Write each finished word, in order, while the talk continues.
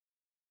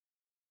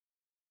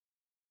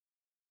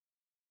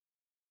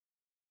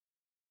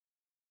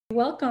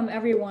welcome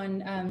everyone.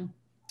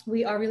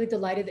 We are really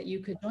delighted that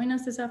you could join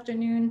us this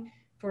afternoon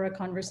for a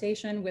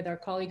conversation with our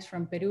colleagues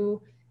from Peru,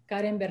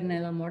 Karen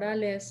Bernedo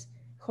Morales,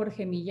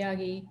 Jorge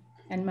Miyagui,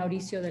 and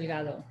Mauricio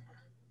Delgado.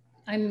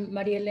 I'm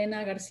Maria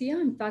Elena Garcia.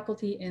 I'm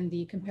faculty in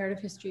the Comparative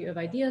History of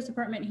Ideas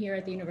Department here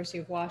at the University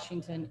of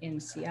Washington in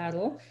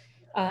Seattle.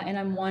 And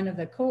I'm one of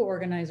the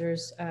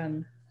co-organizers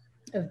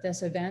of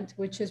this event,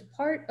 which is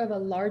part of a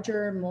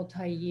larger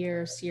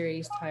multi-year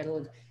series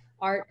titled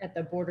Art at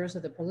the Borders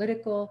of the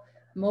Political,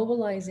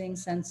 Mobilizing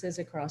Senses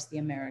Across the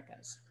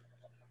Americas.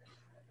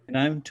 And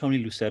I'm Tony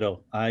Lucero.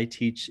 I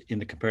teach in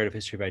the Comparative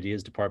History of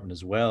Ideas Department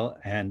as well,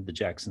 and the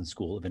Jackson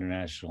School of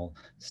International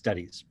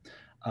Studies.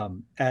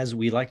 As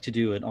we like to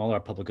do in all our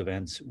public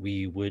events,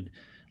 we would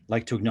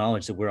like to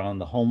acknowledge that we're on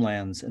the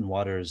homelands and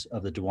waters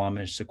of the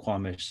Duwamish,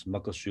 Suquamish,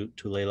 Muckleshoot,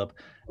 Tulalip,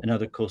 and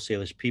other Coast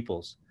Salish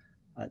peoples.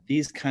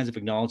 These kinds of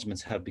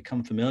acknowledgements have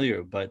become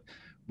familiar, but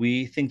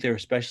we think they're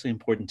especially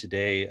important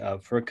today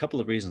for a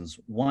couple of reasons.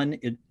 One,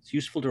 it's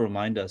useful to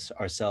remind us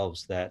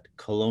ourselves that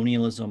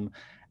colonialism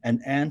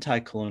and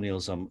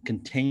anti-colonialism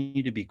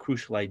continue to be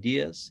crucial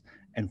ideas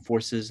and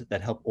forces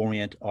that help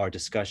orient our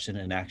discussion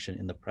and action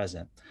in the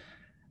present.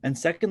 And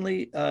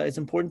secondly, it's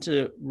important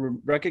to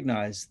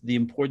recognize the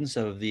importance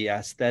of the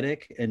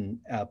aesthetic and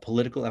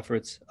political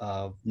efforts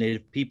of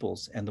Native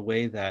peoples and the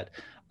way that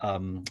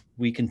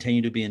we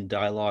continue to be in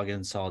dialogue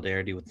and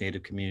solidarity with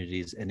Native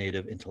communities and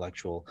Native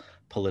intellectual,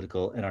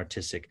 political, and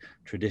artistic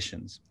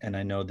traditions. And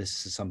I know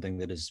this is something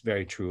that is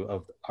very true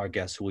of our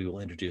guests who we will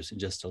introduce in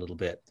just a little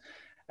bit.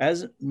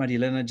 As Maria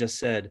Elena just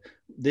said,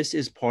 this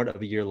is part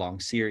of a year-long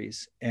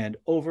series. And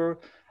over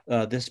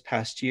this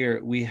past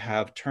year, we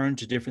have turned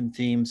to different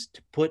themes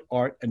to put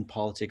art and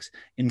politics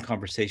in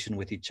conversation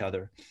with each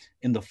other.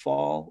 In the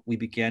fall, we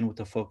began with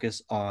a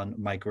focus on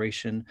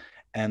migration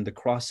and the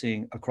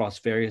crossing across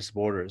various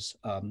borders,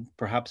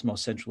 perhaps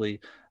most centrally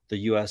the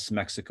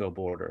US-Mexico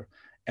border,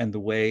 and the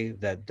way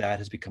that that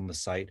has become a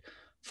site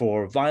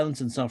for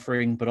violence and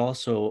suffering, but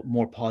also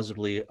more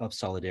positively of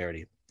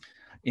solidarity.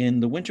 In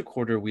the winter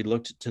quarter, we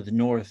looked to the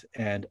north,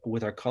 and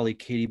with our colleague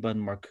Katie Bunn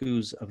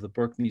Marcuse of the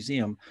Burke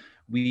Museum,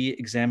 we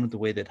examined the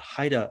way that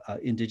Haida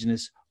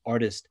indigenous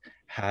artists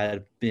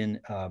had been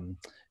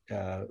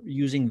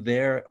using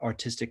their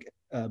artistic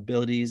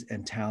abilities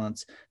and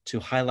talents to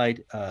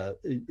highlight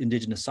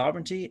indigenous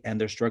sovereignty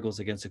and their struggles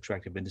against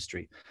extractive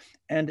industry.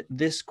 And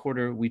this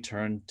quarter, we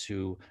turned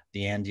to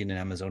the Andean and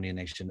Amazonian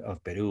nation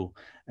of Peru,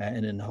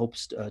 and in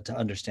hopes to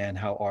understand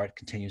how art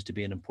continues to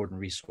be an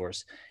important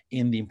resource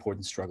in the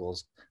important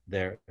struggles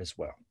there as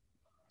well.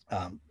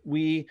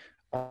 We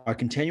are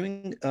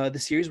continuing the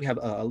series. We have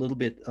a little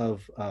bit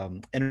of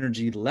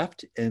energy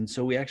left, and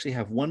so we actually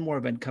have one more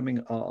event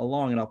coming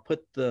along, and I'll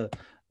put the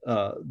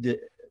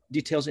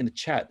details in the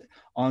chat.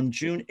 On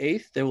June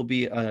 8th, there will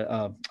be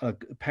a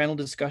panel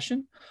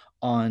discussion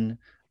on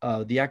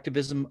the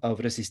activism of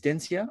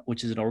Resistencia,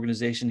 which is an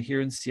organization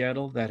here in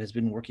Seattle that has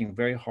been working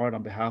very hard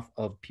on behalf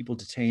of people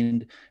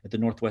detained at the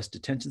Northwest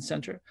Detention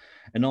Center,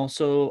 and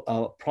also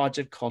a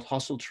project called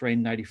Hostile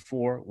Terrain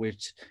 94,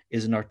 which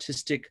is an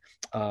artistic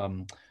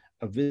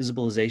a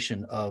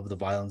visualization of the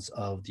violence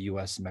of the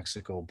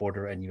US-Mexico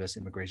border and US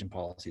immigration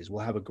policies.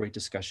 We'll have a great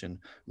discussion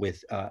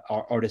with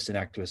our artists and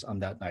activists on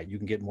that night. You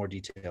can get more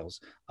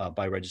details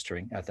by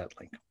registering at that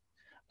link.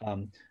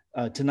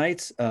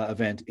 Tonight's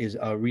event is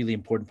a really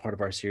important part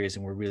of our series,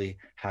 and we're really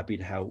happy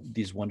to have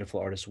these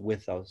wonderful artists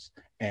with us.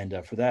 And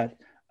for that,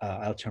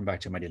 I'll turn back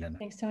to Maria Elena.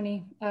 Thanks,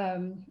 Tony.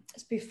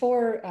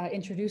 Before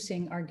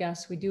introducing our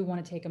guests, we do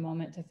want to take a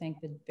moment to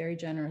thank the very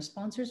generous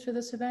sponsors for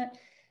this event.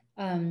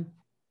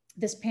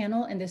 This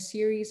panel and this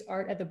series,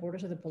 Art at the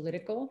Borders of the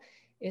Political,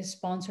 is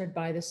sponsored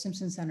by the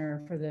Simpson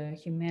Center for the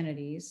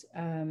Humanities.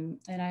 And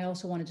I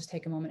also want to just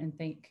take a moment and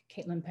thank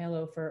Caitlin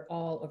Palo for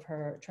all of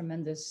her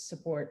tremendous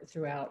support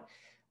throughout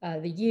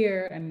the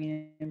year, I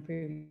mean, in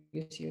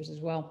previous years as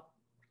well,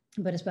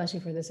 but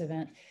especially for this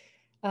event.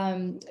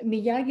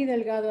 Miyagui,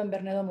 Delgado, and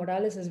Bernedo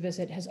Morales'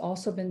 visit has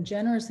also been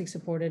generously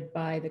supported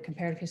by the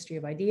Comparative History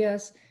of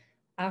Ideas,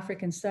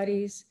 African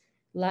Studies,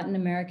 Latin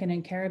American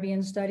and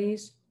Caribbean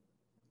Studies,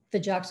 the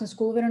Jackson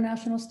School of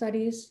International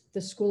Studies, the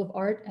School of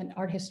Art and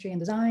Art History and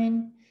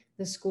Design,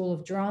 the School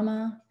of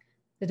Drama,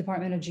 the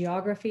Department of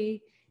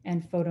Geography,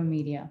 and Photo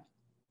Media.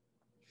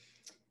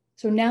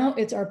 So now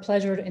it's our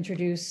pleasure to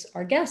introduce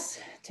our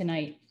guests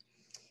tonight.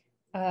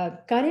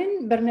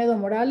 Karen Bernedo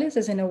Morales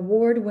is an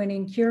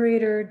award-winning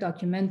curator,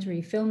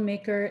 documentary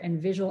filmmaker,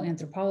 and visual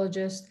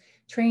anthropologist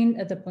trained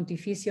at the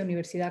Pontificia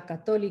Universidad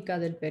Católica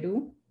del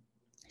Perú.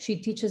 She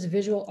teaches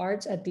visual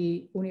arts at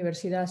the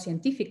Universidad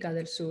Científica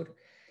del Sur.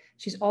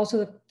 She's also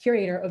the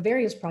curator of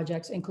various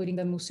projects, including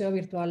the Museo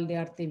Virtual de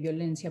Arte y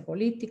Violencia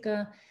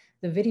Política,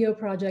 the video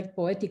project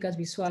Poéticas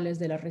Visuales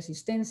de la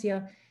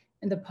Resistencia,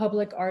 and the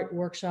public art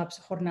workshops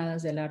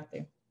Jornadas del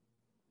Arte.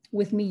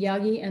 With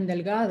Miyagui and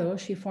Delgado,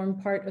 she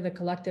formed part of the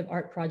collective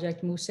art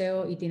project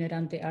Museo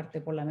Itinerante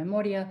Arte por la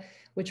Memoria,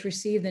 which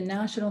received the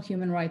National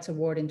Human Rights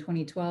Award in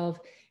 2012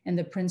 and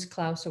the Prince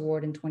Claus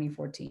Award in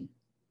 2014.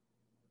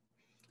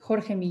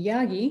 Jorge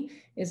Miyagui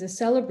is a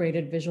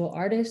celebrated visual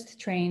artist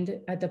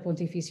trained at the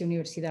Pontificia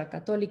Universidad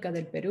Católica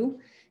del Peru.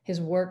 His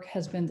work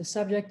has been the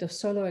subject of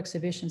solo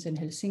exhibitions in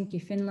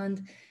Helsinki,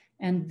 Finland,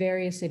 and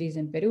various cities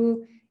in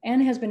Peru,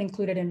 and has been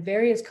included in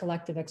various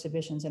collective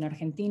exhibitions in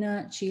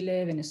Argentina,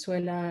 Chile,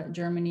 Venezuela,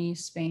 Germany,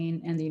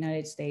 Spain, and the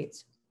United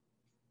States.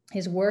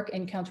 His work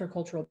in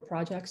countercultural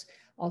projects,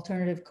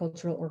 alternative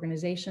cultural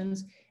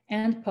organizations,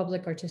 and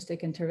public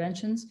artistic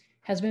interventions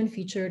has been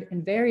featured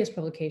in various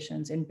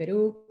publications in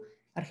Peru,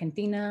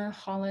 Argentina,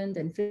 Holland,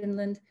 and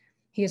Finland.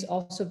 He has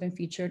also been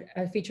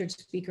a featured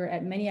speaker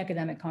at many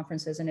academic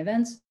conferences and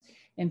events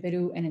in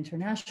Peru and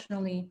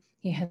internationally.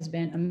 He has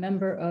been a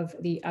member of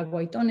the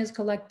Aguaitones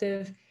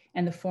Collective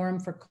and the Forum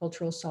for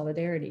Cultural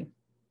Solidarity.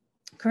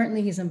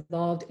 Currently, he's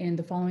involved in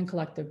the following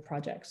collective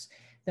projects: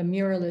 the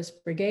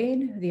Muralist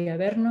Brigade, the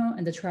Averno,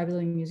 and the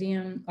Traveling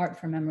Museum, Art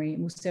for Memory,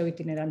 Museo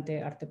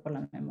Itinerante Arte por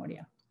la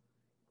Memoria.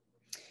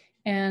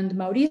 And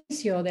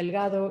Mauricio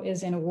Delgado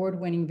is an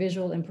award-winning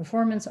visual and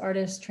performance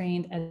artist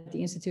trained at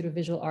the Institute of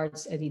Visual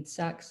Arts, Edith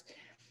Sachs.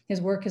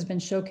 His work has been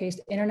showcased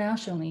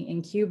internationally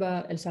in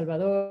Cuba, El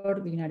Salvador,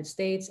 the United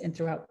States, and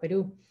throughout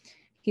Peru.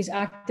 He's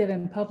active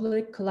in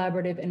public,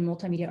 collaborative, and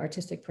multimedia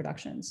artistic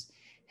productions.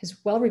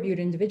 His well-reviewed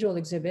individual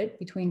exhibit,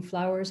 Between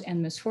Flowers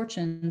and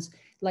Misfortunes,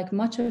 like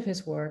much of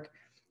his work,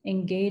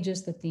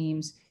 engages the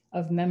themes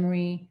of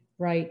memory,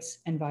 rights,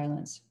 and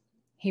violence.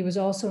 He was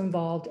also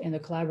involved in the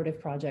collaborative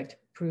project,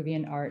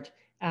 Peruvian Art,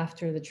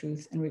 after the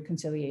Truth and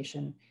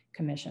Reconciliation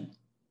Commission.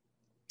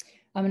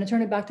 I'm going to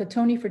turn it back to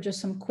Tony for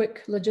just some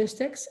quick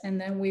logistics, and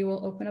then we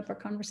will open up our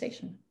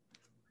conversation.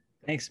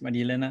 Thanks,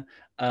 Maria Elena.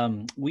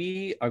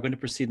 We are going to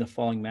proceed in the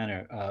following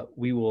manner.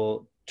 We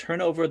will turn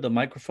over the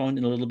microphone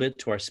in a little bit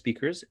to our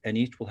speakers, and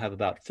each will have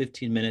about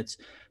 15 minutes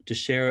to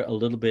share a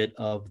little bit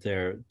of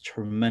their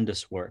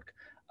tremendous work.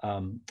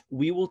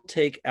 We will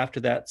take after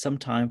that some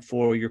time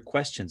for your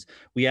questions.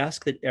 We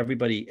ask that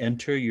everybody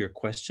enter your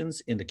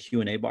questions in the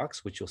Q&A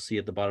box, which you'll see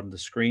at the bottom of the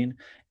screen,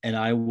 and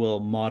I will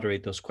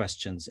moderate those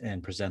questions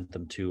and present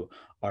them to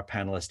our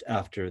panelists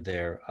after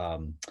their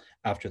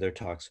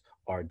talks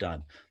are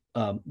done.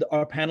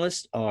 Our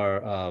panelists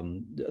are,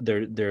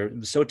 they're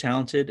so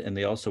talented, and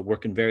they also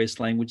work in various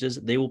languages.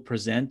 They will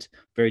present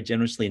very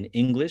generously in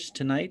English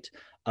tonight.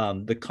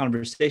 The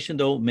conversation,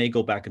 though, may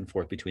go back and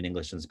forth between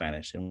English and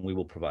Spanish, and we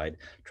will provide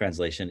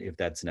translation if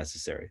that's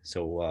necessary.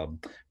 So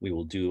we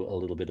will do a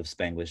little bit of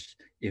Spanglish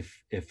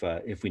if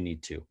we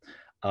need to.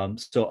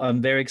 So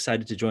I'm very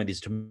excited to join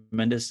these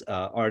tremendous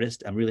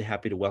artists. I'm really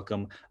happy to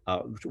welcome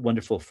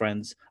wonderful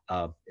friends,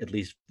 at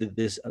least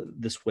this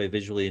way,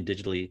 visually and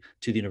digitally,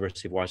 to the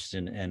University of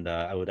Washington. And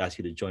I would ask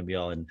you to join me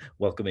all in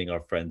welcoming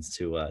our friends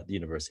to the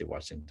University of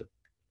Washington.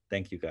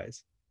 Thank you,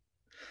 guys.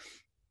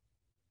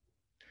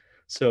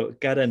 So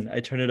Karen, I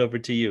turn it over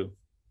to you.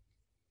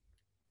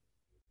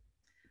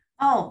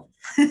 Oh,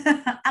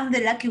 I'm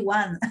the lucky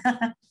one.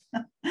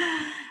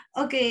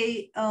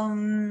 Okay.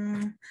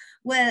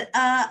 Well,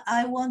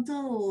 I want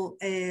to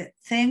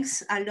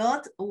thanks a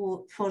lot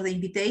for the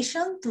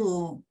invitation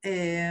to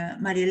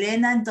Maria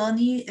Elena and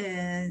Tony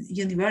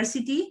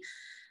University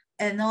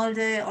and all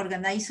the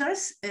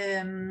organizers.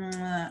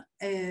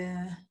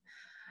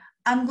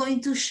 I'm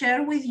going to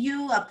share with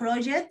you a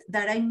project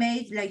that I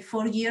made like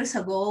 4 years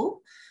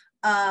ago.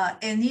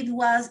 And it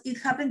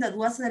happened that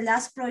was the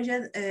last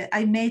project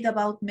I made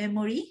about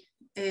memory.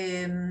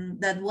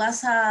 That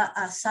was a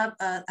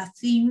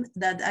theme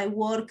that I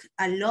work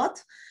a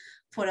lot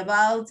for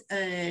about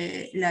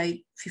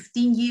like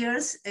 15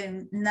 years.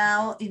 And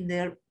now in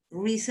the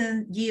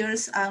recent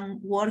years, I'm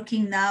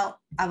working now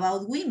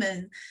about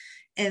women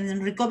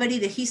and recovery,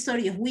 the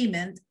history of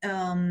women.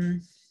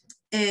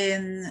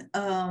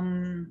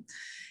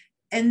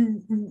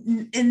 And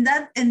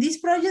this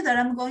project that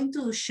I'm going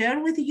to share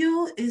with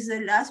you is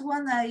the last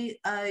one I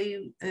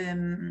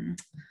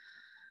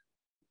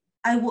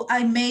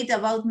made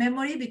about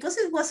memory, because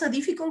it was a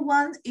difficult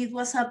one. It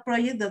was a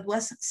project that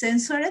was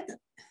censored,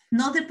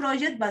 not the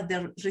project, but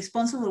the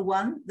responsible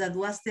one, that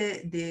was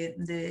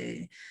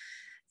the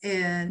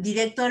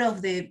director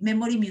of the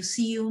Memory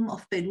Museum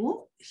of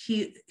Peru.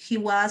 He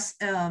was,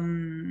 I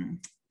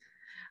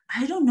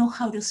don't know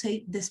how to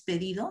say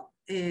despedido.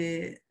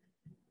 He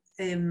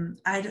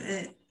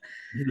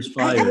was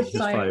fired.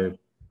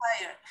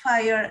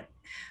 Fired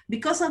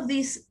because of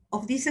this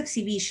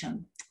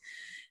exhibition.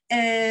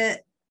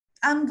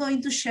 I'm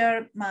going to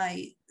share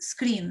my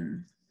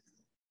screen.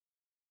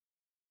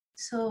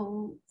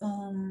 So,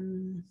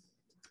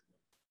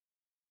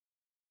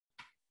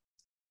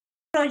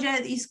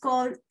 project is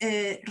called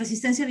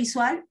Resistencia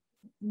Visual.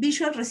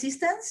 Visual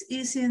resistance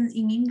is in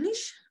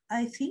English,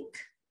 I think.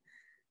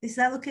 Is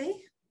that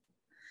okay?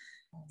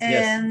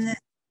 Yes. And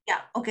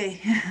yeah, okay.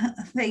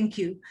 Thank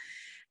you.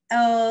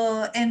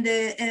 And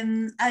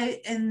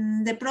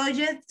the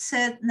project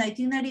said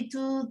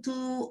 1992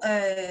 to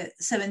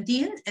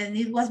 17, and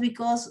it was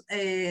because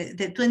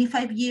the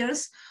 25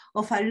 years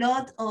of a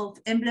lot of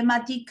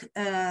emblematic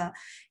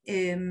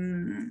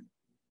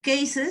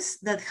cases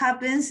that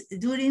happens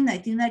during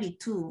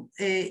 1992,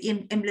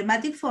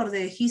 emblematic for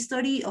the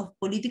history of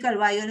political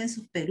violence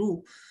of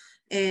Peru.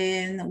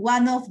 And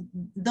one of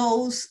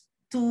those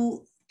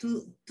two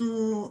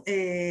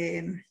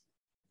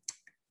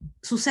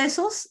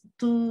sucesos,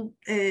 two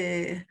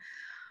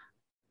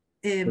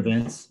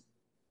events.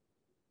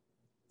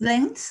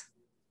 Lengths.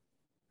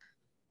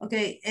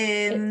 Okay,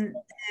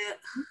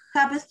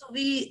 happens to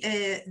be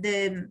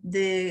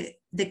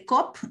the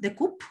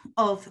coup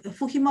of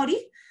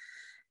Fujimori,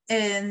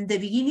 and the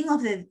beginning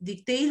of the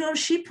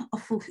dictatorship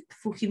of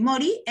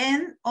Fujimori,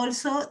 and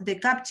also the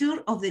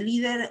capture of the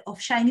leader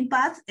of Shining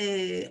Path,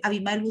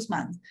 Abimael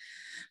Guzman.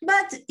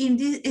 But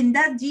in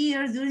that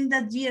year, during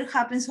that year,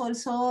 happens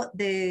also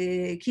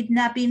the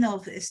kidnapping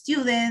of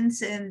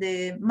students and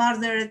the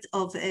murder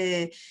of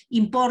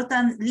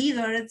important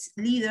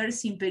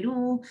leaders in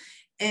Peru,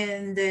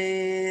 and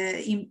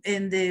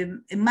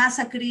the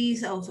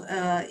massacres of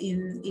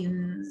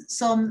in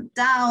some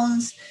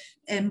towns,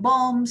 and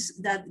bombs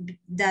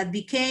that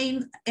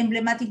became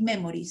emblematic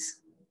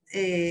memories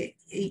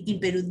in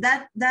Peru.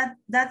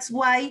 That's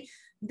why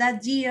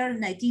that year,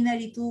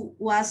 1992,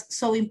 was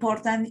so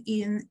important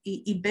in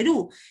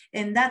Peru.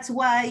 And that's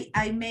why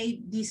I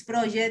made this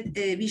project,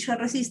 Visual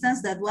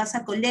Resistance, that was a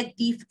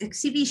collective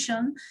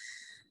exhibition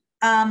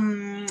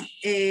that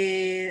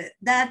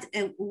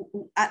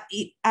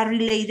are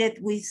related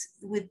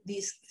with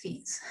these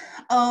things.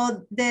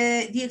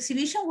 The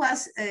exhibition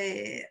was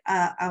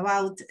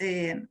about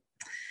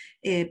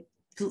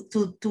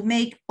to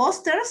make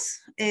posters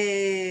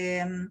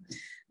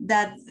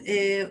that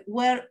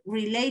were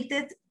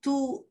related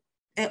to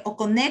or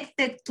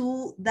connected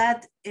to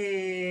that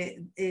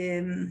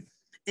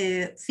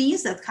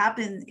things that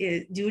happened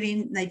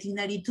during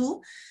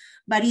 1992,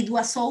 but it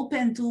was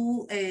open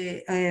to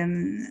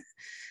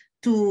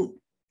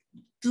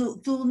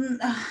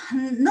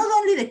not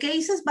only the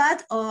cases,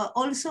 but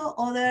also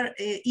other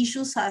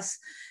issues as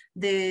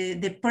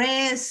the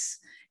press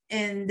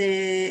and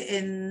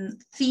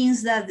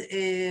things that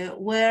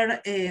were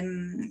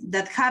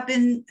that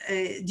happened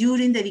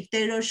during the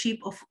dictatorship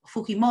of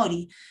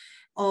Fujimori,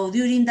 or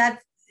during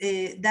that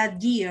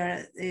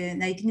year,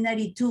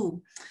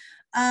 1992.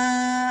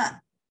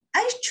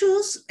 I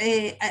choose,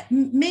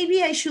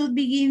 maybe I should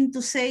begin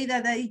to say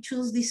that I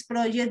choose this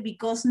project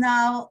because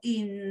now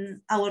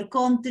in our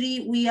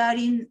country, we are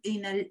in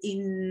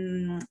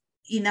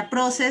a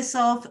process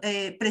of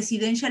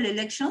presidential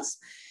elections,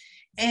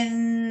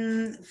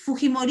 and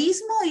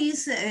Fujimorismo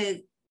is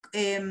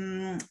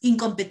in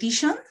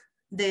competition.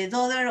 The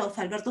daughter of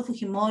Alberto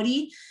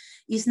Fujimori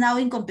is now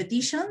in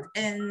competition,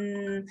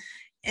 and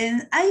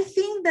I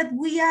think that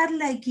we are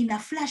like in a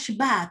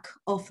flashback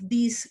of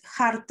these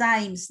hard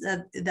times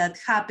that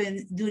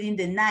happened during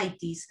the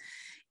 90s.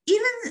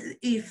 Even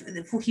if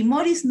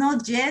Fujimori is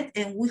not yet,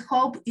 and we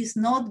hope is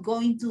not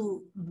going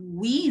to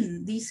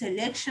win these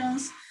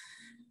elections,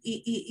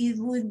 it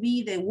would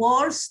be the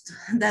worst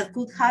that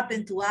could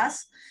happen to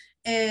us.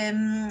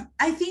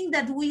 I think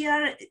that we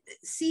are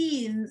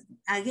seeing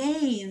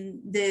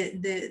again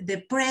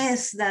the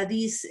press that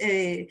is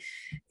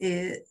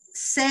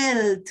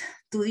sold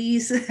to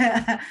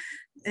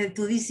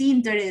this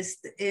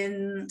interest,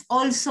 and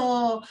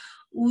also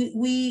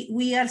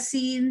we are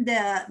seeing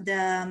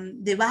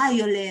the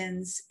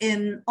violence,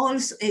 and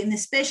also and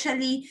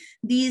especially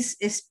this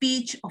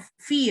speech of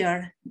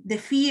fear, the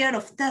fear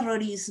of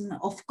terrorism,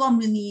 of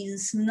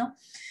communism, no?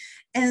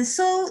 And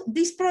so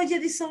this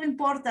project is so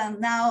important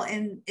now,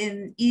 and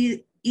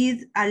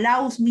it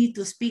allows me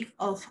to speak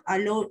of a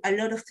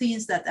lot of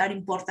things that are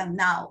important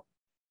now.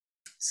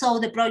 So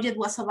the project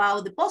was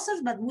about the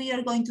posters, but we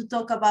are going to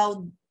talk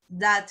about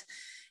that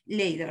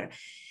later.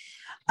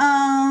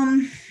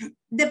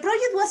 The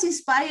project was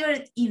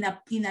inspired in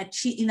a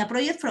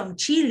project from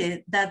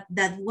Chile that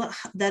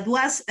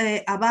was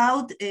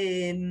about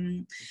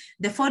the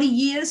 40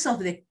 years of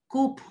the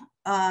coup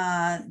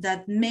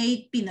that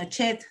made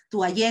Pinochet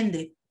to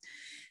Allende.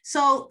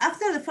 So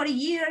after the 40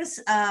 years,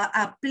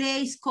 a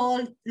place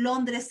called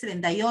Londres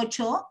 38,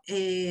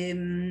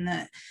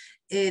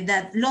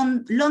 that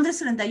Londres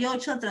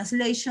 38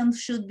 translation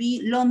should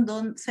be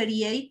London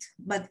 38,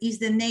 but is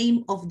the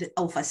name of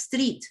a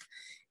street.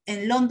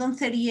 And London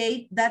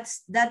 38,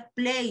 that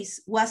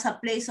place was a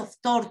place of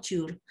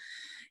torture.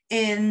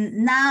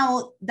 And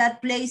now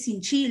that place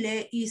in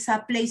Chile is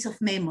a place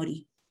of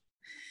memory.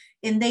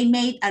 And they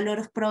made a lot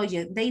of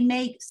projects.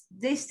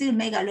 They still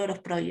make a lot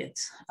of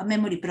projects,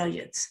 memory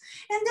projects.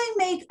 And they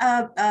make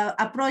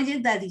a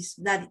project that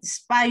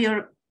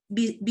inspire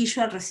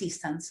visual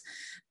resistance,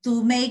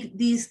 to make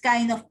these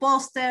kind of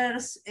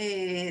posters,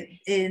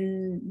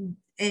 and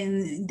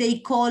they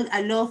call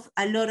a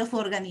lot of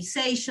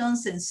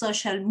organizations and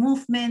social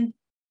movement,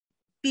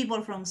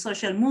 people from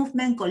social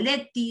movement,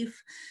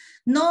 collective,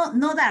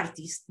 not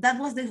artists. That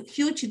was the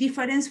huge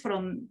difference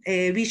from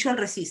visual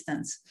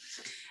resistance.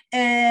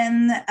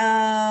 And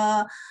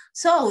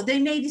so they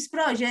made this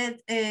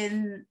project,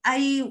 and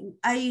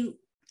I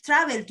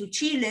traveled to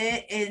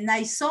Chile, and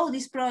I saw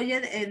this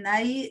project, and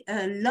I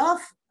love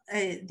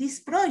this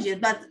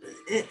project, but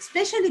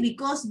especially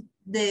because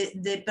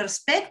the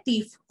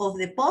perspective of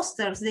the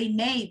posters they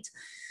made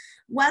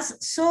was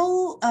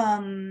so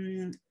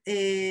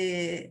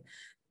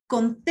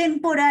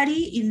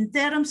contemporary in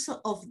terms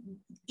of,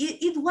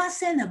 it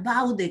wasn't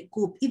about the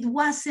coup. It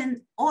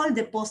wasn't all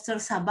the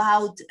posters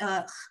about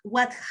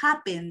what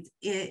happened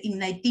in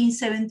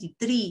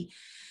 1973.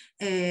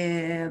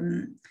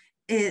 They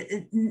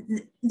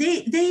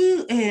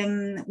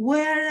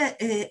were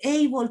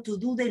able to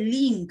do the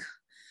link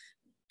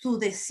to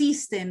the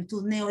system,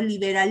 to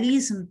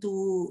neoliberalism,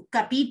 to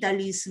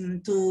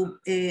capitalism, to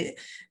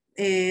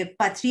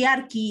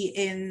patriarchy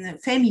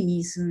and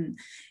feminism.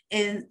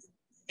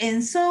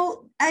 And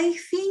so I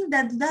think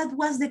that that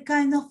was the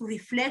kind of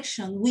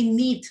reflection we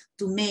need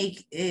to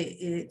make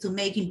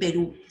in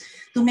Peru,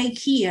 to make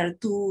here,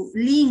 to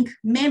link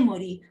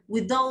memory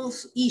with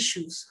those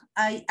issues.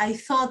 I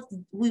thought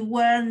we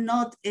were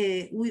not,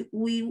 we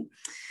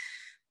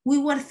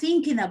were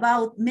thinking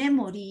about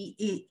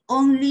memory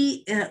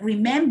only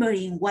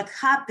remembering what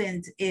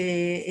happened,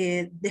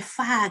 the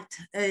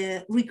fact,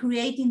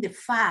 recreating the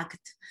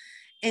fact,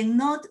 and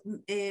not,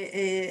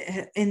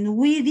 and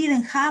we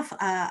didn't have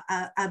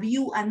a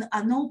view,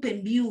 an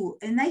open view.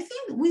 And I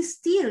think we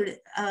still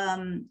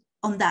on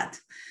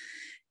that.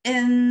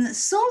 And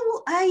so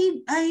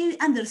I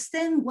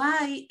understand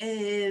why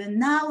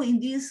now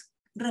in this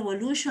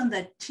revolution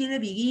that Chile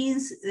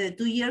begins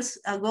 2 years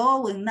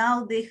ago, and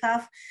now they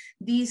have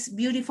these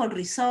beautiful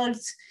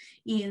results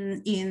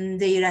in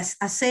their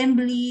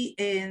assembly,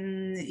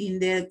 and in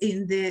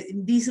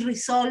these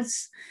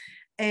results,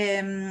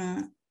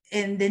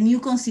 and the new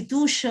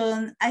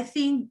constitution, I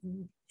think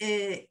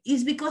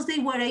is because they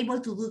were able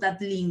to do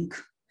that link.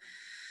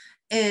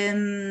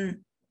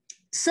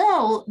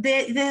 So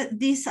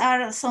these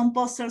are some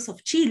posters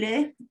of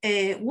Chile.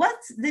 What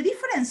the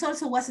difference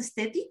also was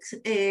aesthetics,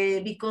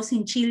 because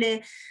in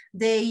Chile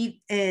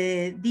they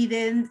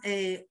didn't,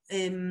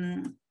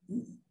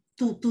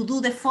 to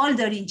do the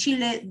folder in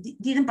Chile,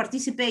 didn't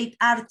participate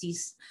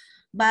artists,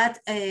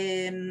 but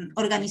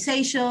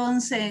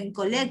organizations and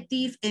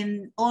collective,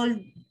 and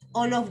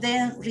all of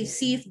them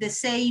received the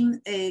same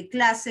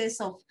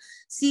classes of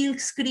silk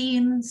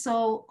screen.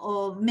 So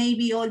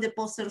maybe all the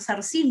posters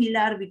are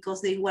similar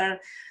because they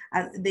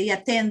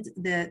attend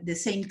the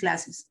same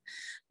classes.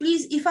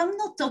 Please, if I'm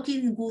not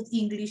talking good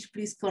English,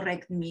 please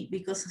correct me,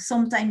 because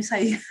sometimes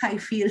I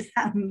feel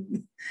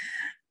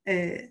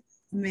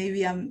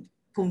maybe I'm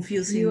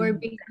confusing. You are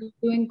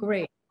doing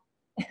great.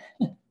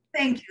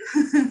 Thank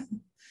you.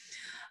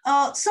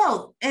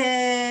 So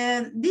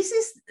this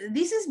is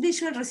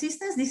Visual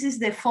Resistance. This is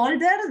the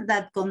folder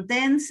that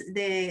contains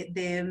the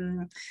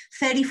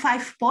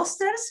 35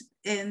 posters,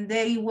 and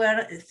they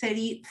were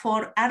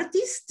 34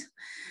 artists.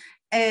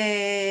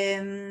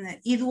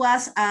 It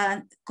was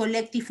a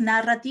collective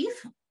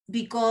narrative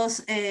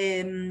because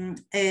the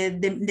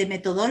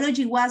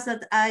methodology was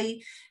that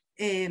I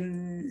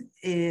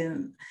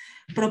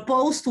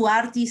proposed to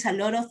artists a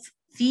lot of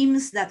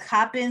themes that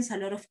happens, a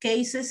lot of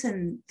cases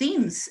and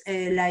themes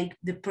like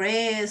the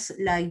press,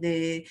 like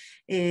the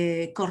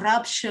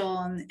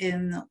corruption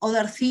and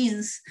other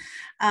things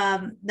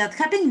that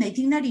happened in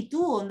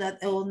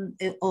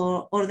 1992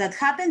 or that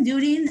happened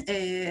during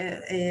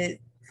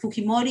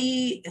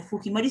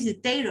Fujimori's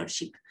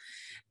dictatorship.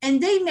 And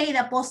they made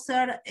a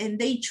poster and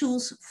they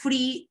choose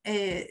free,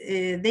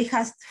 they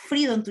have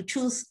freedom to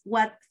choose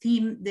what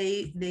theme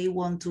they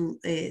want to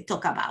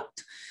talk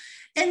about.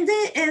 And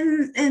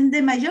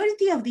the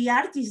majority of the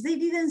artists, they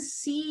didn't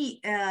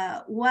see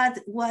what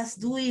was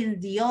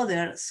doing the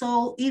other.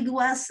 So it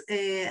was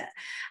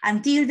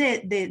until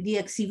the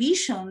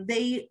exhibition,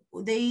 they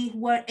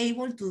were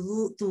able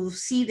to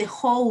see the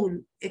whole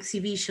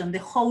exhibition, the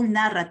whole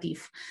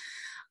narrative.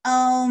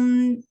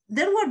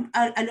 There were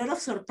a lot of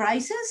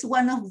surprises.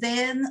 One of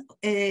them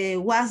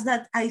was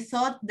that I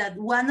thought that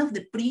one of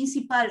the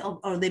principal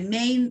or the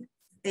main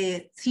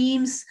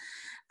themes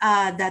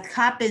that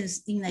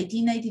happens in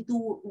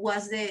 1992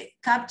 was the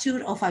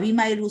capture of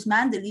Abimael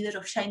Guzman, the leader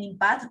of Shining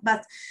Path,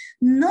 but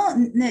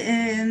none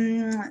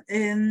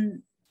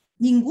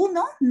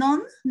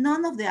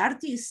of the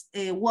artists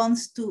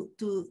wants to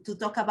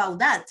talk about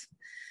that.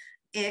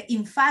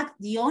 In fact,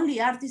 the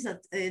only artist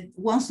that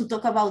wants to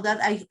talk about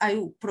that,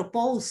 I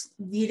propose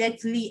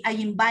directly, I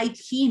invite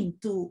him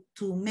to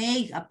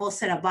make a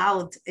poster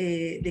about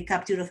the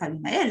capture of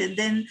Abimael. And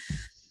then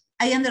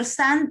I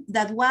understand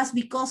that was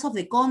because of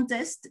the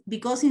contest,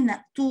 because in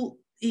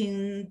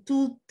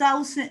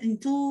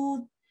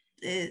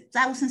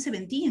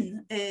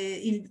 2017,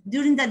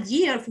 during that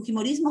year,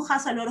 Fujimorismo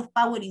has a lot of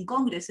power in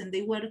Congress, and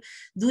they were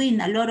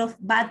doing a lot of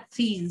bad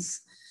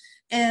things.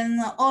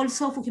 And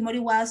also Fujimori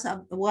was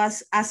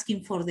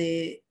asking for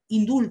the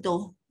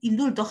indulto.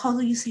 Indulto, how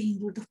do you say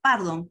indulto?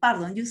 Pardon,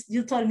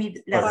 you told me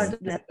last,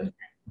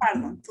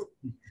 pardon, to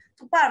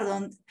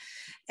pardon.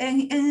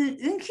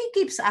 And he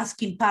keeps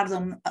asking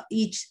pardon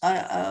each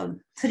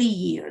 3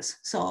 years.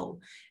 So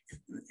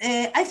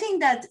I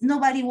think that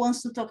nobody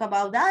wants to talk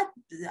about that,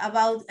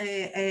 about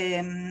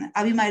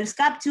Abimael's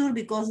capture,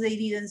 because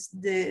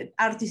the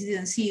artists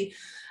didn't see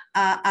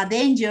a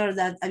danger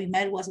that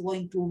Abimael was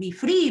going to be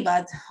free,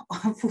 but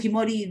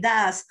Fujimori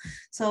does.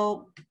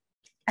 So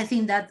I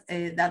think that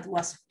that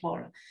was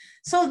for.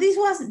 So this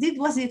was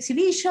the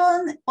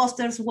exhibition.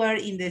 Posters were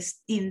in the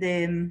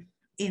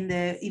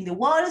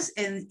walls,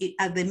 and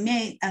at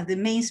the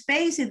main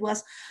space it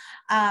was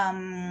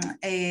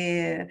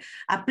a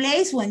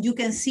place when you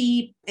can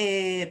see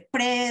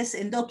press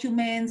and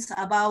documents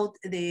about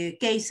the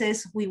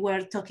cases we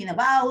were talking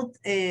about,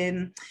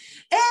 and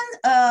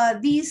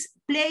this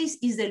place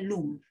is the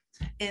Loom.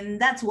 And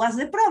that was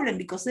the problem,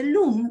 because the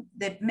Loom,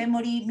 the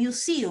Memory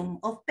Museum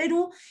of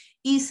Peru,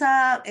 is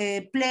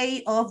a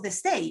play of the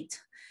state.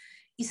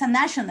 It's a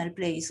national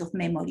place of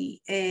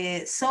memory.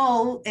 And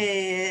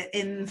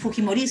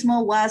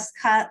Fujimorismo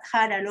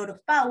had a lot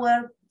of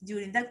power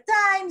during that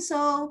time.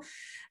 So,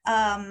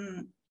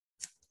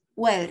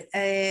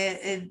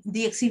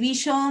 the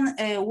exhibition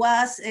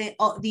was,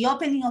 the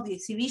opening of the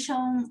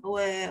exhibition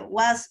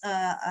was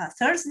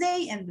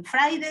Thursday and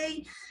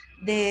Friday.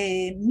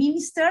 The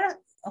Minister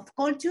of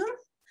Culture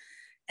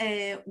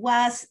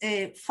was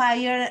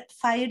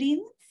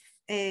firing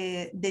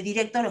the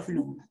director of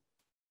Loom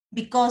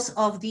because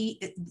of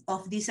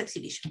this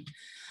exhibition.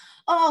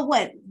 Oh,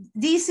 well,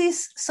 this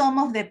is some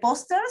of the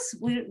posters.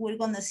 We're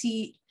gonna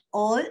see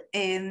all,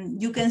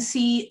 and you can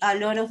see a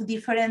lot of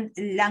different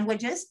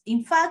languages.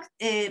 In fact,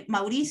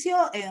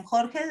 Mauricio and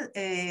Jorge,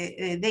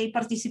 they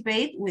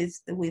participate with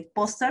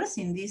posters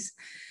in this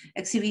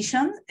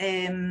exhibition.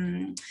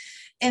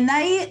 And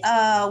I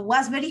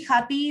was very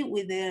happy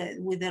with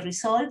the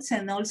results,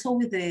 and also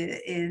with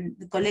the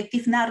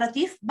collective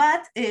narrative.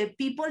 But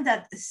people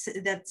that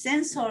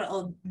censor,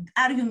 or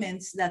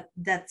arguments that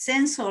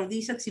censor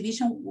this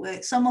exhibition,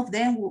 some of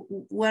them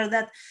were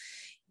that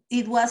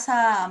it was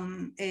a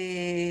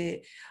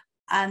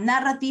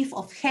narrative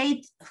of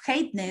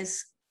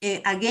hateness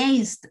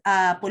against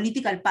a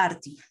political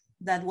party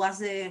that was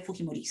the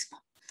Fujimorismo.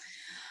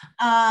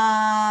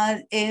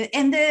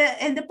 And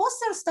the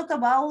posters talk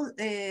about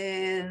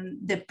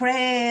the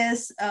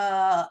press,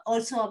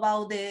 also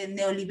about the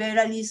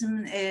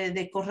neoliberalism,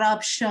 the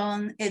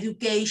corruption,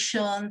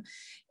 education,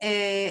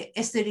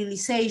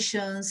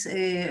 sterilizations,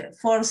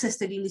 forced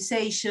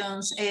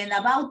sterilizations, and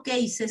about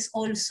cases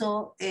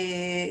also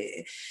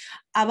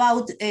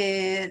about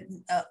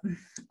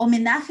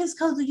homenajes,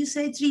 how do you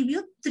say,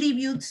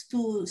 tributes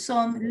to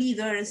some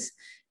leaders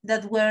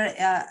that were,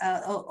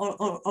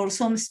 or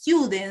some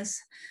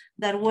students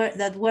that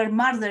were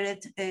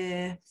murdered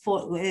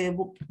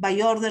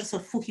by orders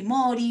of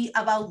Fujimori,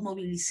 about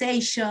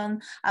mobilization,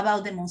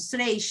 about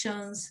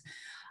demonstrations,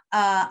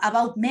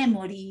 about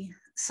memory.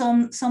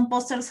 Some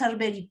posters are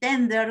very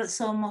tender,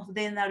 some of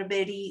them are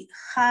very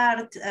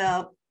hard.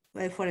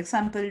 For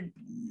example,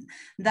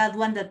 that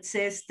one that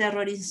says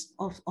terrorism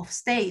of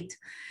state.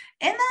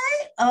 And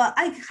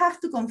I have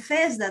to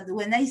confess that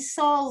when I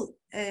saw,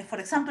 for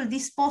example,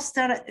 this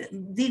poster,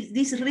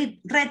 this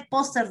red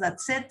poster that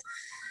said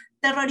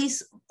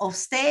terrorists of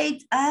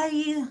state,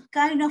 I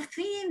kind of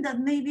think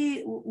that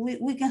maybe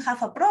we can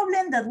have a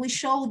problem that we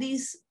show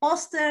this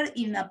poster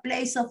in a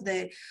place of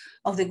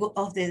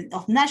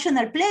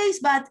national place.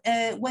 But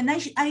when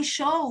I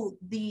show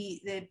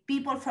the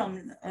people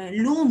from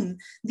Loom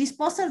this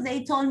poster,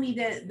 they told me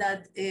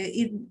that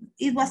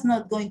it was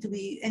not going to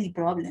be any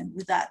problem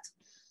with that,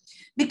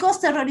 because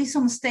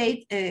terrorism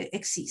state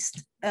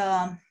exists.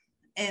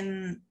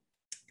 And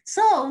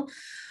so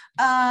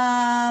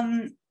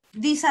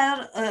these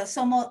are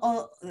some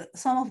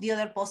of the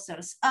other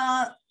posters.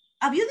 A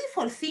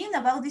beautiful thing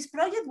about this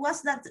project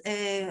was that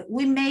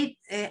we made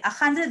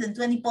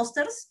 120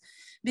 posters,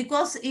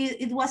 because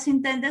it was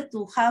intended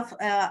to have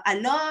a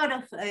lot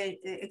of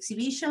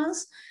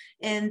exhibitions,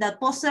 and that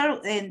poster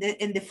and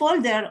the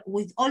folder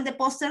with all the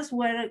posters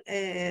were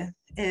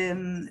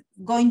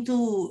going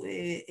to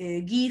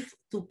give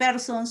to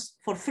persons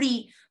for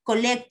free,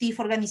 collective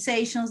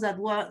organizations that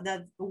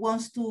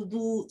wants to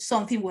do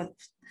something with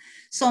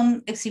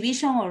some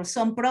exhibition or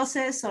some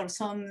process or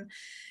some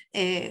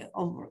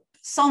or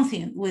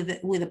something with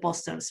the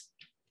posters.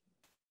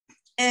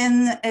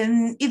 And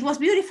it was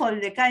beautiful,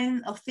 the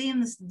kind of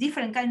things,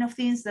 different kind of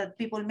things that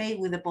people made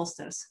with the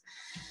posters.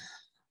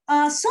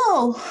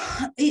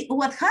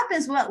 What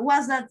happens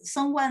was that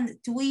someone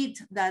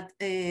tweet that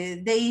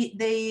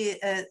they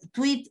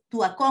tweet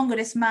to a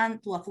congressman,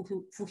 to a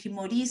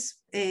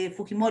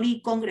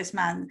Fujimori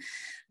congressman,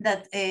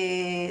 that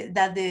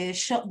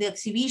the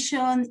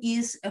exhibition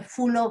is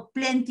full of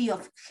plenty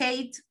of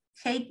hate,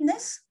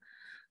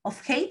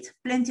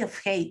 plenty of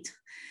hate.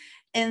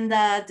 And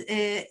that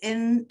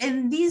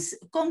and this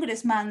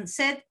congressman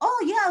said,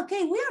 oh yeah,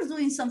 okay, we are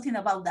doing something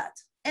about that.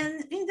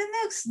 And in the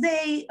next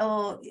day,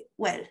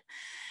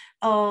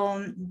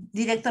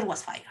 director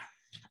was fired.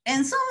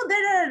 And so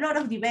there are a lot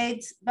of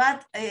debates,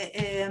 but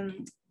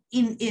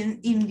in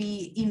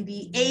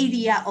the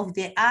area of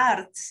the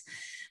arts,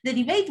 the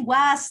debate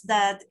was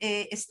that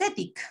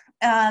aesthetic,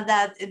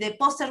 that the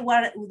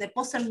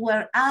posters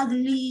were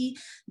ugly,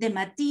 the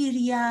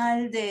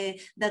material,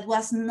 that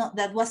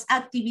was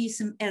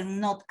activism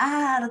and not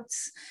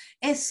arts.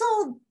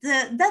 So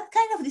that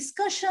kind of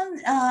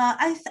discussion,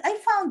 I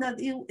found that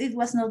it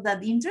was not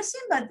that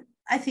interesting, but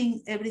I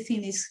think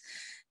everything is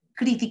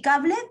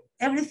criticable.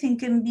 Everything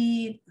can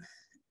be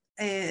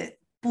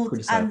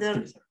put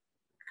under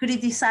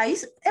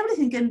criticized.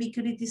 Everything can be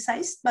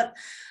criticized, but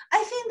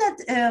I think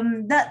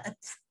that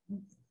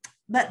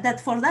that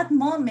for that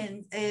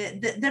moment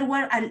there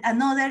were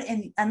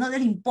another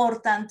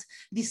important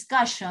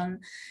discussion,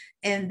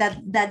 and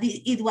that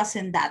it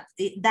wasn't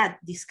that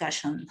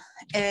discussion.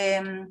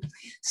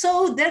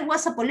 So there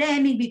was a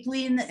polemic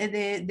between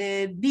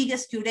the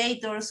biggest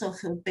curators of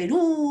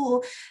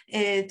Peru,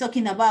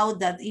 talking about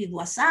that it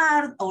was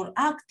art or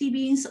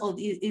activism, or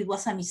it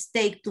was a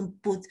mistake to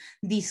put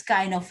this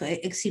kind of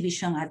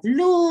exhibition at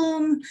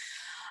Loom.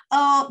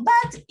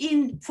 But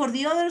for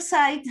the other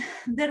side,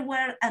 there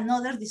were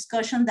another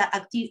discussion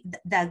that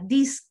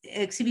this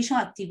exhibition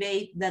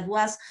activate, that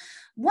was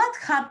what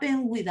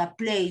happened with a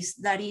place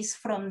that is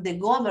from the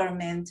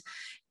government,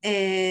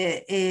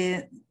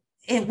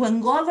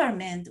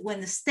 when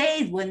the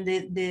state,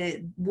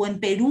 when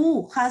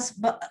Peru has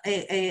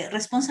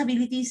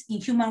responsibilities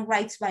in human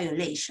rights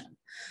violation.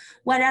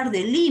 What are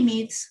the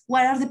limits?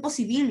 What are the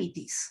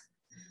possibilities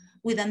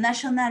with a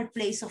national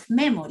place of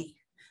memory,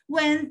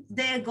 when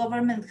the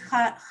government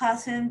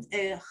hasn't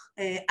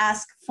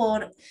asked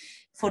for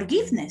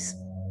forgiveness,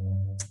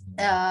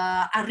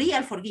 a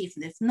real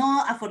forgiveness,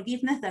 not a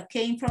forgiveness that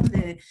came from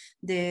the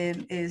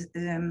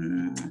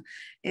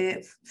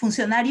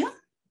funcionario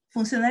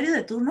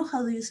de turno,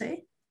 how do you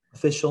say?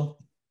 Official.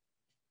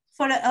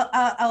 For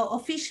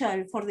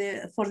official, for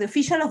the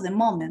official of the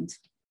moment.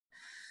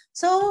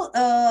 So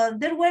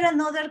there were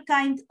another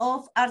kind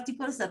of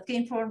articles that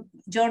came from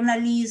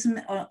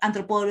journalism, or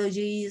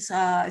anthropologists,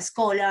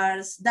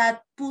 scholars,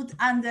 that put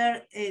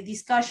under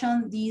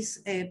discussion this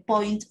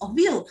point of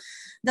view.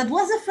 That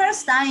was the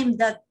first time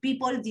that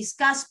people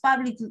discussed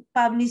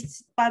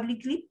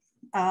publicly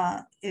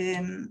about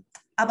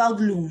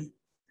Loom.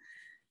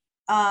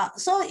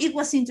 So it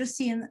was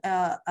interesting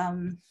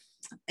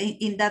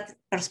in that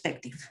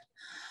perspective.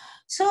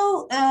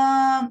 So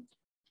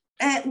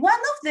one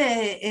of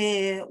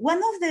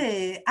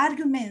the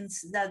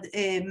arguments that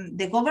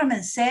the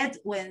government said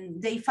when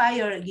they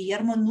fired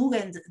Guillermo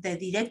Nugent, the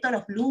director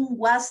of Loom,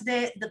 was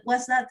that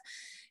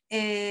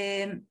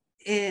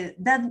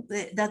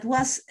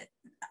was,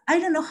 I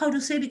don't know how to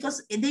say,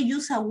 because they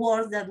use a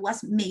word that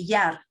was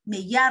mellar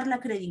la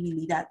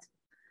credibilidad.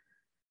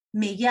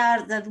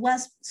 Mellar, that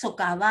was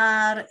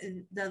socavar,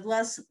 that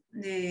was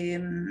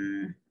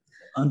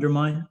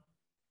undermine.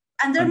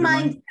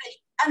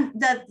 And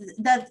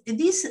that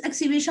this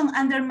exhibition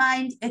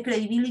undermined the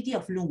credibility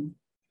of Loom.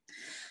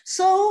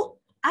 So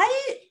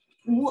I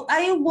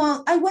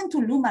went to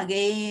Loom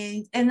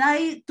again, and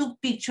I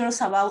took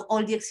pictures about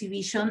all the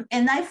exhibition,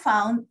 and I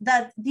found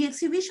that the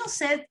exhibition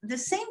said the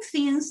same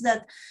things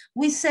that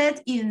we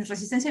said in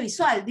Resistencia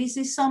Visual. This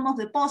is some of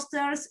the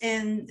posters,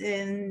 and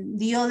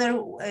the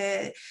other,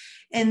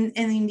 and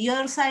in the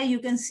other side you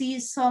can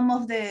see some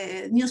of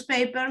the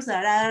newspapers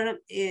that are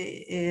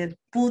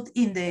put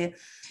in the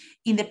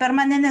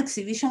permanent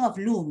exhibition of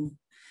Loom.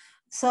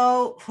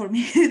 So for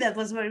me, that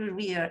was very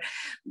weird.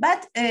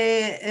 But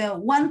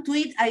one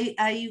tweet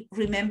I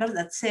remember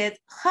that said,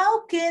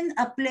 how can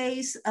a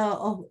place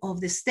of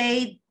the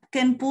state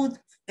can put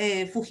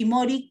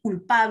Fujimori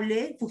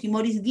culpable,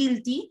 Fujimori is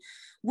guilty,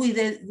 with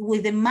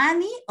the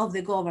money of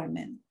the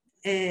government?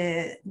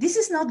 This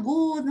is not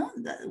good, no?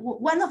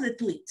 One of the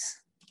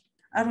tweets,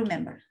 I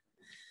remember.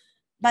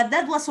 But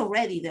that was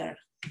already there.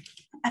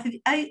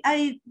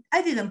 I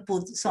didn't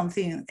put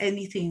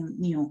anything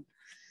new.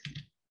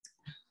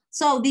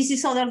 So this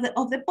is other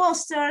of the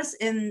posters,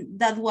 and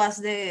that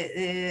was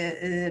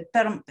the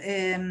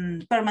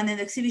permanent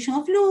exhibition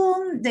of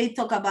Loom. They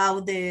talk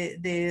about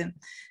the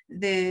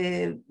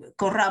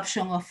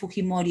corruption of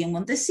Fujimori and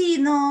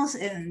Montesinos,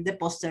 and the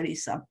poster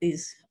is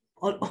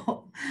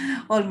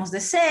almost the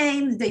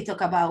same. They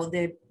talk about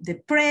the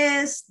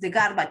press, the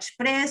garbage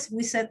press.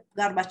 We said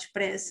garbage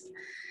press.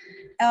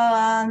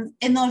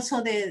 And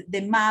also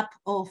the map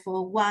of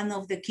one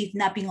of the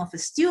kidnapping of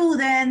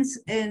students.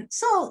 And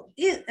so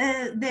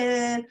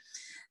the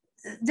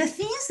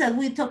things that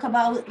we talk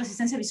about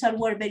Resistencia Visual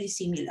were very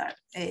similar.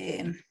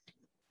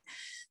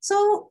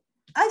 So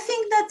I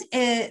think that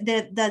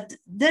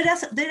there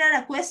are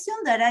a question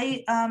that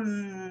I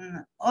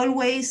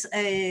always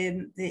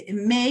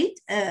made,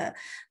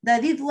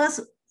 that it was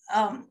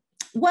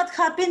what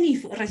happened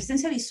if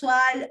Resistencia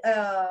Visual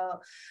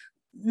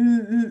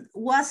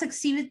was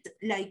exhibited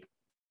like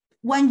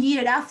 1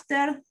 year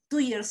after, 2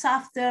 years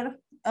after.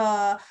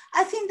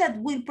 I think that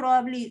will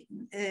probably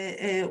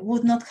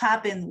would not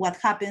happen what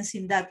happens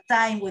in that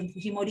time when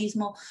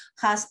Fujimorismo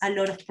has a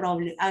lot of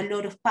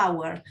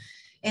power,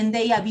 and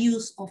they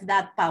abuse of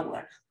that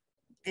power.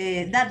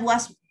 That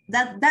was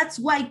That's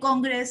why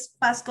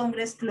past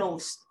Congress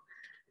closed,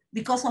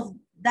 because of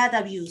that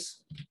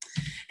abuse.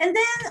 And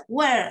then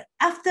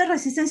after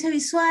Resistencia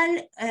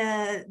Visual,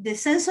 the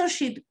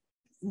censorship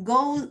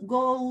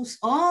goes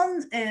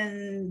on,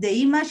 and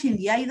the image in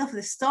the eye of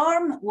the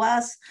storm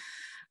was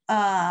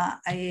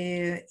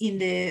in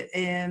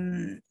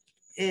the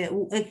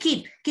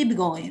keep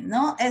going,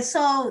 no? And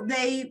so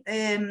they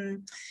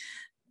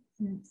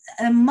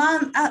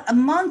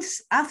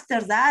months after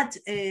that,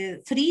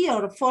 3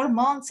 or 4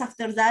 months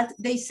after that,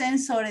 they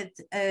censored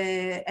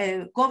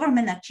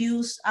government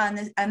accused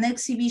an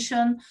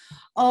exhibition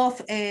of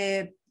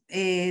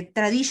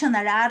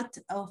traditional art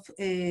of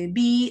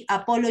the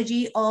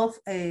apology of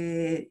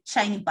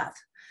Shining Path.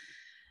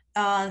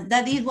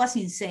 That it was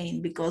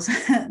insane, because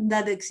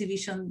that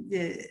exhibition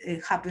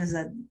happens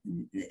that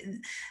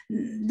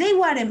they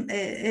were,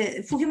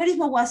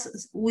 Fujimorismo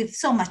was with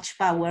so much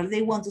power.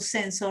 They want to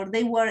censor.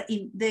 They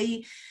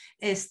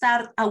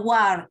start a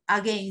war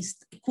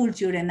against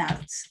culture and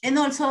arts, and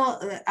also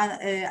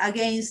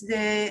against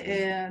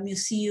the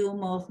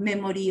Museum of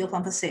Memory of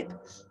Anfasep.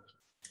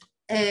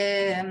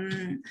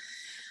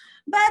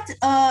 But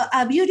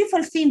a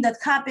beautiful thing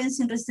that happens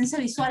in Resistencia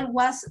Visual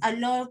was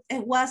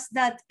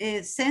that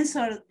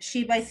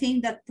censorship, I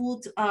think, that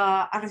put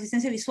a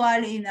Resistencia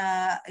Visual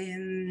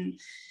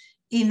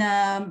in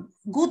a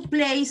good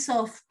place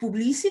of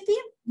publicity,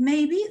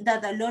 maybe,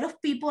 that a lot of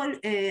people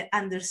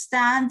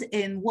understand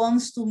and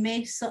wants to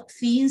make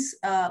things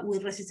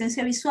with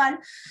Resistencia Visual.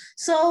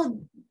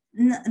 So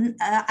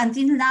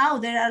until now,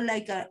 there are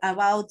like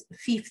about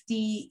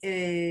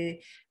 50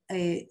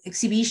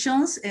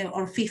 exhibitions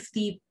or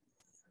 50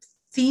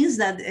 things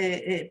that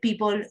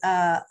people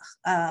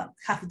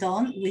have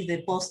done with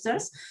the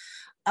posters.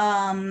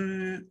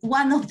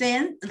 One of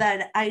them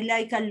that I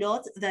like a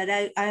lot, that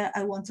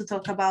I want to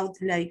talk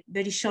about like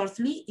very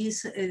shortly,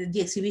 is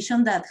the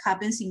exhibition that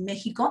happens in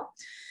Mexico.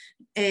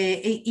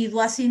 It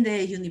was in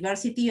the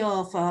University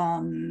of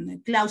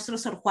Claustro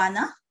Sor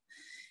Juana,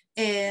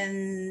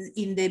 and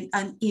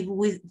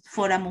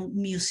for a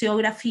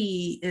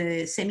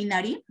museography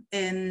seminary,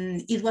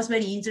 and it was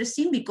very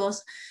interesting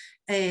because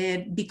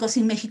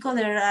in Mexico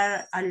there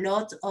are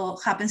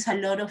happens a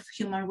lot of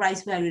human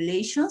rights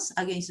violations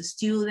against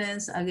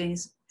students,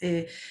 against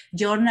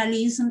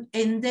journalism,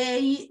 and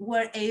they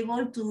were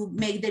able to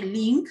make the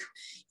link,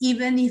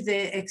 even if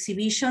the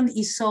exhibition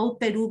is so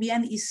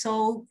Peruvian, is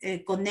so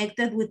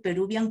connected with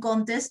Peruvian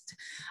context.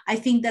 I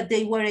think that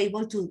they were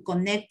able to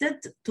connect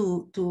it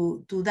to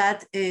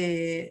that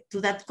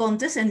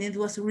context, and it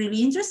was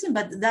really interesting.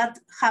 But that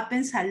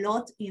happens a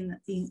lot in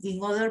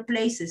other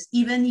places,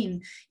 even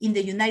in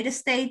the United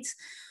States.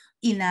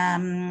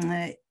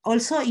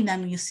 Also in a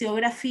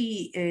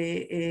museography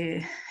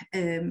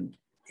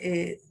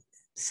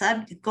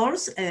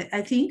sub-course,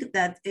 I think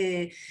that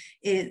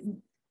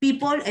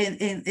people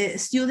and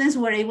students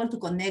were able to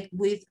connect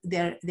with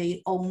their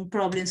own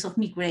problems of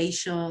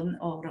migration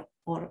or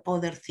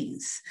other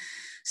things.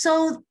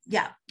 So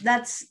yeah,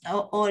 that's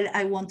all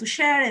I want to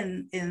share,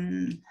 and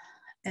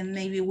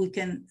maybe we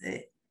can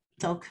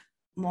talk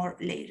more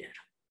later.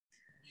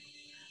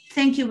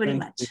 Thank you very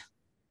much.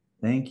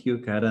 Thank you,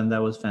 Karen.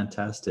 That was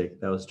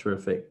fantastic. That was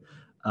terrific.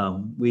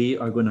 We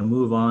are going to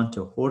move on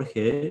to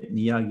Jorge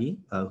Miyagui,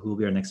 who will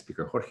be our next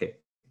speaker. Jorge.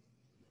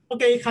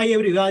 Okay, hi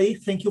everybody.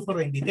 Thank you for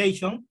the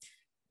invitation.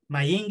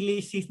 My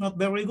English is not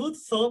very good,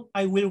 so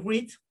I will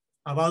read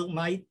about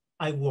my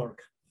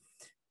work.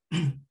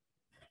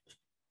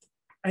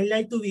 I'd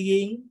like to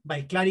begin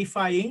by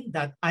clarifying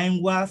that I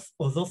am one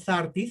of those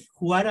artists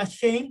who are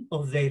ashamed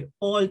of their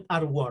old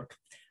artwork,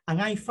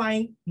 and I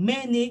find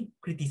many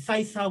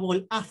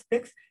criticizable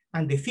aspects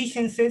and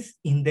deficiencies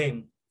in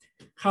them.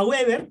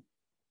 However,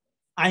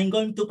 I'm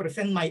going to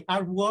present my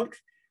artwork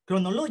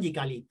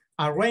chronologically,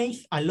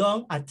 arranged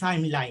along a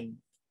timeline.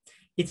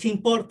 It's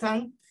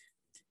important,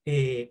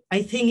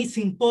 I think it's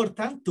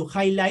important to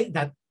highlight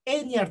that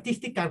any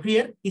artistic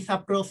career is a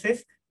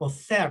process of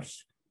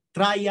search,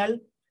 trial,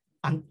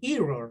 and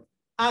error,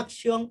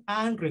 action,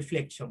 and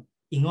reflection.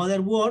 In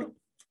other words,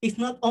 it's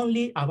not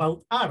only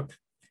about art,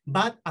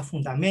 but a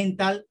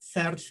fundamental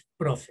search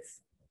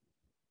process.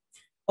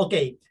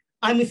 Okay,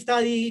 I'm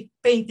studying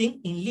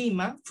painting in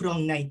Lima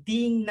from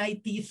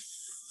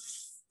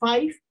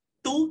 1995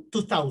 to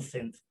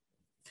 2000.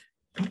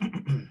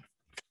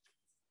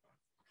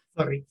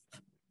 Sorry.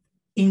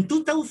 In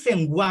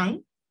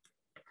 2001,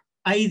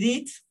 I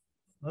did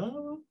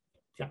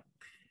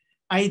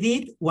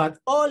what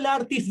all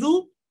artists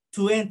do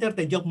to enter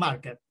the job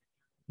market: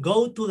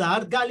 go to the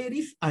art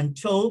galleries and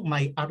show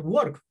my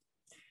artwork.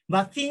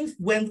 But things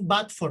went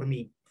bad for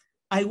me.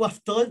 I was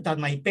told that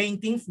my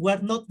paintings were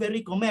not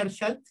very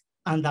commercial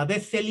and the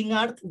best-selling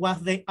art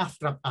was the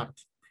abstract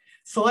art.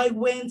 So I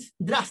went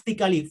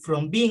drastically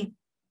from being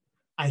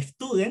a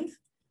student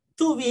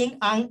to being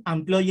an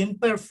employed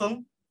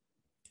person,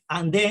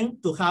 and then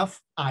to have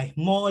a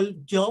small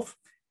job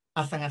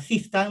as an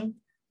assistant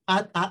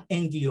at an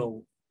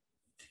NGO.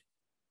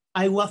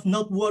 I was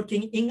not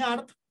working in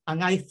art,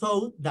 and I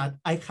thought that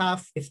I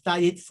have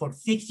studied for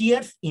 6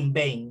 years in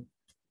vain.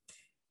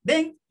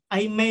 Then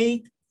I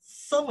made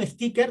some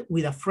sticker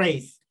with a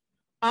phrase,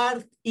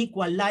 art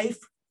equal life,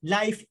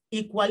 life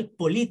equal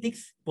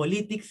politics,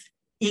 politics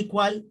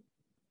equal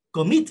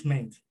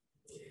commitment.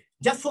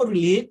 Just for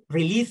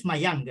release my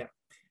anger,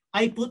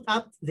 I put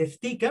up the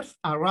stickers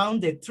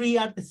around the 3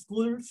 art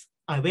schools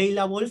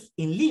available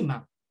in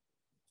Lima.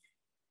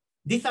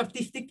 This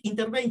artistic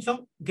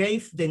intervention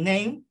gave the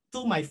name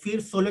to my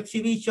first solo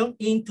exhibition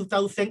in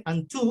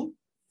 2002,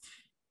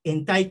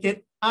 entitled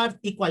Art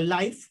Equal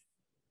Life,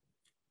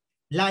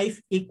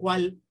 Life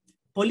Equal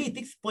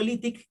Politics,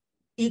 Politics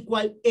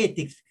Equal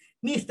Ethics,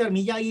 Mr.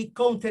 Miyagi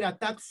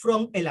counterattacks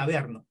from El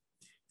Averno.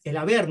 El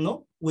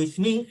Averno, which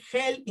means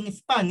hell in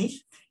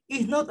Spanish,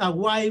 is not a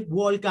white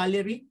wall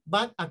gallery,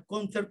 but a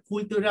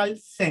countercultural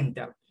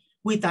center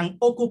with an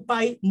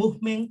Occupy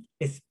movement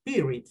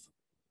spirit.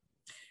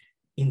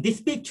 In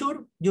this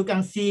picture, you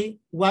can see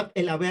what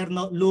El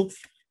Averno looks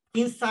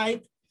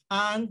inside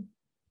and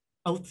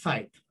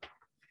outside.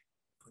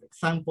 For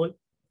example,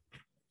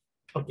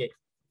 okay.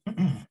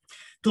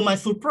 To my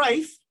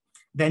surprise,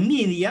 the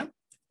media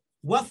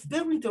was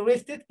very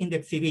interested in the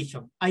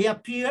exhibition. I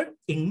appeared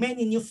in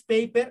many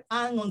newspapers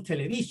and on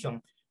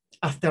television.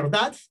 After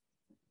that,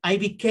 I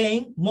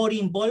became more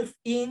involved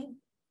with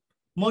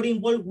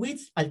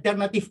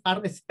alternative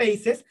art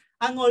spaces,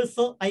 and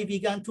also I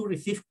began to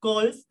receive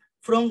calls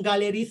from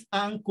galleries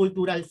and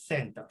cultural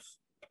centers.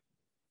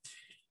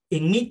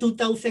 In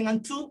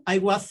mid-2002, I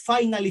was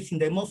finalist in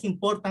the most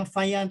important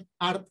fine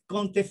art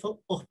contest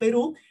of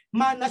Peru,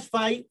 managed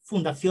by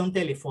Fundación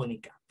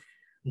Telefónica.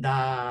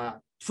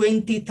 The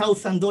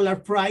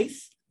 $20,000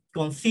 prize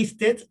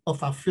consisted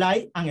of a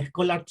flight and a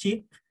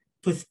scholarship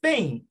to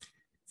Spain.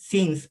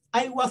 Since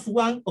I was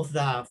one of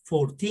the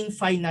 14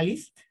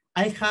 finalists,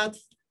 I had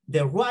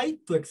the right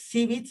to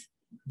exhibit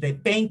the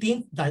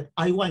painting that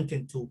I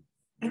wanted to,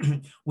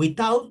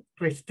 without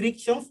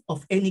restrictions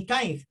of any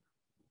kind,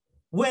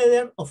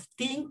 whether of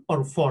theme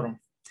or form.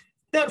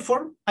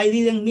 Therefore, I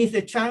didn't miss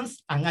the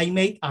chance, and I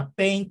made a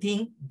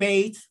painting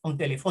based on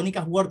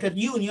Telefónica's worker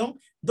union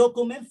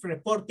document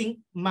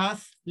reporting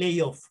mass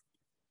layoff.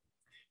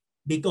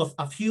 Because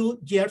a few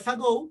years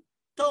ago,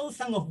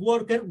 thousands of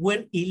workers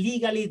were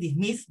illegally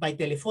dismissed by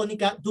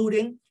Telefónica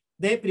during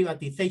the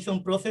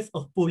privatization process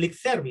of public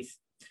service.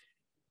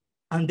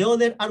 And the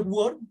other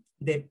artwork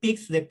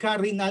depicts the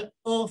cardinal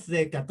of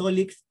the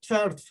Catholic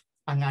Church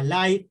and a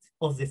light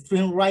of the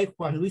extreme right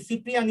Juan Luis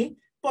Cipriani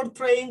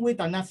portraying with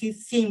a Nazi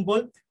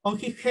symbol on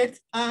his head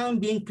and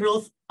being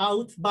crossed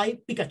out by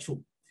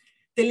Pikachu.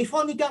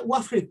 Telefónica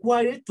was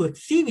required to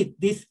exhibit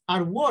these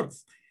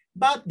artworks,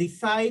 but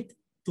decided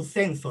to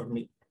censor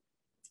me.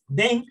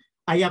 Then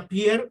I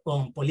appeared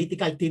on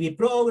political TV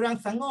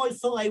programs, and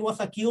also I was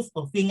accused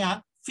of being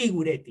a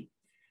figuretti,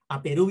 a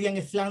Peruvian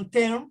slang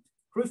term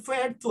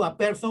referred to a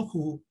person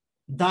who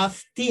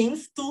does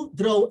things to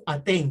draw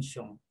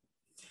attention.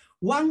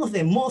 One of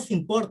the most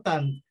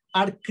important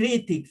art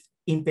critics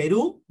in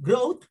Peru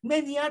wrote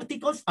many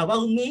articles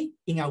about me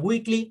in a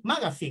weekly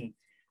magazine,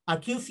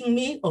 accusing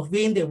me of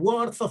being the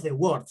worst of the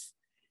worst.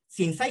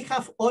 Since I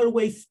have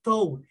always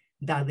thought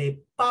that the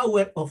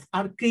power of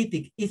art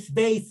critic is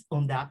based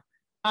on the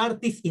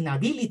artist's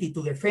inability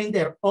to defend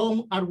their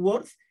own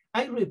artworks,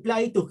 I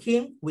replied to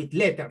him with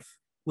letters,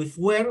 which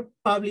were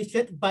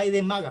published by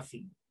the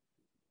magazine.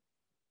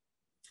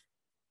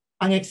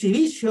 An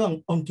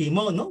exhibition on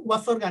kimono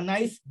was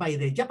organized by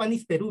the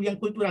Japanese Peruvian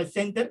Cultural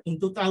Center in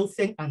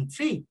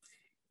 2003.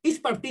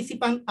 Each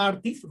participant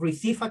artist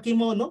received a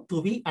kimono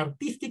to be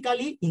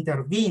artistically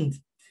intervened.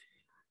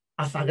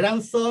 As a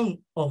grandson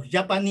of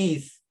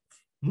Japanese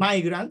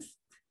migrants,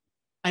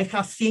 I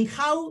have seen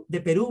how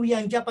the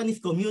Peruvian Japanese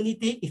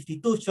community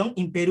institution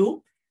in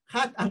Peru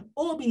had an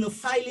ominous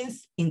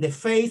silence in the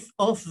face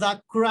of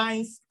the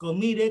crimes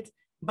committed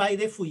by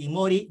the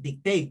Fujimori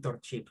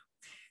dictatorship.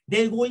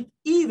 They would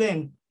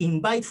even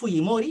invite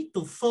Fujimori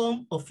to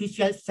some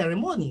official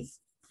ceremonies.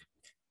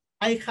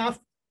 I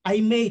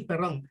made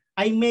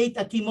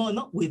a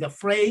kimono with the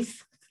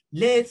phrase,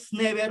 "Let's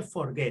never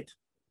forget,"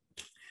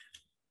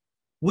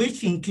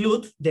 which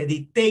includes the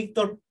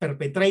dictator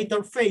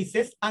perpetrator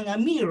faces and a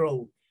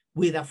mirror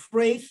with a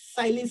phrase,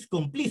 "Silence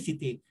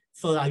complicity,"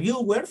 so that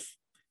viewers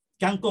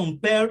can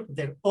compare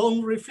their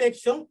own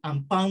reflection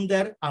and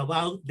ponder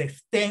about the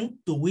extent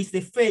to which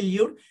the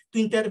failure to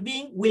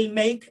intervene will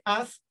make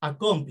us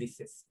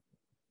accomplices.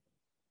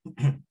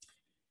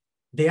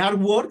 The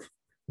artwork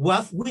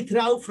was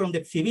withdrawn from the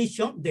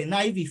exhibition the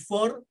night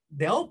before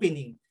the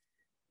opening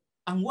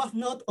and was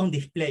not on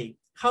display.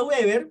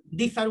 However,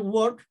 this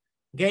artwork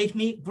gave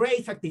me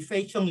great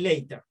satisfaction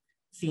later.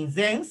 Since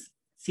then,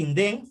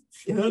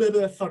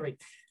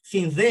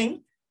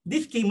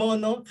 this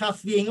kimono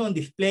has been on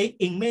display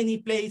in many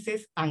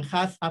places and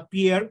has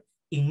appeared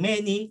in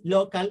many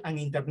local and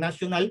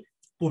international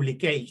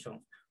publications.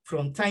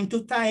 From time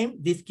to time,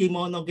 this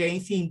kimono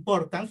gains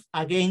importance,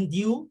 again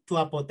due to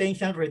a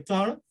potential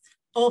return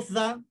of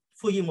the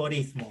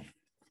Fujimorismo.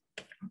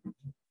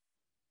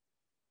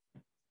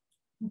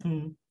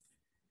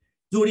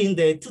 During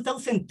the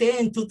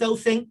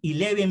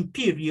 2010-2011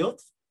 period,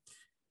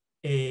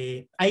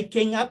 I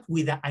came up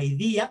with the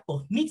idea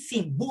of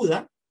mixing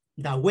Buddha,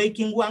 the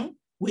waking one,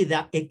 with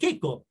the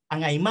Ekeko,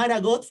 an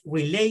Aymara god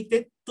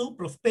related to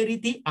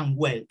prosperity and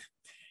wealth.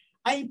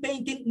 I'm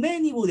painting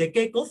many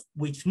Budekekos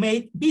which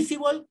made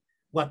visible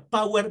what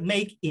power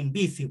make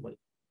invisible.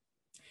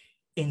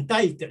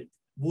 Entitled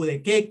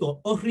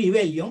Budekeko of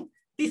Rebellion,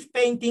 this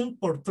painting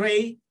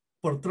portrays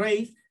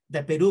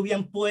the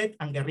Peruvian poet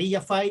and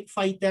guerrilla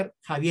fighter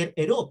Javier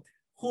Heró,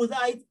 who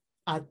died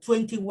at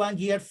 21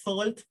 years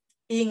old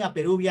in a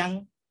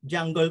Peruvian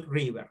jungle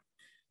river,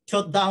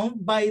 shot down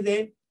by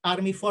the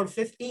army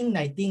forces in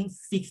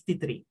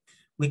 1963.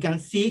 We can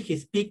see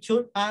his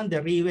picture and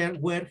the river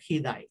where he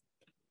died.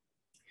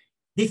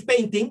 This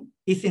painting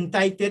is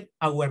entitled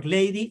Our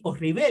Lady of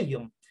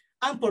Rebellion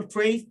and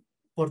portrays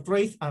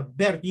a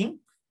virgin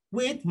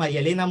with María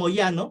Elena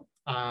Moyano,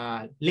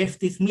 a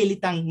leftist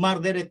militant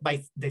murdered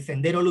by the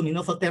Sendero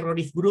Luminoso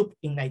terrorist group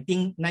in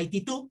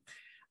 1992,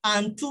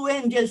 and two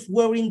angels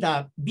wearing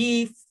the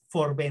V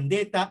for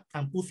Vendetta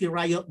and Pussy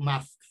Riot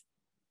masks.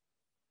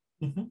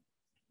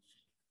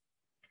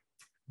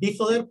 This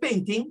other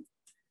painting,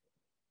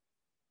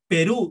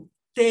 Peru,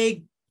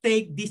 take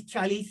this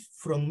chalice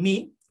from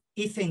me,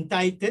 is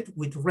entitled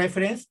with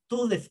reference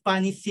to the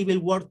Spanish Civil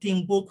War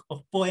team book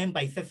of poem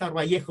by César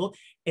Vallejo,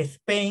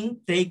 Spain,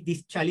 Take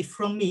This Chalice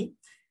From Me,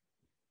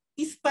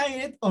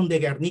 inspired on the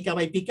Guernica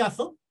by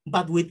Picasso,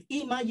 but with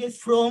images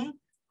from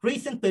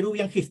recent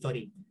Peruvian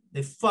history.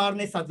 The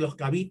furnace at Los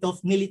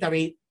Cabitos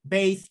military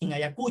base in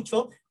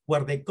Ayacucho,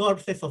 where the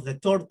corpses of the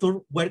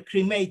tortured were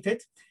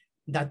cremated,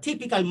 the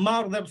typical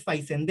murders by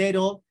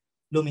Sendero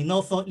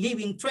Luminoso,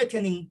 leaving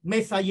threatening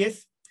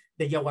messages,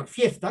 the Jaguar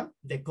Fiesta,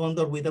 the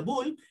condor with the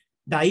bull,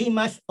 the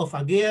image of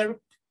a girl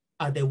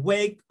at the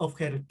wake of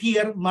her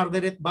peer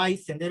murdered by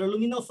Sendero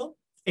Luminoso,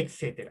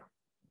 etc.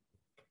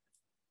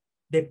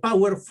 The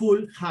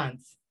Powerful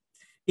Hands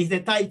is the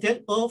title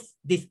of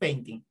this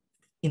painting.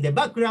 In the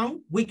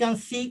background, we can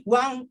see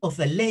one of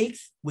the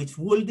lakes which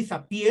will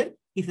disappear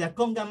if the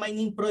Conga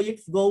mining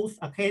project goes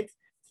ahead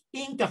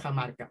in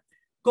Cajamarca.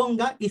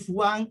 Conga is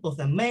one of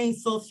the main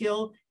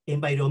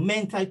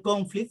socio-environmental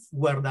conflicts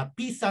where the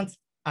peasants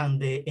and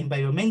the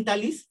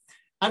environmentalists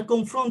are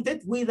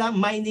confronted with the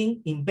mining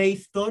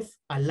investors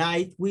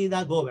allied with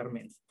the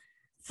government.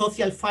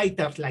 Social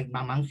fighters like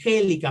Mama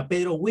Angélica,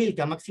 Pedro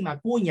Wilca, Máxima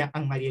Acuña,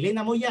 and María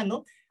Elena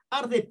Moyano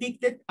are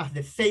depicted as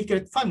the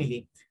sacred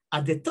family.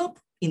 At the top,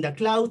 in the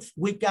clouds,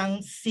 we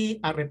can see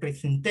a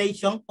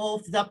representation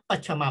of the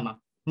Pachamama,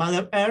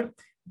 Mother Earth,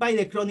 by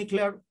the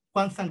chronicler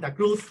Juan Santa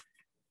Cruz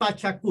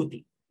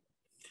Pachacuti.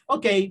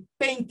 Okay,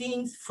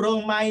 paintings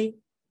from my,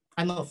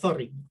 no,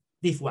 sorry,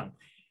 this one.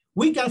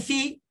 We can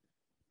see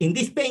in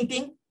this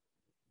painting,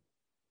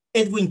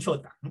 Edwin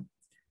Chota.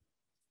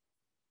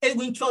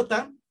 Edwin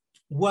Chota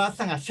was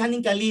an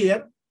Ashaninka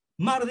leader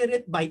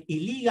murdered by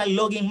illegal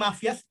logging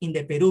mafias in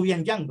the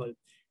Peruvian jungle.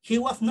 He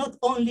was not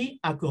only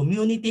a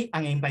community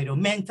and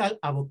environmental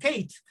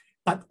advocate,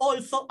 but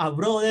also a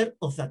brother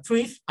of the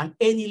trees and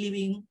any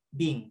living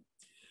being.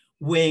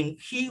 When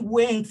he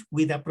went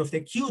with a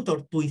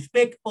prosecutor to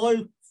inspect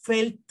all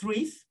felled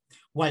trees,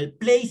 while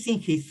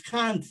placing his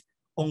hands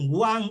on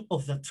one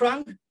of the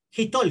trunks,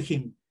 he told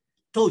him,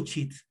 touch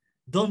it.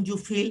 Don't you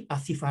feel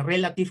as if a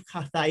relative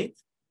has died?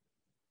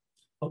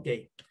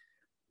 Okay,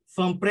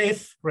 some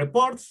press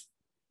reports.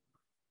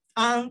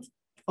 And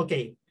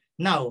okay,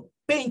 now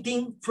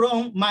painting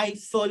from my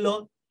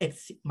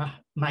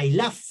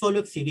last solo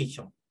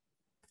exhibition.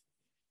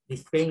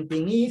 This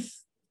painting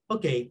is,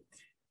 okay,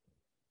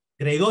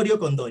 Gregorio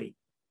Condori.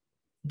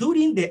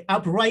 During the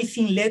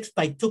uprising led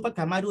by Tupac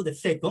Amaru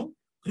II,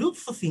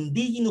 groups of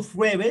indigenous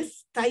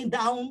rebels tied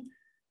down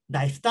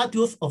the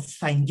statues of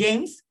Saint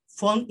James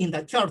found in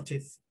the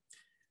churches,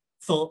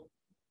 so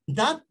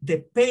that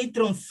the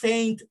patron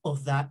saint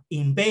of the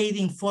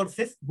invading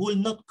forces will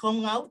not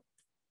come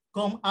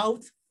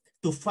out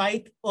to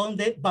fight on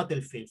the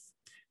battlefields.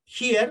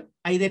 Here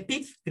I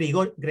depict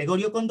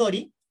Gregorio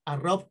Condori, a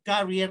rope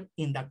carrier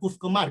in the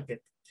Cusco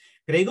market.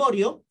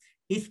 Gregorio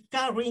is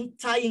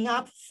tying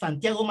up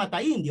Santiago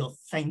Mata Indios,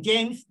 Saint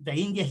James, the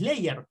Indian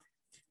Slayer,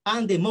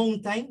 and the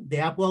mountain, the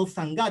Apuau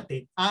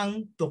Sangate,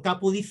 and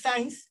Tocapu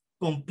designs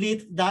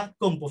complete the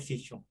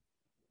composition.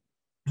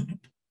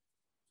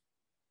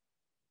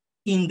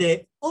 In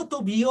the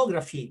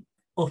autobiography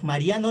of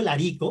Mariano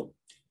Larico,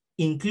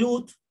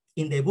 include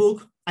in the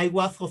book, I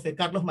Was Jose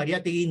Carlos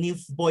Mariátegui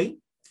Newsboy,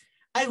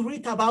 I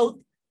read about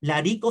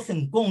Larico's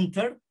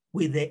encounter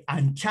with the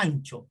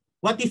Anchancho.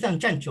 What is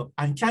Anchancho?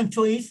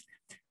 Anchancho is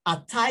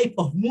a type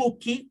of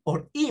Muki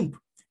or imp,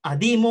 a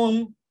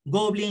demon,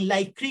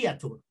 goblin-like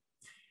creature.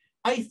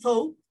 I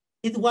thought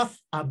it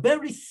was a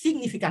very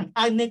significant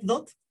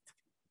anecdote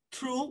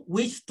through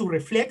which to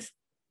reflect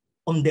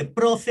on the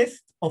process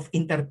of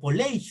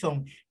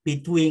interpolation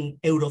between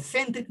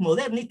Eurocentric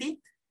modernity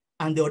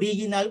and the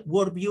original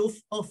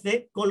worldviews of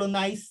the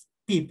colonized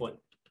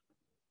people.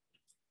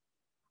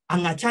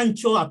 And a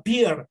chancho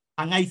appeared,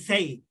 and I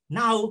say,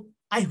 now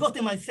I got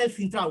myself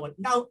in trouble.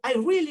 Now I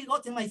really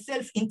got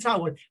myself in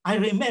trouble. I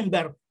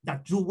remember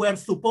that you were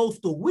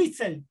supposed to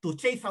whistle to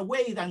chase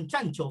away the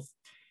chanchos.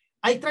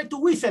 I tried to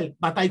whistle,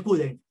 but I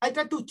couldn't. I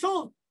tried to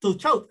shout,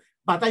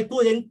 but I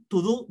couldn't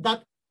to do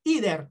that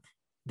either.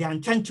 The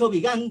anchancho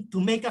began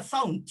to make a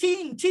sound,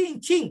 ching,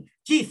 ching, ching.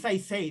 Jeez, I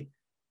said,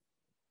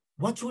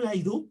 what should I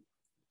do?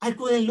 I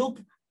couldn't look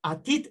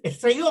at it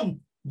straight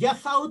on.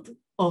 Just out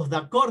of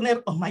the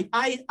corner of my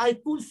eye, I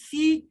could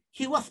see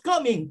he was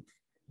coming.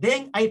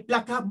 Then I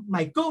plucked up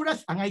my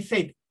courage and I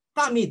said,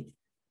 damn it,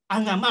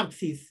 I'm a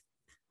Marxist.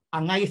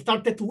 And I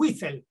started to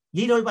whistle.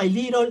 Little by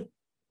little,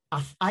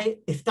 as I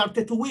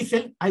started to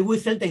whistle, I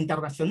whistled the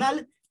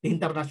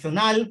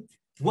International,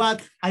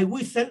 what I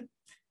whistled,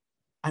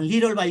 and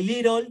little by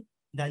little,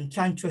 the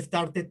chancho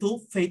started to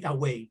fade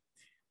away.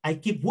 I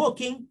keep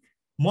walking,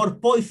 more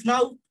poise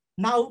now.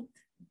 Now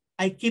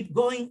I keep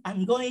going,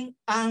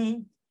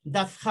 and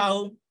that's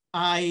how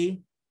I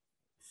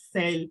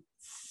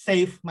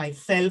save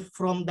myself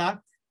from the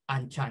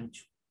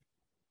anchancho.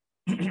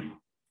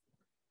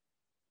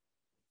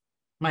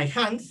 My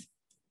hands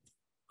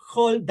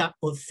hold the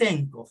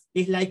osenco.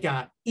 It's like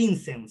an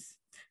incense,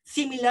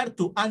 similar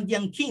to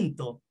Andean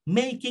quinto,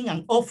 making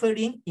an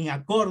offering in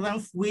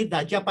accordance with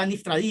the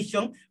Japanese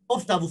tradition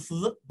of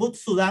the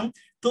Butsudan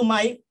to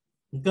my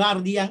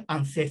guardian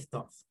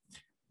ancestors,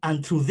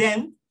 and through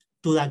them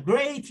to the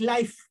great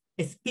life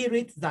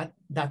spirits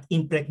that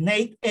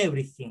impregnate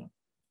everything.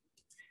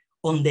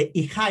 On the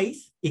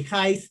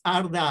ihais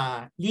are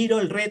the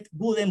little red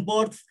wooden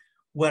boards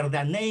where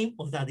the name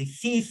of the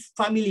deceased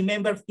family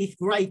member is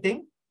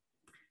written.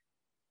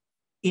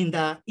 In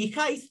the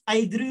ihais,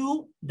 I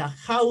drew the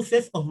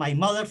houses of my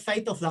mother's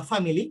side of the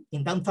family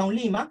in downtown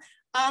Lima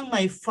and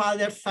my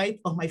father's side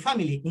of my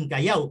family in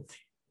Callao.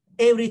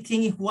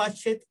 Everything is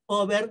watched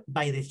over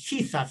by the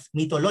chisas,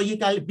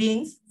 mythological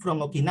beings from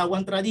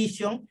Okinawan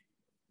tradition,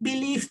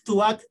 believed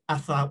to act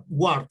as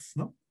wards,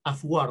 no?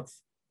 As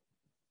wards.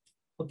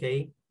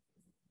 Okay.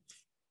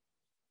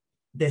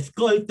 The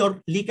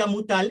sculptor Lika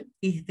Mutal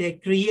is the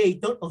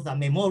creator of the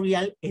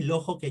memorial El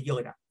Ojo que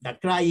Llora, the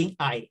crying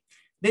eye,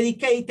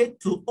 dedicated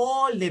to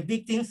all the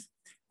victims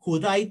who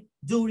died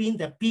during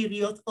the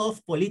period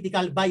of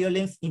political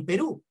violence in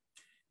Peru.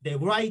 The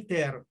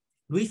writer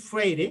Luis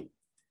Freire,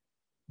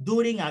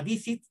 during a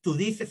visit to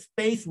this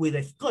space with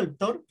a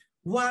sculptor,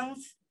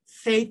 once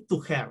said to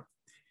her,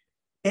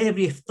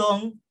 "Every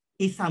stone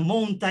is a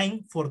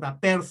mountain for the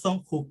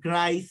person who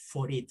cries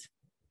for it."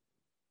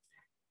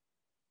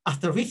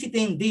 After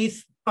visiting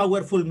this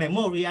powerful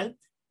memorial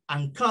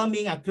and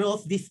coming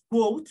across this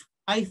quote,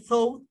 I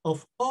thought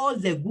of all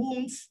the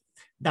wounds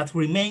that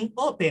remain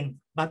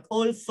open, but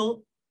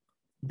also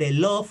the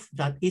love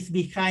that is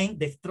behind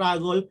the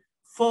struggle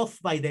fought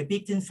by the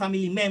victim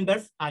family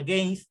members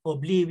against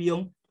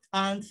oblivion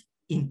and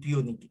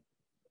impunity.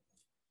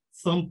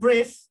 Some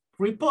press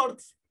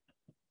reports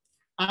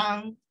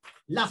and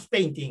last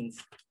paintings.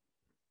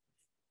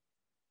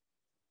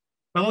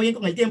 ¿Vamos bien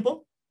con el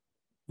tiempo?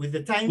 With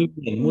the time?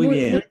 Muy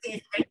bien.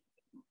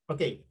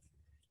 Okay.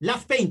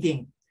 Last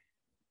painting.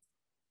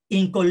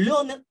 In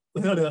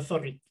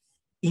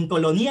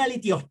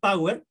Coloniality of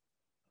Power,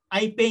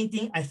 I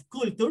painting a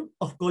sculpture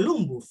of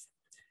Columbus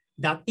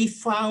that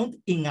is found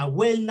in a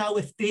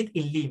well-known street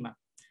in Lima.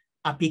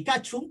 A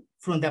Pikachu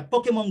from the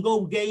Pokemon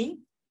Go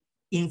game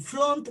in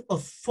front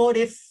of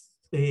forest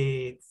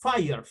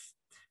fires,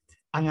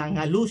 and an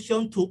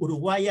allusion to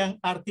Uruguayan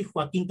artist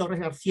Joaquín Torres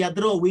Garcia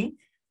drawing,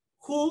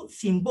 who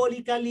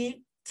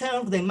symbolically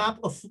turned the map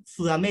of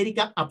South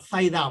America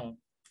upside down.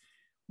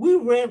 We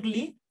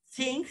rarely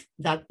think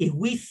that if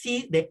we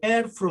see the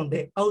Earth from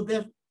the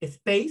outer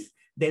space,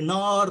 the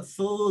north,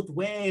 south,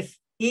 west,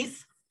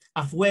 east,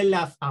 as well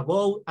as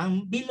above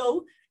and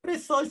below,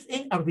 results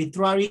in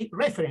arbitrary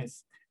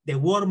reference. The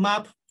world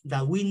map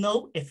that we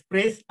know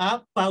expresses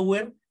a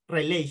power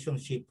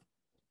relationship.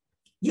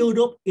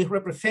 Europe is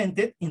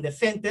represented in the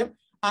center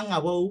and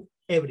above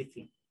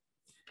everything.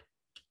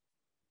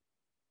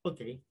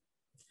 Okay.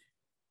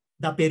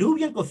 The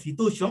Peruvian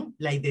constitution,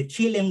 like the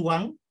Chilean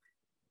one,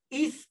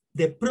 is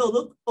the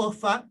product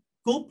of a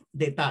coup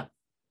d'etat.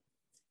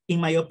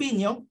 In my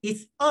opinion,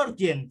 it's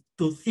urgent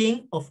to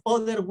think of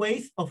other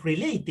ways of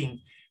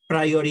relating,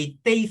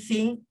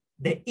 prioritizing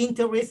the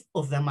interests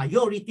of the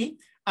majority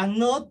and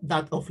not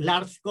that of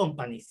large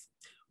companies.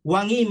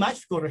 One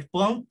image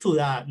corresponds to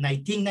the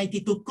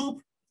 1992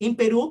 coup in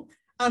Peru,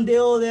 and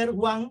the other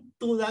one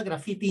to the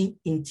graffiti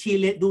in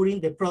Chile during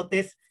the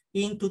protests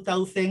in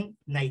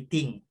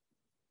 2019.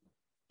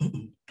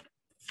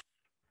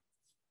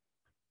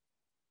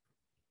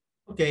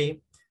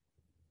 Okay,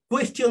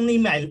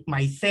 questioning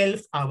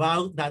myself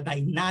about the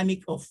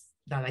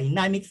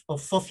dynamics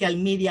of social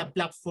media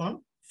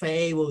platform,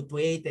 Facebook,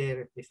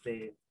 Twitter,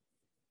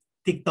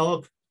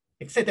 TikTok,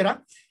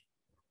 etc.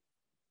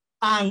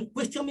 And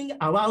questioning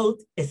about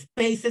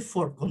spaces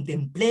for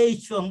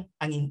contemplation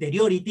and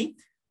interiority,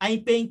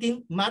 I'm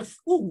painting Mars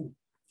Ugu.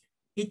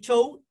 It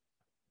shows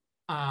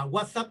a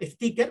WhatsApp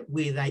sticker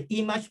with an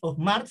image of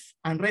Mars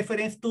and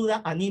reference to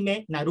the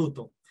anime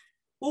Naruto.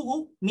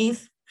 Ugu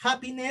means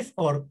happiness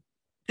or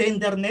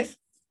tenderness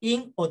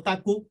in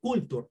otaku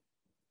culture.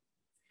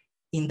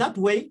 In that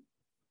way,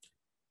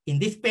 in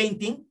this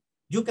painting,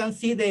 you can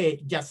see the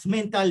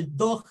judgmental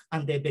dog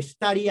and the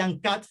vegetarian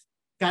cat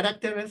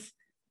characters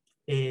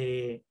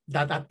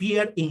that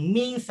appear in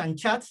memes and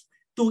chats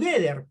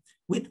together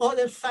with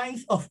other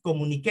signs of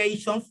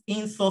communications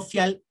in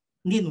social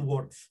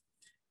networks,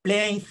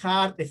 planes,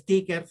 heart,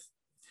 stickers.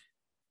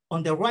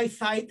 On the right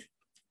side,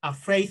 a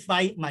phrase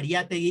by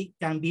Mariátegui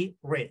can be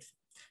read.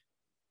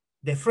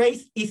 The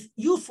phrase is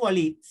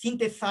usually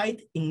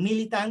synthesized in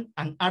militant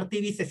and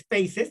activist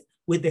spaces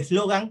with the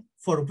slogan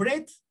 "for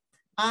bread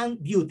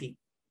and beauty."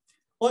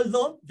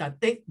 Although the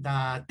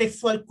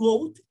textual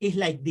quote is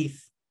like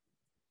this: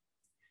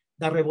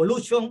 "The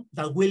revolution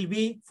that will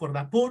be for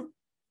the poor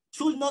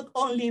should not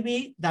only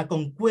be the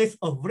conquest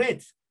of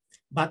bread,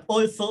 but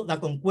also the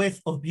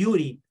conquest of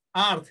beauty,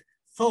 art,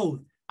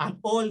 thought, and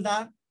all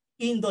the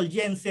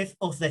indulgences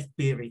of the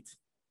spirit."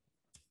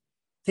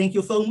 Thank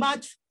you so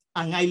much,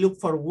 and I look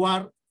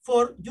forward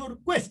for your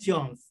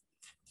questions.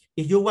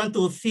 If you want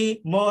to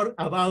see more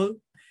about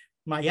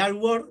my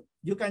artwork,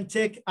 you can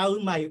check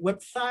out my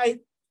website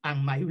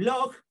and my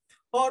blog,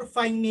 or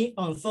find me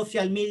on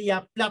social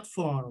media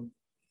platforms.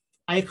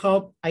 I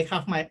hope I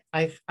have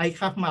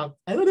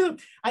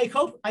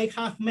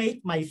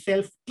made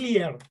myself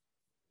clear.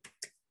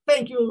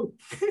 Thank you.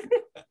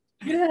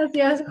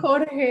 Gracias,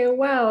 Jorge.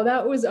 Wow,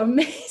 that was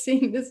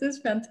amazing. This is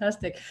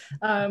fantastic.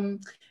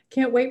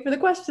 Can't wait for the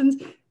questions.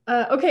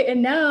 Okay,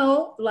 and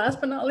now, last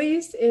but not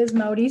least, is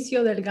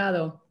Mauricio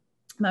Delgado.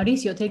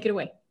 Mauricio, take it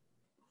away.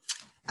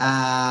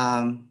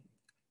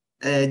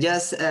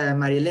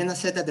 Marielena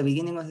said at the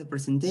beginning of the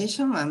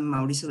presentation, I'm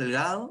Mauricio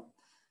Delgado.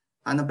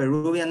 I'm a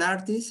Peruvian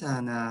artist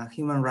and a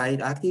human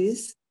rights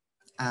activist.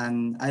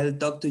 And I'll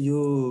talk to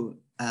you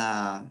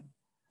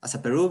as a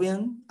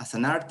Peruvian, as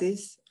an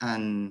artist,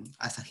 and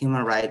as a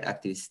human rights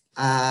activist.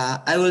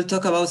 I will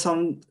talk about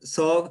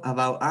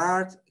about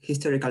art,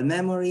 historical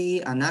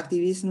memory, and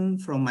activism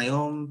from my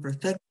own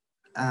perspective,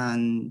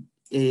 and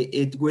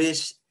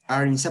which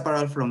are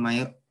inseparable from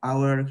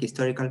our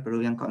historical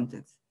Peruvian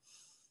context.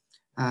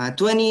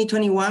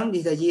 2021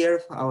 is the year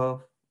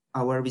of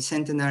our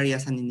bicentenary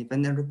as an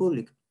independent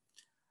republic.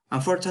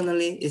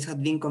 Unfortunately, it has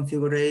been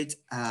configured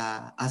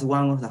as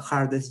one of the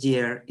hardest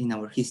years in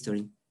our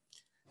history.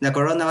 The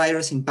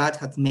coronavirus impact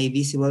has made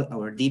visible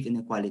our deep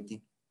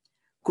inequality.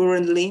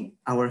 Currently,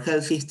 our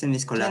health system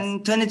is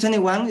collapsing.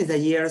 2021 is the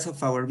year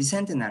of our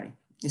bicentenary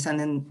as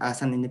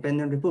an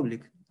independent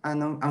republic.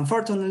 And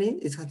unfortunately,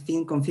 it has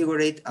been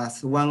configured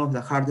as one of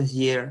the hardest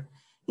years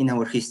in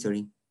our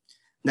history.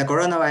 The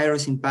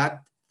coronavirus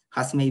impact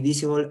has made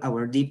visible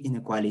our deep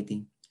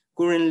inequality.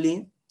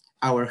 Currently,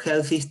 our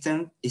health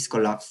system is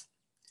collapsed.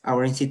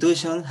 Our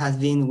institution has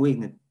been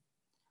weakened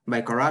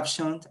by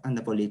corruption and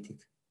the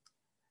politics.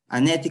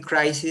 An ethic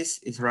crisis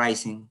is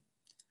rising.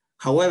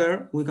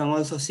 However, we can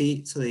also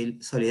see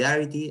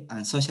solidarity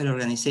and social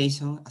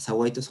organization as a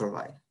way to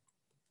survive.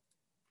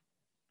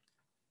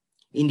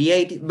 In the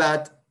 80s,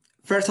 but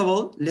first of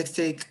all, let's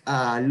take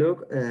a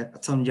look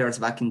at some years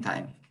back in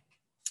time.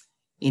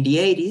 In the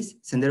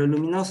 80s, Sendero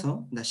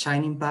Luminoso, the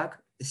Shining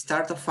Pack,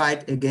 started a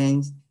fight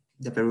against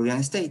the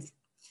Peruvian state,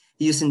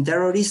 using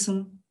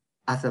terrorism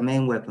as the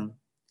main weapon.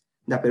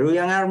 The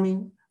Peruvian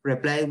army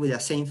replied with the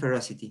same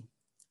ferocity.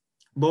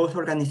 Both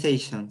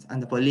organizations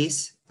and the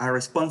police are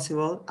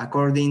responsible,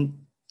 according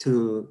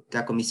to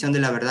the Comisión de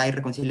la Verdad y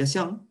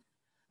Reconciliación,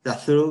 the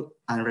Truth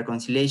and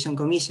Reconciliation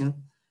Commission,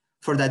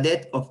 for the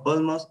death of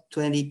almost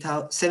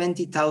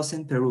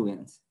 70,000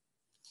 Peruvians.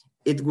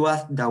 It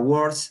was the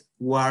worst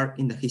war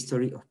in the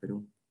history of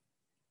Peru.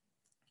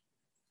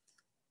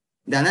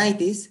 The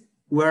 90s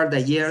were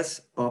the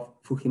years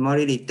of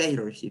Fujimori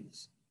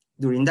dictatorships.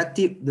 During that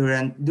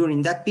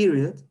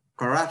period,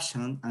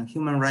 corruption and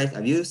human rights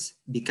abuse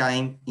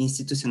became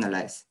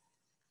institutionalized,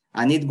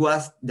 and it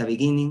was the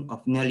beginning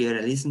of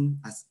neoliberalism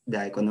as the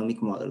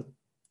economic model.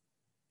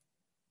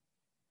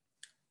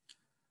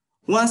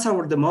 Once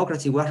our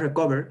democracy was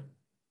recovered,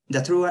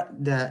 la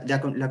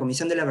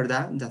Comisión de la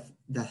Verdad,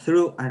 the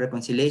Truth and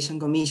Reconciliation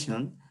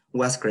Commission,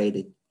 was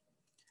created.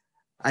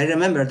 I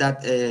remember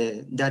that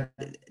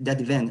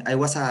event. I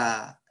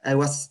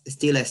was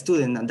still a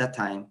student at that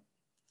time,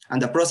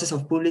 and the process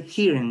of public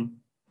hearing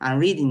and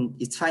reading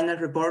its final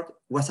report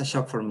was a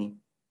shock for me.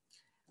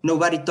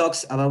 Nobody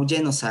talks about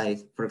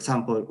genocide, for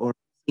example, or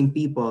in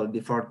people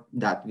before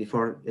the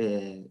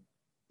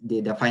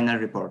final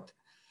report.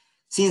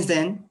 Since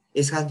then,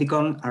 it has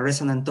become a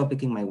resonant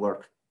topic in my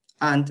work,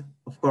 and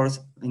of course,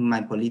 in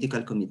my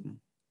political commitment.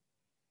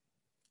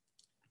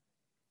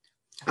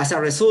 As a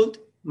result,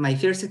 my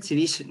first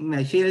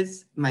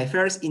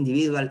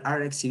individual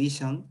art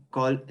exhibition,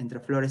 called Entre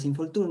Flores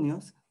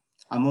Infortunios,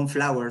 Among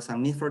Flowers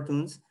and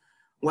Misfortunes,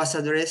 was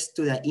addressed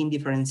to the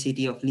indifferent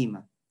city of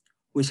Lima,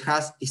 which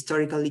has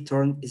historically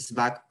turned its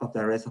back on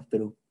the rest of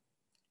Peru.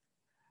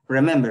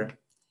 Remember,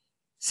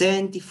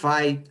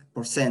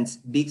 75%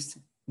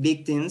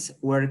 victims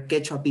were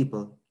Quechua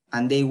people,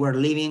 and they were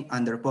living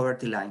under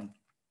poverty line.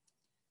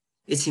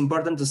 It's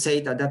important to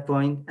say that at that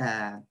point,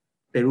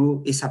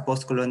 Peru is a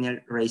post-colonial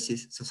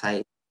racist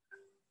society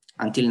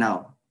until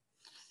now.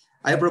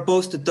 I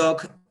propose to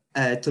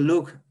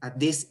look at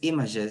these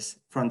images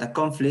from the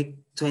conflict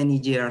 20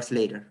 years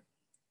later.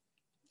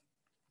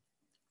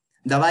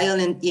 The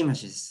violent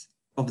images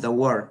of the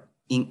war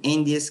in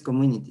Indian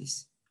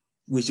communities,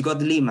 which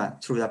got Lima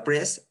through the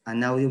press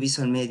and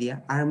audiovisual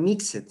media, are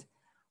mixed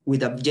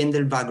with a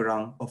gender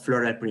background of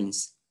floral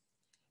prints,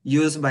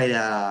 used by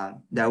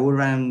the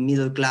urban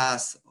middle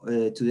class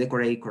to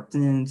decorate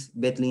curtains,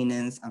 bed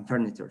linens, and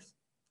furniture.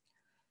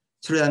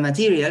 Through the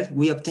material,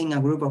 we obtain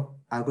a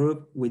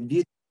group with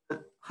beautiful,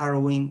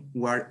 harrowing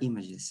war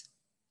images.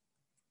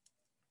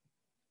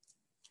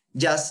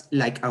 Just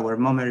like our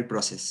memory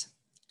process,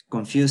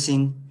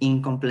 confusing,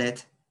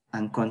 incomplete,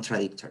 and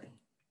contradictory.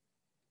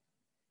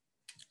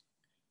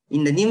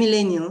 In the new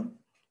millennium,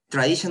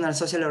 traditional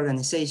social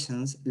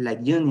organizations like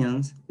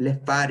unions,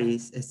 left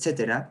parties,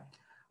 etc.,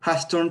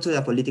 have turned to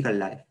the political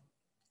life,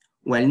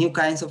 while new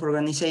kinds of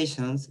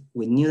organizations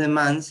with new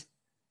demands,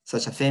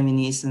 such as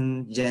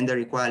feminism, gender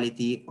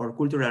equality, or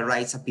cultural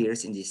rights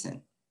appears in this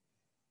end.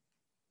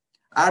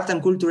 Art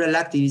and cultural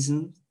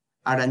activism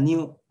are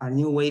new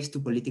waves to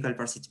political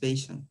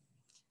participation.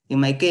 In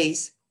my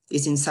case,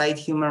 it's inside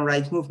human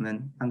rights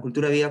movement and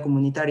Cultura Vida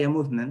Comunitaria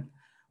movement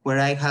where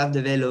I have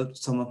developed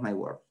some of my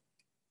work.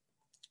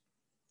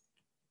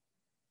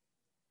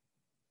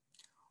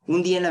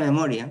 Un día en la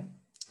memoria,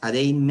 a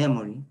day in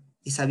memory,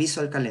 is a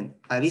visual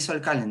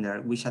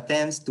calendar which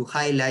attempts to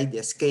highlight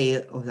the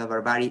scale of the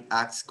barbaric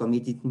acts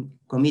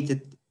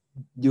committed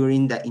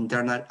during the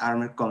internal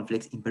armed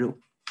conflicts in Peru.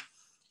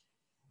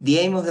 The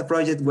aim of the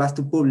project was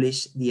to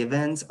publish the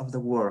events of the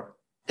war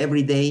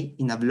every day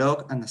in a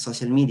blog and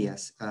social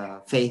medias,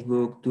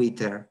 Facebook,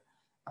 Twitter,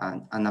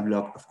 and a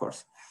blog, of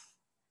course.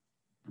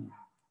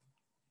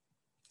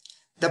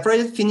 The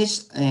project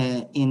finished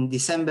in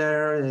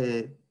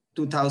December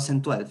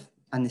 2012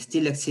 and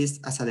still exists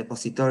as a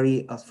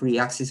depository of free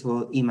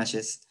accessible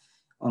images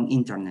on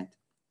internet.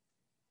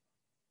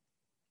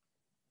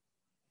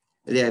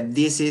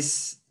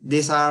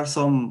 These are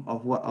some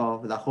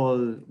of the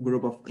whole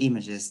group of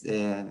images.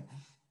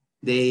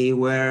 They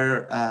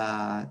were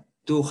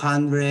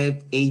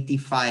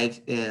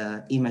 285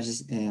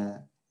 images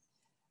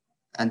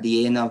at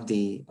the end of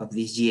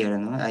this year.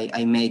 No?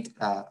 I made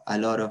a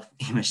lot of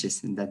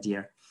images in that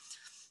year.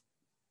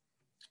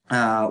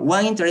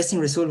 One interesting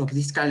result of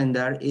this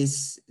calendar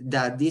is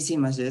that these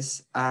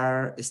images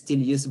are still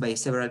used by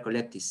several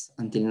collectives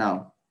until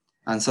now,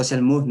 and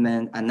social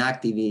movement and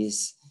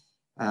activists,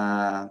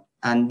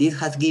 and this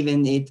has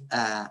given it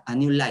a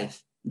new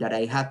life that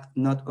I had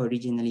not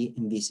originally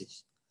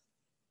envisaged.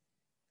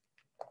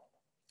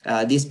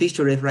 This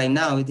picture is right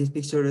now, this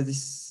picture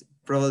is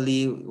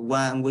probably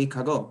 1 week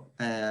ago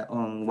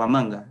on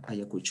Huamanga,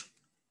 Ayacucho.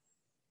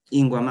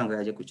 In Huamanga,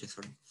 Ayacucho,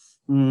 sorry.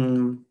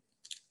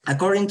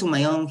 According to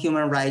my own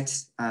human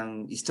rights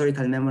and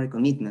historical memory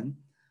commitment,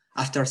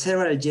 after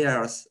several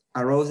years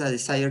arose a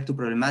desire to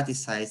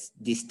problematize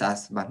this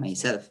task by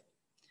myself.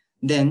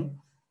 Then,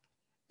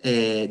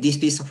 this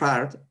piece of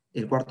art,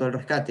 El Cuarto del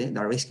Rescate,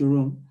 the rescue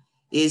room,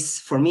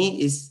 for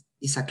me, is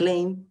a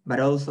claim, but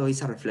also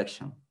is a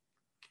reflection.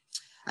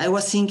 I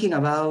was thinking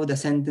about the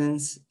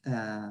sentence,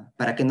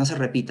 para que no se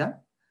repita,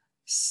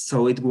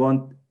 so it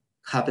won't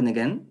happen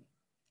again.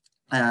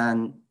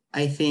 And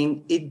I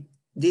think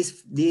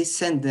this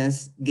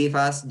sentence gave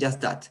us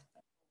just that,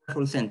 a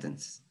full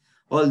sentence,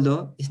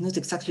 although it's not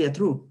exactly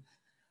true.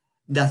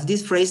 Does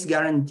this phrase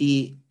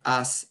guarantee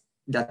us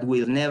that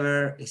we'll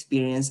never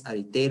experience a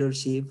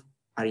dictatorship,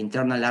 or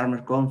internal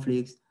armed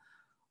conflicts,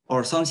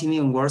 or something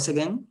even worse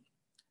again?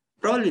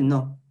 Probably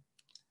no.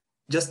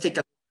 Just take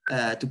a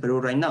look to Peru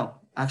right now.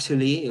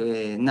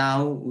 Actually,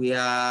 now we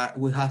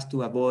have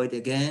to avoid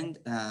again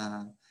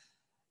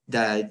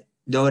the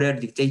daughter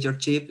dictator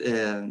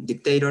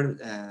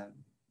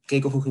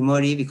Keiko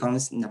Fujimori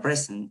becomes a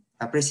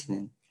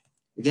president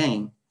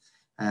again.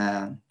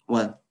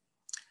 Well,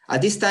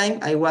 at this time,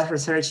 I was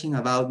researching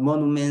about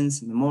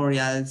monuments,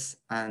 memorials,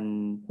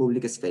 and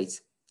public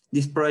space.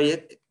 This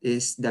project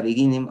is the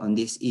beginning on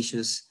these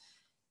issues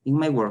in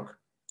my work.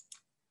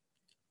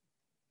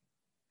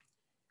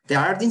 The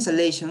art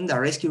installation, the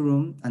rescue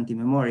room,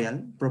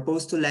 anti-memorial,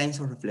 proposed 2 lines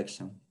of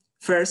reflection.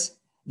 First,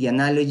 the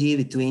analogy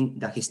between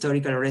the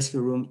historical rescue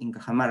room in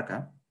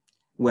Cajamarca,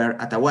 where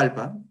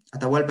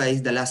Atahualpa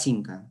is the last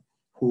Inca,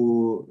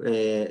 who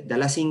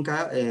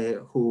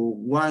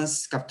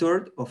once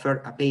captured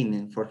offered a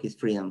payment for his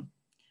freedom,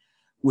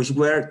 which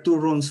were 2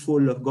 rooms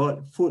full of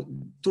gold, 2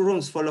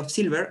 rooms full of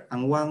silver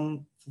and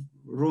 1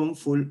 room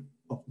full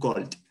of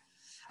gold,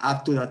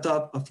 up to the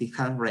top of his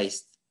hand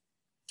raised.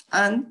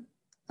 And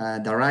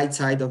the right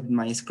side of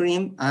my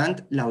screen,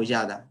 and La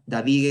Hollada,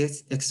 the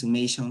biggest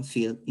exhumation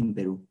field in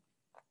Peru.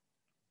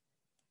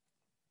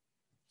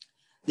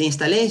 The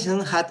installation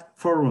had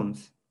 4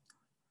 rooms,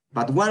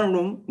 but 1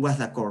 room was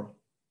the core,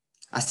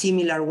 a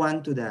similar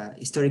one to the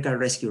historical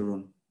rescue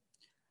room.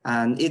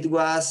 And it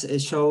was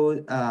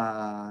showed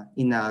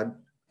in a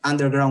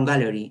underground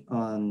gallery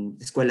on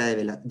Escuela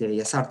de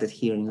Bellas Artes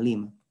here in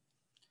Lima.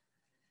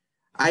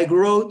 I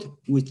wrote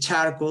with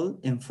charcoal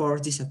and 4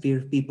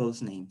 disappeared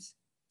people's names,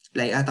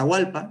 like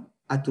Atahualpa,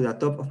 to the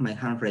top of my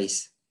hand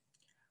raised.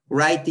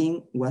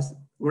 Writing,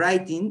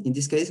 in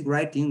this case,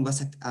 writing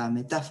was a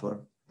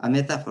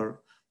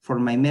metaphor for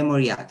my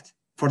memory act,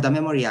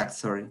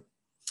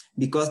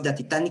 because the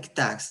titanic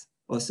task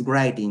of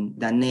writing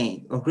the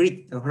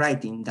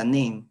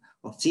name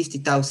of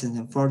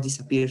 60,004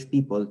 disappeared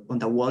people on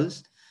the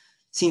walls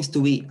seems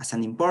to be as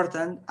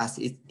unimportant as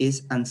it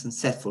is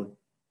unsuccessful.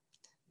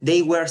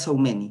 They were so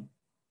many.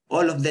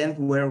 All of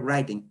them were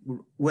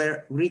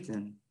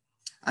written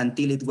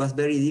until it was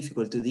very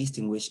difficult to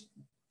distinguish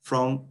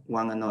from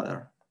one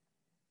another.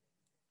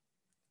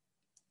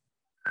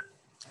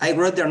 I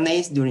wrote their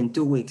names during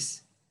 2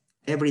 weeks,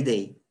 every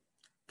day,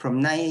 from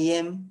 9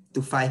 a.m.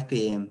 to 5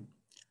 p.m.,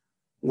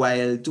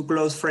 while 2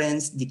 close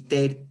friends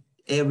dictated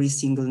every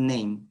single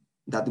name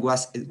that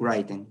was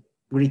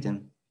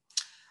written.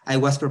 I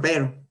was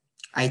prepared.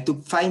 I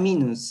took 5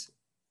 minutes.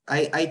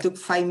 I took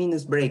 5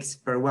 minutes breaks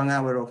per 1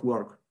 hour of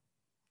work.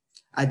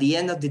 At the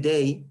end of the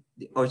day,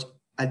 or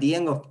at the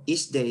end of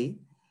each day,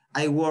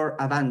 I wore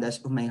a bandage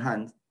on my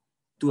hand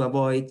to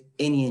avoid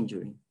any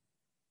injury.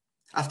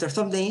 After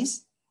some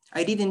days,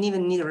 I didn't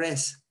even need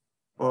rest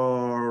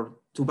or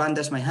to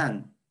bandage my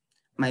hand.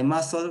 My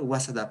muscle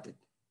was adapted.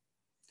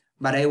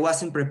 But I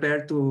wasn't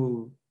prepared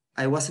for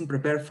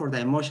the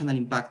emotional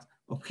impact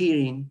of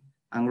hearing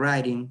and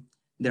writing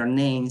their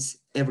names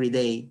every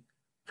day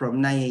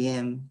from 9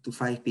 a.m. to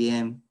 5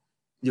 p.m.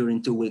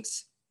 during 2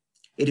 weeks.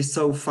 It is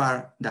so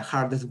far the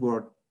hardest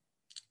work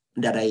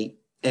that I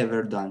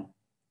ever done.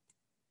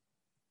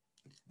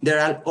 They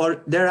are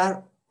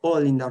all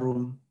in the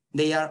room.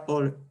 They are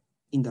all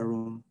in the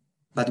room,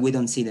 but we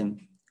don't see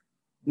them.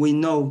 We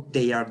know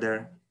they are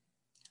there,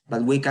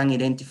 but we can't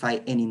identify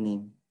any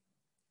name.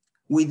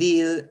 We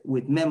deal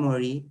with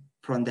memory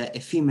from the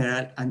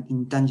ephemeral and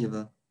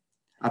intangible,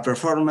 a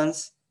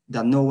performance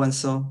that no one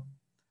saw,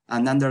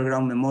 an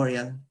underground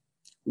memorial,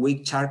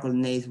 weak charcoal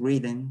names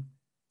written.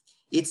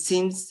 It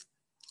seems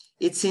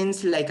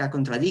like a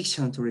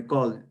contradiction to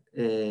recall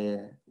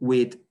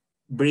with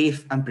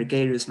brief and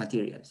precarious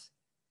materials.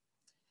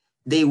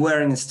 They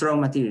weren't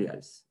strong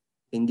materials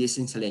in these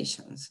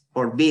installations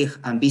or big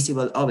and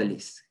visible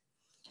obelisks.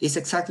 It's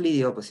exactly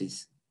the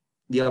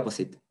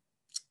opposite.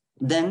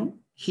 Then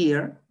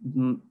here,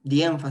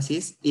 the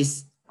emphasis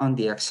is on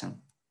the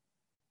action.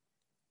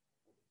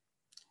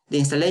 The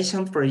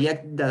installation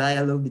projects the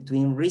dialogue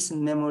between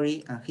recent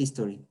memory and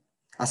history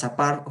as a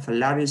part of a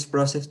larger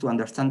process to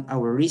understand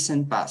our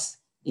recent past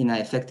in an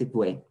effective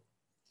way.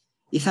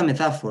 It's a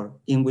metaphor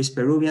in which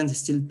Peruvians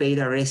still pay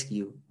the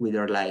rescue with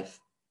their life.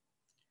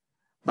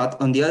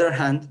 But on the other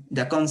hand,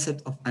 the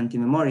concept of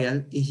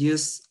anti-memorial is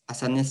used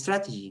as a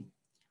strategy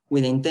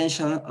with the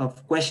intention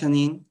of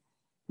questioning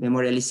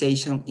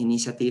memorialization,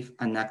 initiative,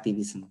 and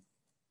activism.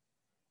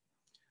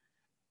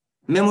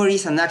 Memory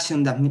is an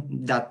action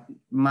that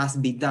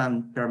must be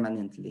done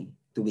permanently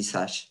to be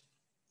such.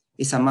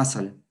 It's a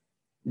muscle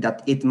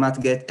that it must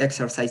get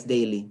exercised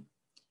daily.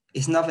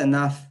 It's not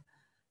enough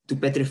to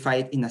petrify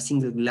it in a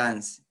single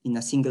glance, in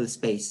a single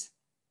space.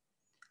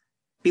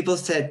 People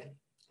said,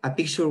 a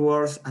picture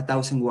worth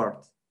 1,000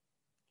 words,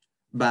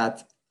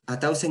 but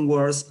 1,000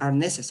 words are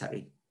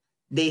necessary.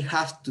 They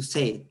have to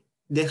say,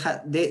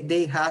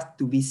 they have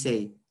to be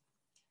said.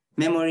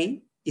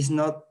 Memory is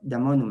not the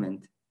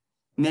monument.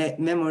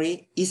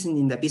 Memory isn't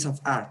in the piece of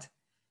art.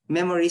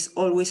 Memory is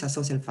always a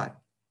social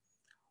fact.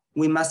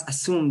 We must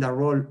assume the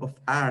role of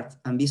art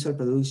and visual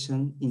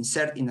production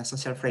insert in a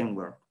social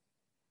framework.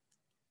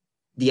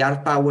 The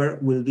art power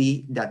will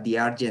be that the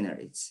art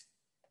generates.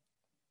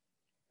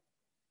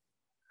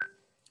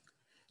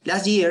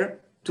 Last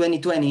year,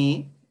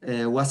 2020,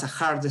 was the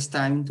hardest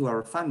time to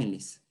our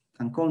families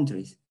and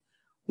countries.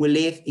 We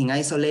lived in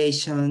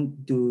isolation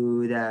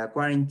due to the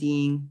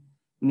quarantine.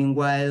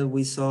 Meanwhile,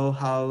 we saw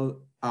how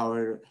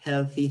our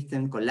health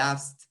system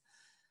collapsed,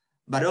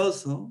 but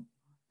also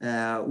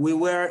we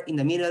were in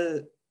the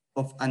middle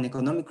of an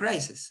economic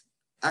crisis.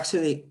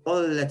 Actually,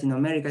 all Latin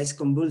America is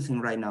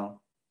convulsing right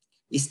now.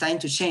 It's time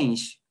to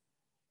change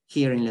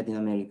here in Latin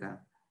America.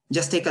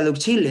 Just take a look,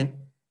 Chile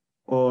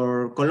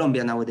or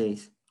Colombia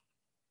nowadays.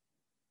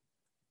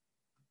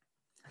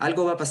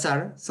 Algo va a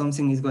pasar,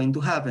 something is going to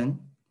happen.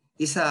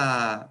 It's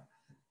a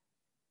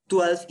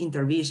 12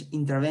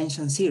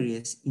 intervention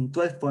series in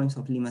 12 points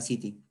of Lima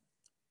City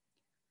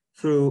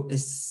through a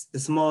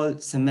small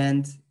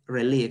cement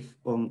relief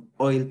on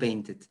oil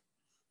painted.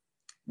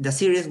 The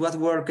series was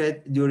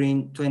worked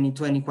during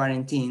 2020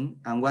 quarantine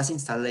and was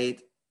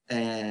installed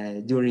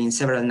during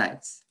several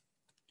nights.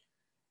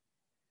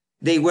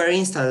 They were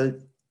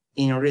installed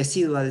in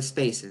residual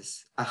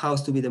spaces, a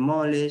house to be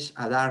demolished,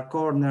 a dark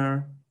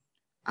corner,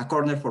 a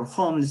corner for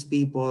homeless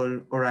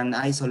people, or an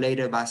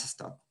isolated bus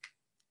stop.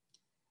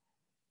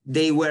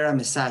 They were a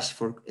message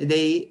for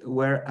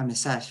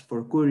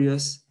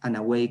curious and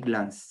awake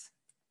glance.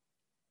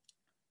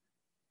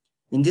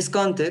 In this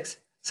context,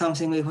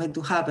 Something is going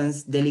to happen,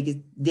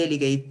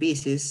 delegate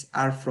pieces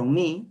are from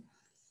me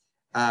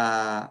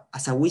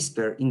as a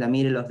whisper in the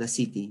middle of the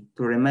city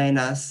to remind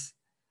us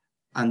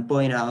and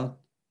point out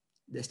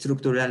the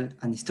structural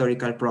and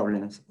historical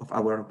problems of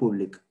our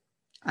republic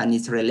and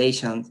its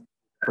relations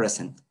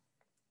present.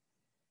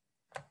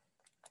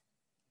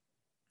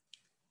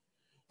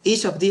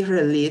 Each of these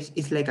reliefs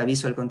is like a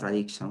visual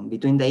contradiction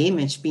between the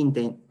image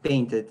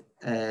painted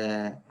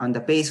on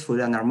the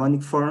peaceful and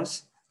harmonic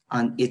forms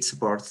and its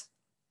supports.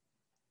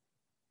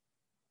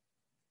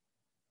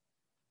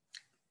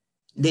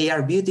 They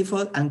are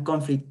beautiful and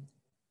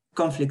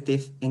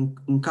conflictive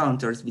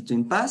encounters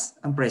between past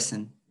and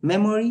present,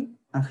 memory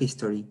and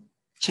history,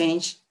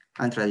 change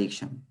and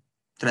tradition.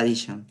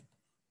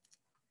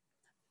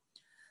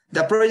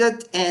 The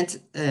project ends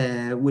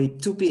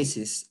with two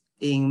pieces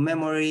in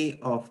memory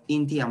of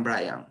Inti and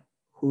Brian,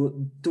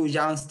 two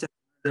youngsters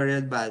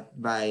murdered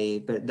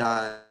by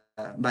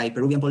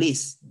Peruvian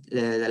police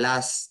the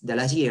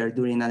last year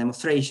during a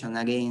demonstration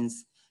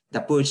against the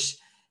putsch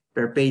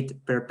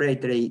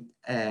perpetrated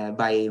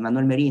by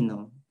Manuel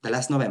Merino the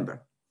last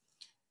November.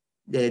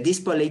 This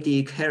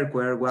politic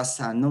hardware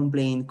was a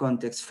non-plain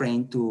context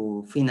frame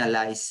to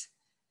finalize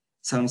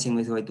something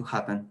is going to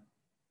happen.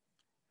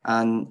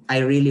 And I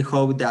really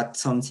hope that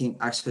something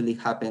actually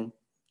happened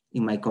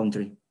in my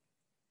country.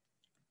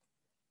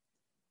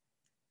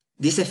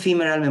 This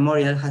ephemeral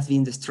memorial has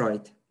been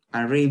destroyed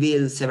and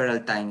rebuilt several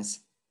times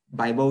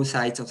by both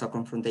sides of the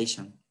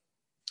confrontation.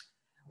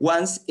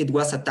 Once it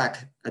was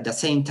attacked at the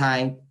same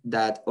time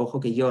that Ojo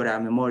que Llora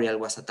Memorial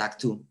was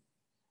attacked too.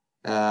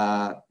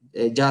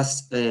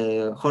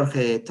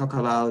 Jorge talked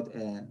about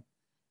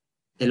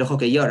El Ojo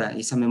que Llora.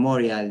 It's a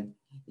memorial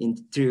in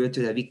tribute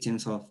to the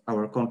victims of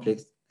our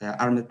conflict,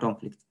 armed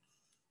conflict.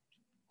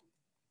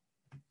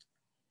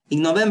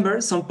 In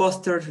November, some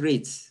posters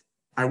reads,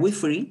 "Are we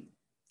free?"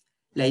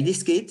 Like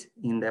this kid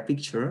in the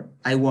picture,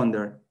 I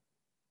wonder,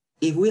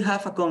 if we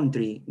have a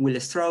country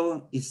with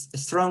strong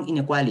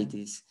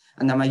inequalities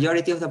and the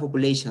majority of the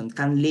population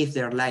can live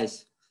their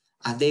lives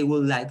as they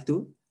would like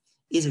to,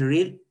 is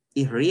real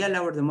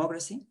our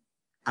democracy?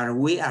 Are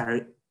we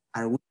a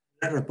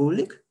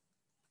republic?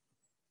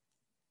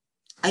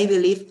 I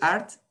believe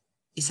art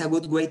is a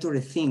good way to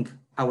rethink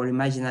our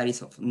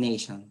imaginaries of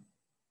nation.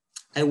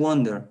 I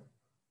wonder,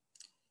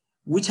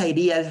 which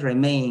ideas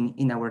remain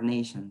in our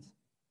nations?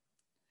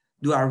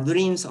 Do our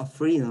dreams of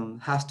freedom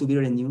have to be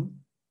renewed?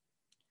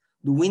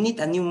 Do we need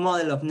a new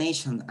model of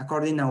nation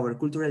according to our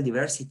cultural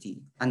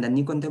diversity and the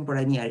new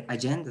contemporary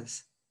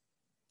agendas?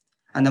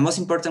 And the most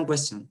important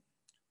question,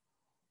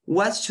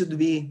 what should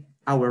be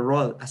our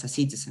role as a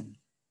citizen,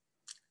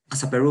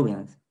 as a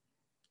Peruvian?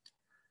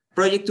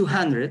 Project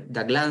 200,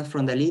 The Glance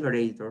from the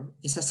Liberator,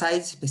 is a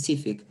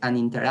site-specific and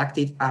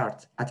interactive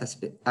art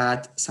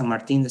at San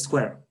Martin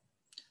Square.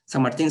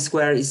 San Martin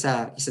Square is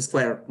a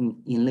square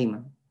in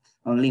Lima,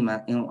 on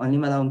Lima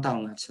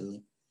downtown,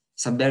 actually.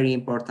 It's a very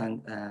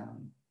important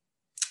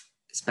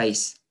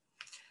space.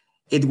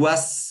 It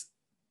was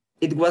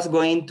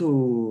going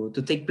to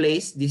take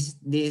place, this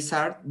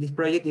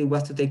project, it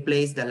was to take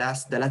place the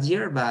last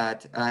year,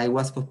 but it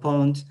was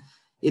postponed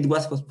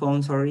because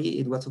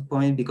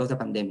of the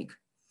pandemic.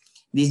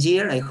 This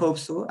year, I hope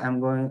so.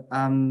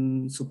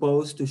 I'm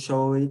supposed to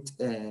show it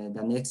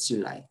the next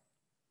July.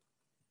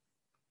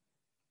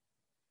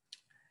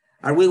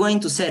 Are we going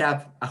to set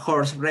up a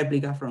horse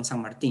replica from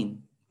San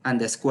Martin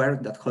and the square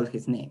that holds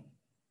his name,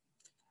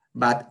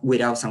 but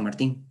without San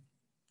Martin?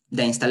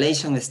 The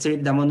installation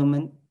stripped the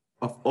monument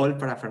of all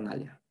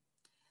paraphernalia.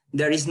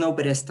 There is no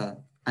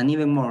pedestal, and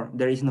even more,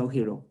 there is no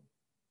hero.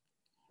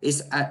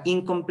 It's an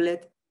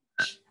incomplete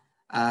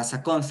as a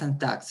constant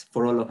tax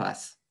for all of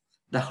us.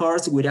 The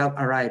horse without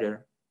a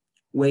rider,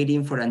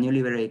 waiting for a new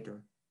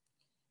liberator.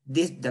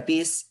 The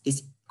piece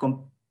is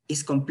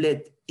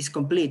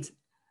complete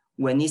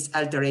when it's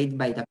altered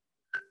by the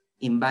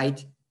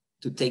invite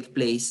to take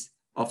place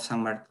of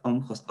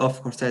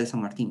José de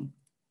San Martin.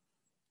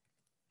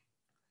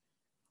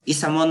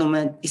 It's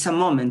a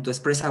moment to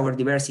express our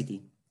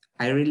diversity.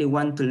 I really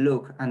want to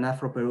look an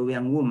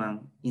Afro-Peruvian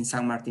woman in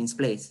San Martin's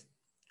place,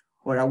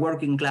 or a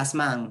working class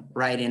man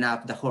riding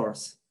up the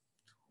horse,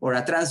 or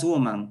a trans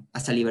woman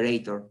as a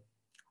liberator,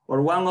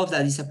 or one of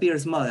the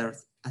disappeared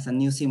mothers as a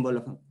new symbol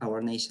of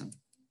our nation.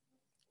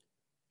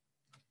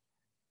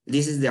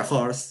 This is the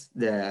horse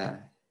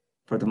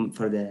for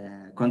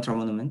the Contra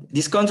Monument.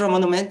 This Contra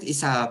Monument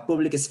is a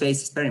public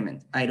space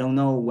experiment. I don't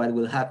know what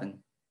will happen.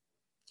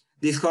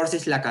 This horse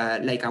is like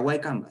a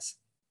white canvas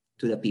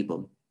to the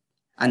people,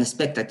 an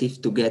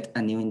expectative to get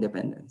a new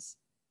independence.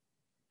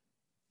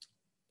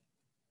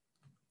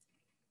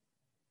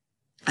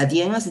 At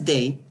the end of the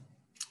day,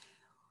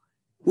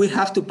 we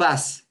have to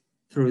pass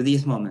through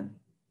this moment,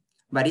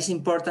 but it's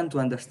important to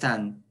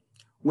understand,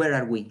 where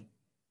are we?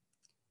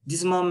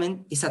 This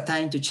moment is a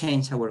time to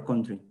change our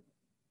country.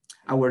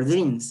 Our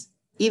dreams,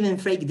 even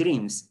fake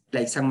dreams,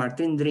 like San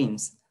Martin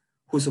dreams,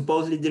 who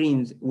supposedly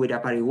dreams with a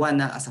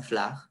marijuana as a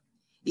flag,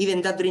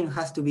 even that dream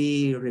has to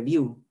be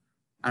reviewed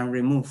and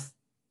removed.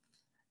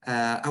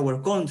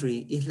 our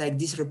country is like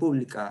this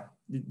republic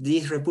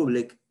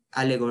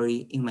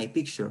allegory in my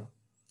picture.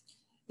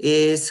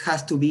 It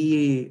has to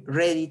be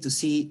ready to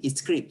see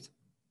its crypt.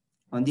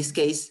 In this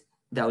case,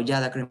 the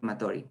Ollada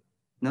crematory,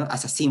 no,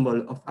 as a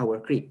symbol of our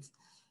crypt.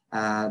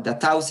 The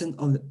thousands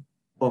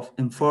of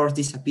enforced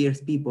disappeared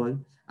people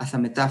as a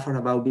metaphor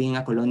about being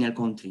a colonial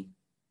country.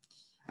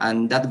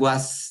 And that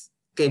was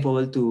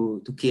capable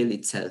to kill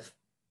itself.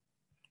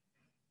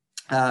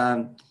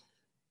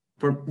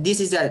 This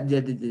is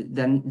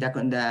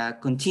the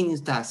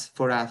continuous task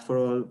for us,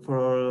 for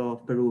all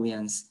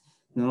Peruvians,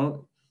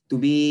 no? To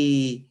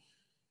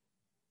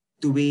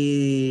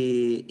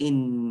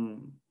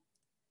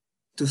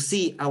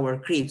see our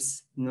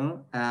crypts,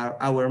 no?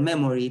 Our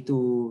memory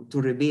to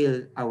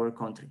rebuild our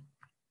country.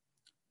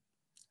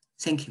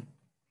 Thank you.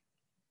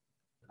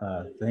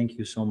 Thank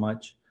you so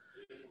much.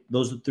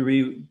 Those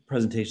three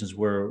presentations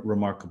were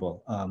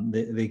remarkable.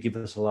 They give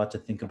us a lot to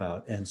think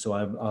about. And so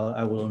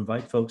I will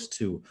invite folks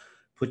to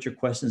put your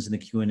questions in the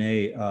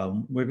Q&A.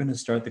 We're going to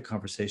start the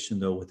conversation,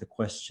 though, with a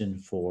question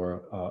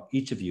for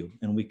each of you.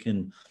 And we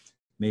can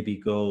maybe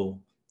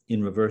go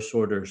in reverse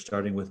order,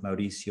 starting with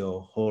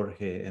Mauricio,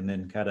 Jorge, and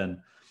then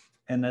Karen.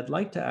 And I'd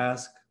like to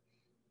ask,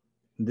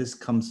 this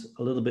comes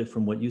a little bit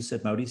from what you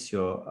said,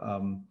 Mauricio,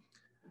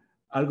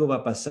 algo va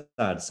a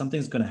pasar,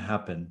 something's going to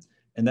happen.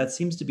 And that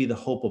seems to be the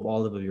hope of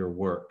all of your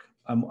work.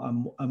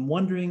 I'm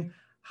wondering,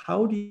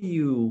 how do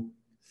you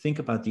think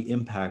about the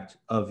impact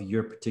of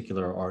your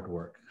particular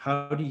artwork?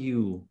 How do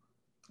you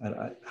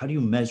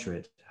measure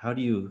it? How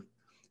do you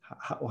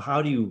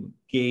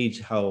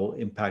gauge how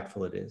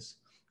impactful it is?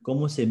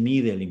 ¿Cómo se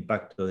mide el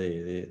impacto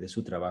de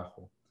su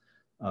trabajo?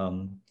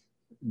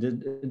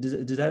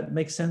 Does that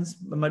make sense?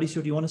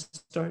 Mauricio, do you want to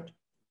start?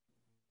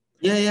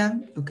 Yeah,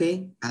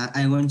 okay.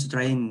 I'm going to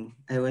try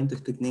I want to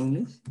speak in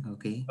English.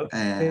 Okay.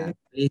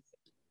 Please,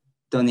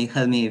 Tony,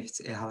 help me if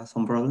I have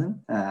some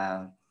problem.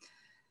 I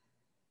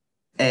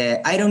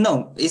don't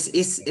know.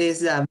 It's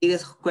the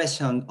biggest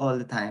question all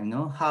the time,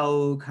 no?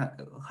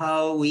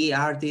 How we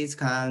artists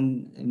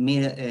can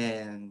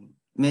measure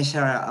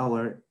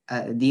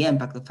the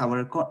impact of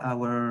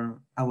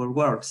our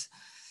works.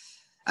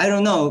 I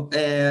don't know.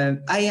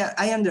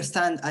 I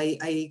understand.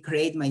 I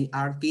create my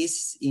art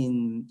piece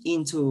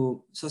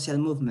into social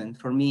movement.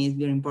 For me, it's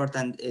very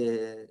important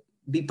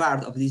be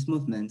part of this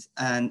movement.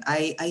 And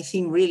I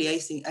really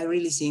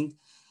think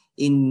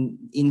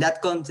in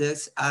that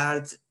context,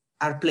 art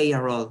play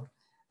a role.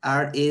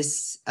 Art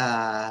is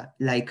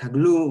like a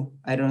glue.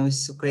 I don't know if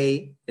it's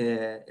okay,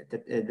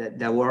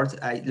 the word,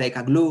 like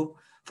a glue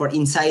for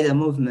inside the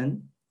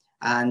movement,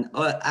 and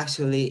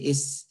actually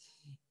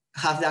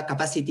have the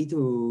capacity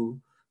to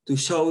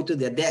show to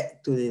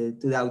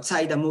the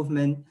outside the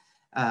movement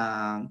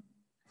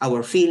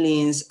our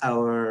feelings,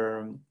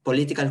 our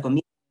political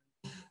commitment.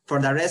 For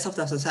the rest of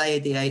the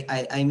society,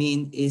 I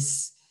mean,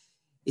 it's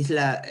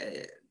like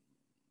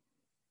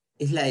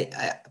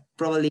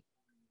probably,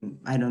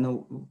 I don't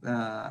know,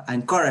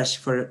 encourage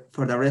for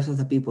the rest of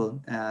the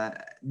people.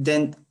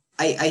 Then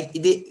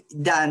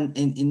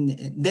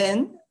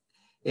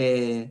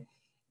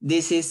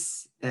this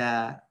is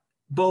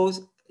both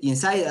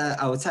inside and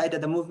outside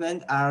of the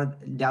movement are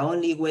the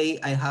only way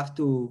I have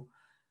to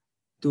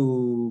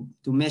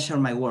measure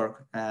my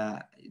work,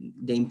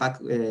 the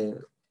impact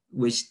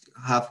which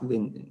have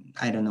been,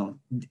 I don't know,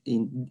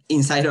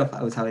 inside of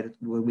outside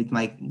with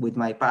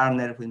my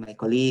partner, with my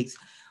colleagues,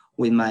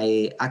 with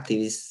my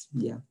activists.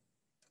 Yeah.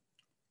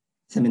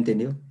 ¿Se me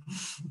entendió?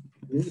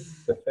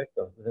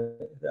 Perfecto.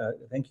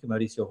 Thank you,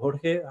 Mauricio.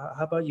 Jorge,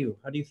 how about you?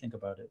 How do you think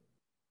about it?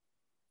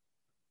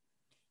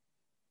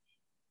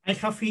 I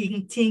have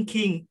been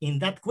thinking in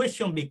that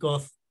question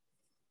because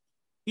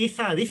it's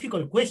a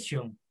difficult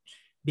question,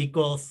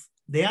 because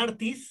the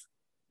artists,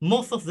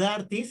 most of the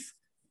artists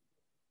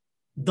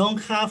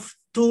don't have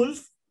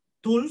tools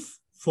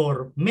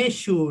for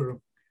measure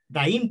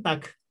the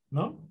impact,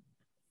 no?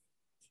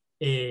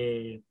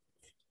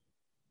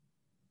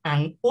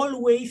 And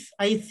always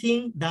I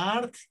think the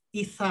art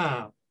is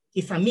a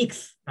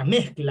mix, a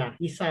mezcla,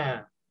 is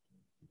a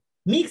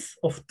mix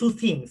of two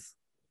things: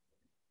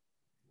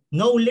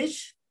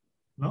 knowledge,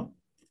 no,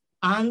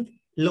 and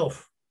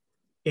love.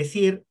 Es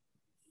decir,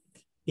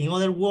 in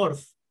other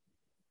words,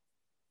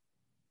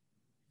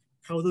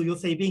 how do you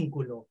say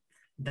vínculo?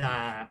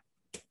 The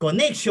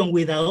connection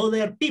with the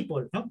other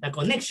people, no? The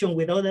connection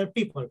with other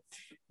people.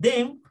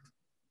 Then,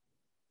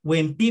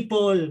 when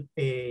people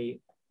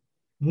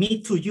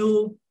meet to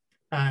you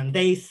and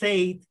they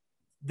say,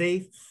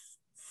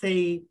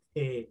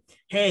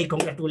 hey,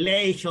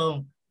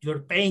 congratulations, your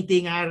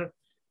painting are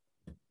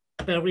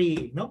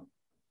very, no,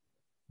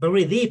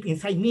 very deep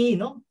inside me,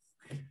 no?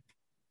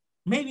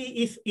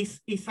 Maybe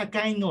it's a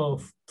kind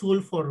of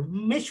tool for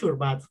measure,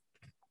 but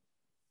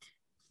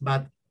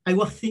I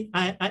was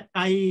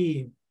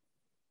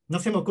no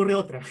se me ocurre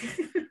otra.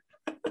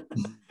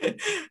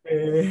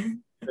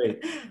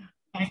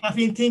 I have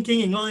been thinking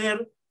in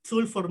other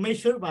tool for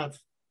measure, but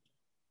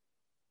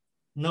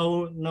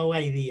no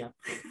idea.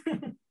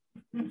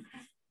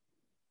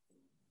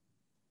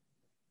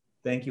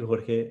 Thank you,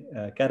 Jorge.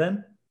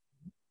 Karen?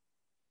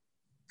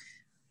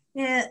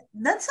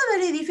 That's a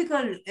very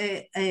difficult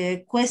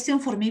question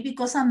for me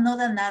because I'm not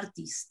an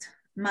artist.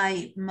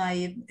 My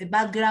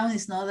background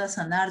is not as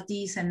an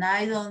artist, and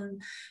I don't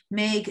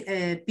make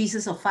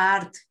pieces of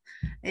art.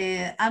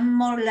 I'm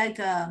more like,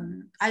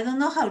 I don't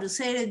know how to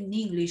say it in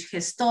English,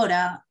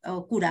 gestora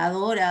or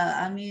curadora.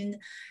 I mean,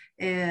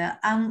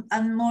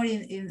 I'm more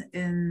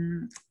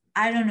in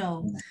I don't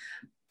know.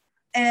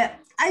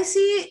 I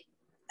see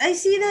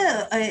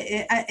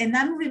and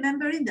I'm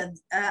remembering that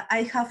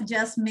I have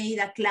just made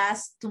a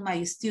class to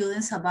my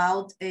students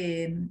about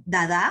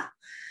Dada,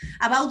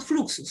 about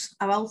Fluxus.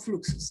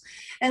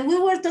 And we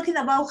were talking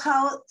about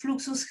how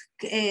Fluxus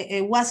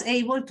was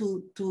able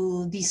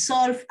to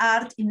dissolve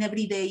art in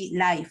everyday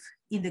life,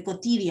 in the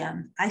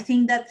quotidian. I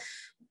think that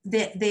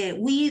the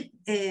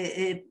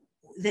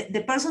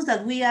persons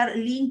that we are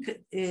linked,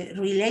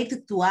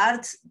 related to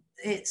art,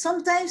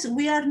 sometimes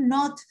we are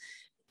not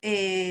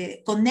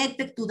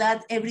connected to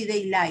that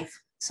everyday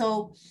life.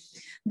 So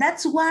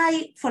that's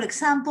why, for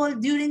example,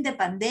 during the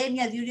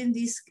pandemic, during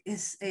this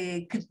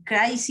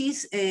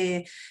crisis,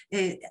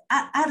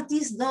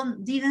 artists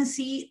didn't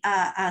see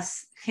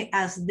as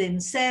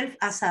themselves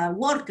as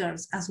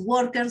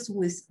workers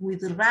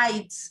with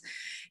rights,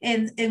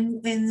 and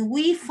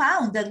we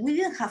found that we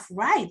didn't have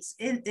rights.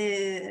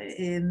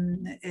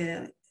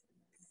 Derechos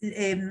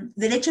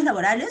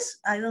laborales,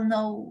 I don't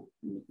know,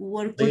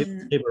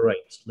 working...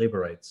 Labor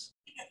rights.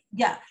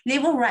 Yeah,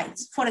 labor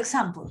rights, for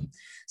example.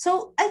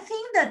 So I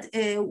think that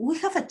we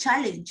have a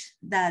challenge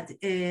that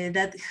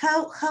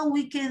how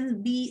we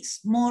can be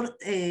more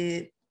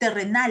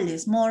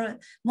terrenales, more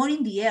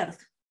in the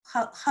earth.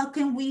 How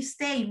can we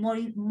stay more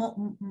in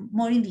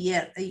the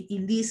earth,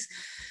 in this,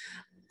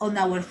 on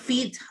our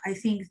feet? I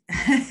think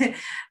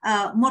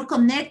more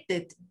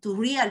connected to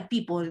real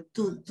people,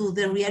 to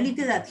the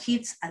reality that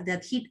hit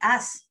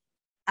us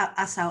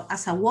as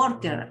a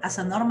worker, as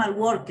a normal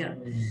worker.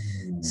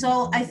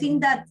 So I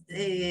think that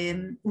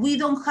we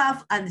don't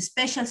have a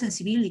special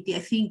sensibility. I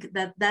think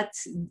that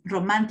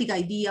romantic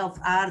idea of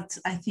art,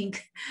 I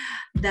think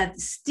that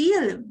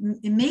still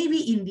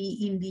maybe in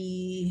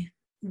the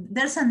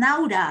there's an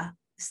aura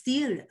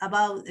still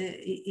about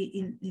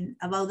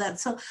about that.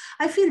 So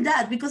I feel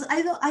that, because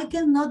I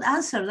cannot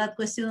answer that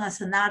question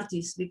as an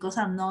artist, because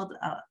I'm not,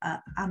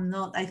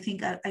 I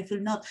think I feel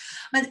not.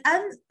 But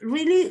I'm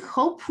really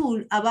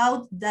hopeful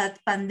about that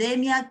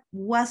pandemic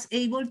was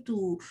able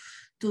to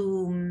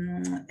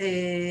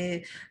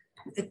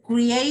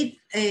create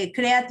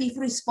creative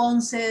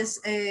responses,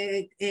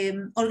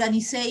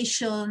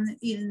 organization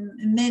in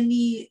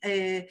many,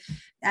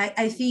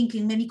 I think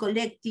in many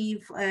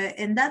collective,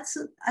 and that's,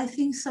 I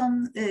think,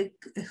 some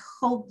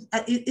hope.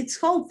 It's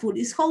hopeful.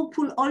 It's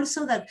hopeful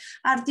also that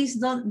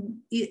artists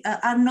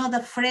are not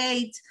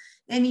afraid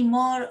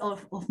anymore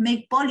of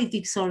make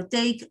politics or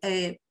take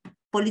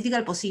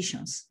political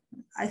positions.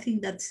 I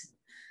think that's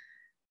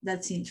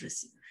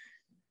interesting.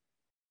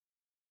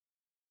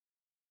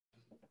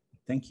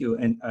 Thank you.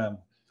 And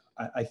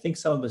I think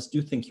some of us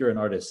do think you're an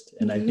artist.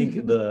 And I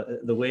think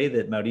the way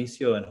that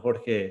Mauricio and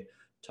Jorge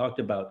talked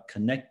about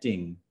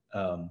connecting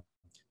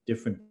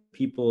different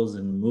peoples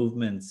and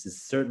movements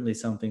is certainly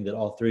something that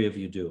all three of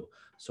you do.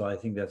 So I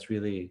think that's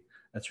really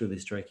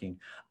striking.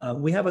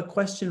 We have a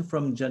question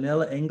from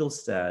Janella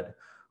Engelstad,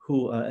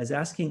 who is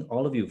asking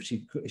all of you,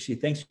 she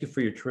thanks you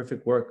for your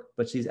terrific work,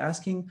 but she's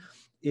asking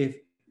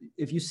if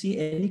you see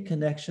any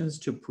connections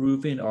to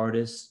Peruvian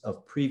artists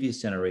of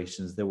previous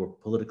generations that were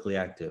politically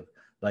active,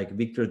 like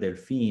Victor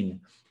Delfin.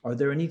 Are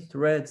there any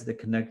threads that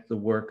connect the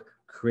work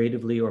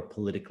creatively or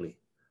politically?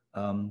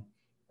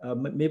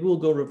 Maybe we'll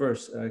go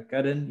reverse.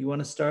 Karen, you want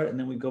to start and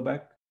then we go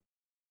back?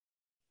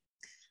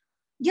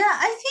 Yeah,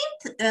 I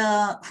think,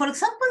 for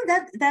example,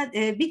 that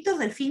Victor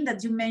Delfin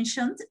that you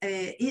mentioned,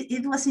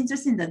 it was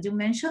interesting that you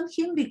mentioned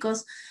him,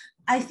 because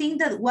I think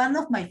that one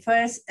of my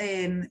first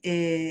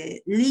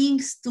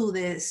links to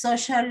the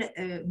social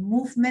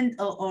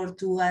movement or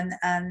to an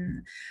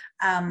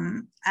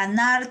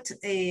art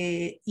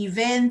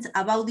event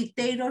about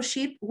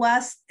dictatorship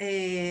was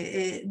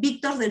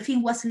Victor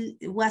Delfin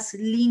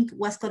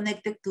was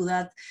connected to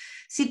that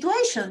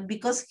situation,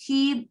 because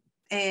he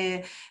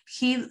in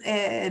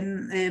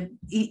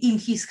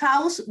his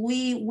house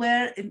we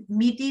were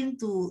meeting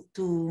to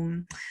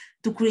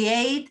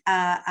create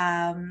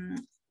a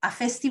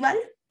festival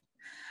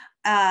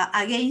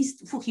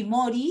against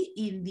Fujimori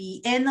in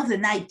the end of the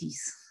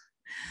 90s.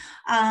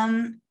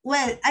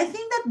 Well, I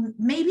think that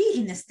maybe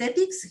in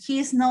aesthetics, he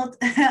is not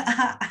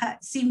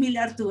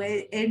similar to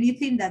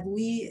anything that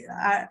we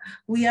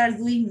are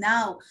doing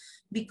now,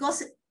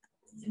 because,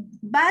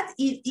 but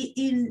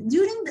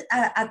during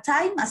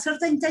a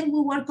certain time,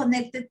 we were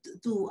connected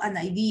to an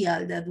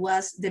ideal that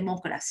was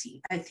democracy,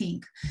 I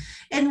think.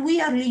 And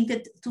we are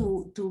linked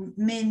to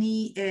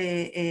many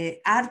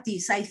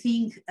artists. I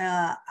think,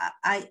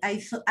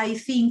 I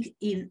think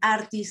in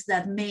artists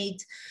that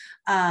made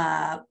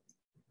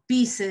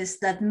pieces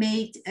that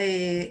made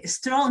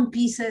strong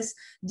pieces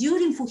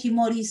during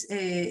Fujimori's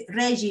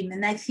regime.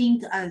 And I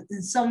think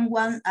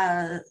someone,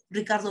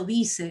 Ricardo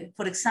Vice,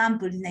 for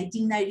example, in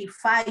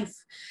 1995,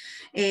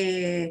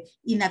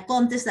 in a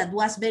contest that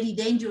was very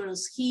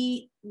dangerous,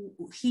 he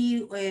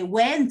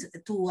went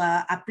to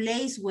a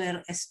place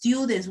where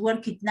students were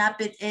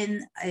kidnapped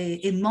and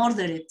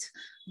murdered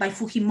by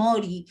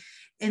Fujimori,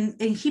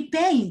 and he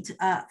painted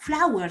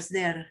flowers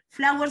there,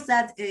 flowers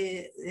that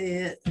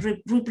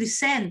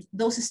represent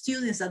those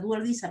students that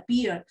were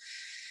disappeared.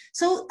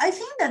 So I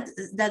think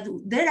that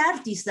there are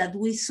artists that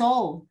we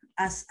saw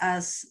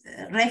as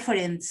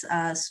reference,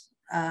 as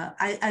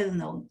I don't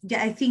know.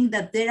 Yeah, I think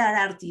that there are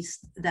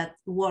artists that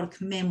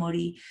work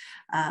memory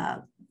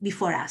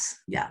before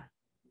us. Yeah.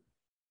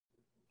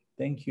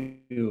 Thank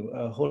you.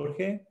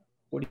 Jorge,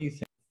 what do you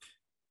think?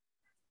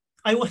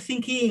 I was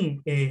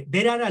thinking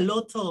there are a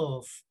lot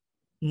of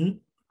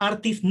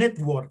artist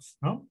networks,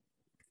 no?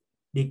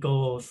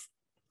 Because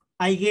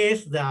I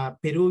guess the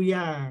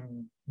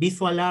Peruvian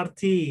visual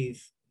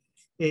artists,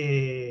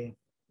 we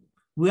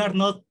are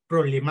not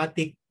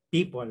problematic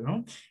people,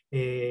 no?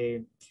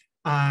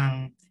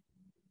 And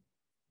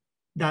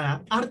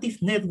the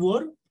artist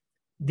network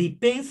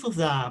depends on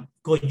the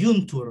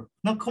coyunture.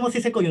 No, ¿cómo se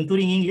dice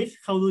coyuntura in English?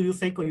 How do you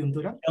say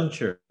coyuntura?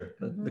 Conjuncture,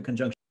 the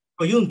conjunction.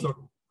 Coyunture.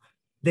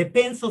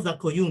 Depends on the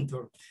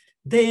coyunture.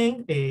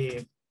 Then,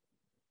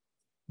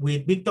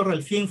 with Victor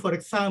Relfien, for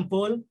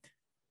example,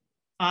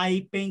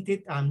 I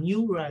painted a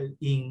mural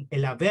in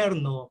El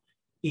Averno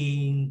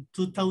in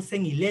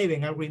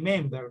 2011, I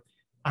remember.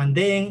 And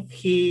then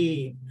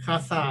he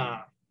has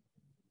a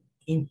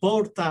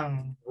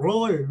important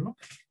role, no?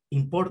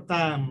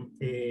 Important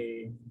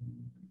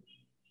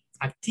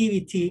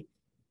activity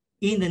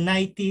in the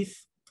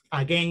 90s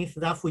against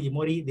the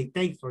Fujimori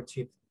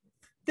dictatorship.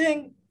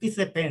 Then it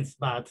depends,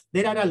 but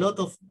there are a lot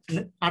of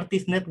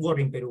artist network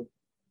in Peru.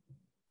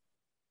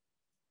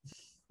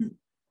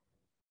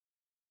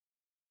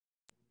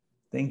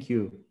 Thank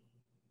you.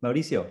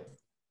 Mauricio.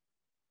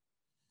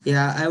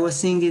 Yeah, I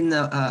was thinking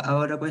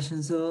about a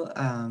question. So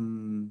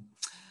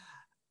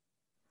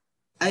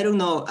I don't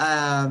know.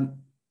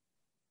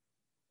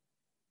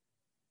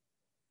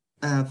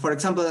 For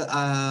example,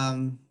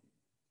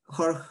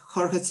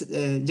 Jorge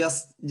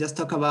just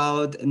talk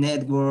about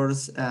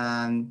networks,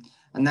 and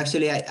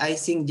actually I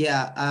think,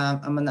 yeah,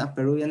 I'm a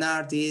Peruvian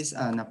artist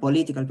and a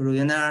political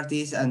Peruvian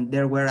artist, and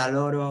there were a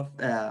lot of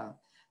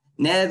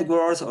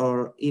networks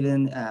or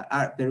even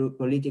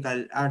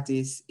political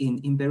artists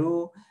in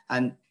Peru,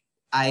 and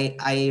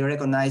I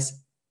recognize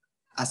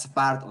as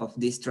part of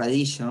this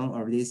tradition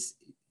or this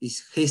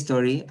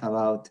history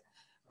about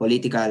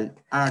political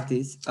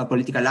artists,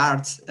 political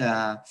arts,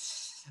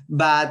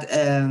 but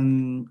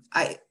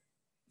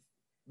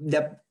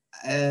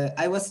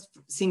I was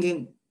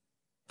thinking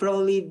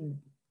probably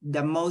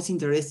the most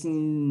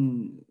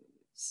interesting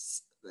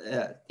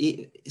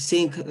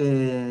thing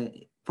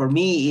for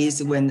me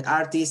is when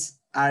artists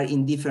are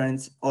in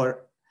different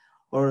or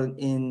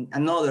in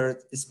another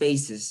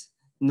spaces,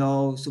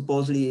 no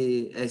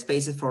supposedly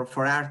spaces for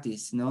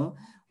artists, no?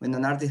 When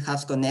an artist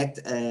has connect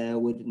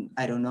with,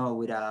 I don't know,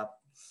 with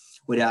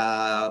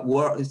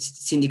a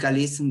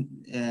syndicalism,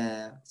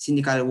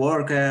 syndical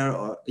worker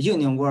or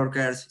union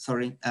workers,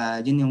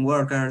 union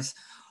workers,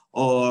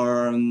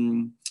 or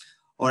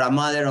a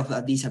mother of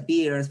a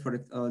disappears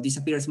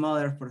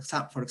mother,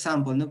 for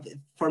example. No?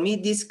 For me,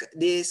 this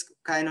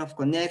kind of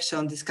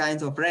connection, this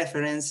kind of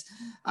reference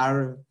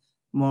are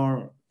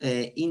more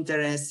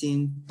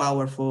interesting,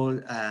 powerful,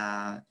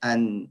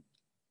 and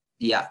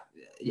yeah,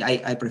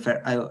 I would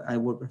prefer,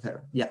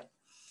 yeah.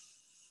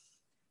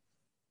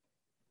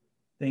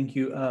 Thank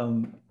you.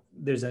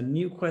 There's a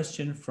new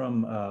question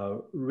from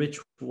Rich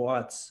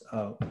Watts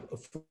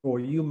for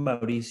you,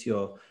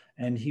 Mauricio,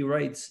 and he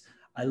writes,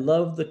 I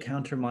love the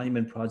Counter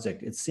Monument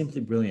project. It's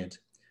simply brilliant.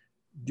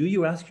 Do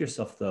you ask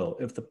yourself, though,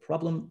 if the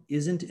problem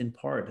isn't in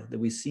part that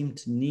we seem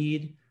to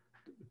need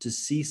to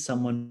see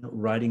someone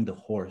riding the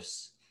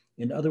horse?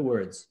 In other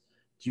words,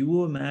 do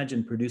you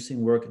imagine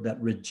producing work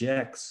that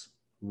rejects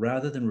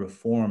rather than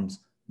reforms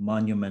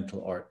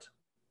monumental art?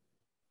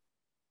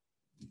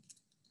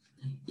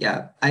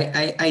 Yeah,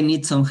 I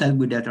need some help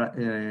with that,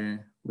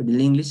 with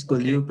the English.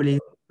 Could you please?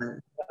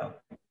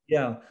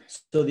 Yeah,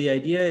 so the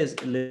idea is,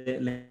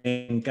 le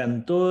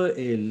encantó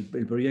el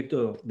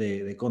proyecto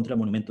de Contra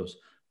Monumentos,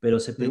 pero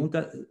se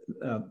pregunta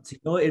si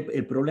no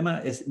el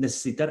problema es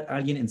necesitar a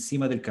alguien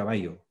encima del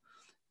caballo.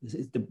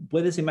 ¿Te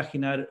puedes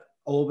imaginar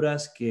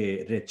obras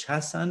que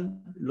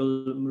rechazan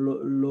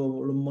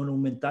lo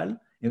monumental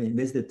en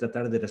vez de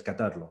tratar de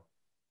rescatarlo?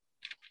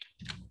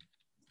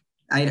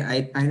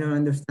 I don't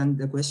understand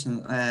the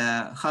question.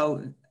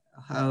 How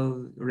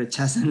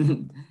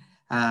rechazan?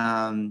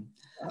 I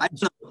don't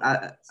know.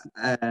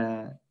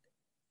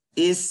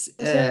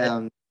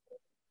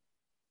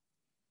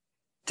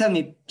 Tell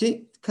me,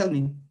 please, tell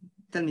me.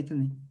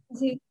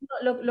 Sí,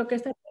 lo que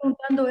está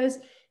preguntando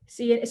es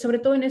si, sobre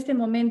todo en este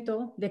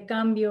momento de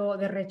cambio,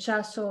 de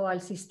rechazo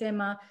al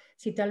sistema,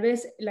 si tal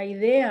vez la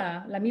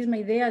misma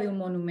idea de un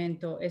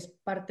monumento es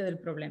parte del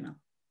problema.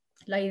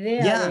 La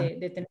idea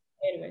de tener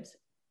héroes.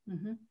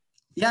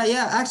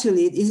 Yeah,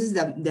 actually, this is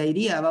the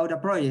idea about the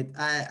project.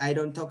 I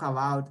don't talk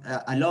about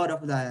a lot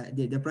of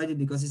the project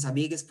because it's a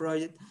biggest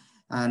project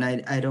and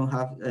I don't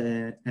have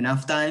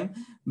enough time,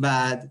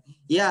 but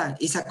yeah,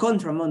 it's a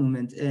contra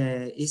monument.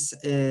 It's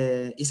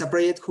a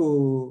project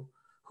who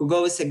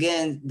goes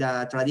against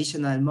the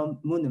traditional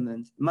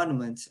monuments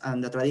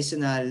and the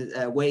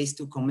traditional ways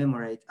to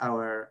commemorate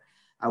our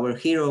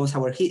heroes,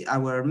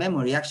 our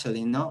memory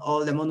actually, no?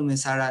 All the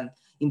monuments are an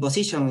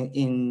imposition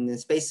in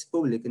space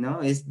public,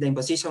 it's the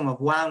imposition of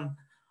one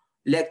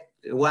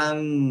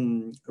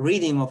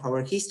reading of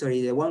our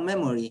history, the one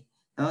memory,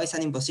 it's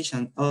an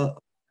imposition.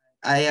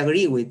 I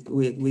agree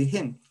with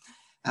him.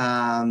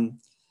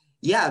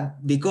 Yeah,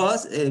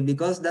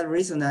 because that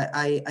reason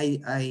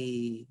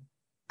I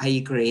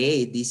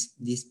create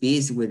this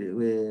piece with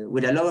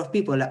a lot of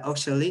people.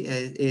 Actually,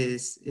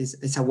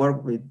 it's a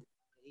work with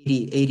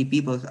 80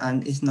 people,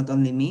 and it's not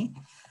only me.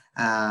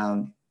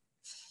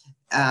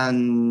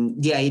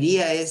 And the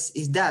idea is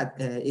that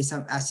it's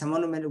as a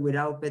monument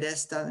without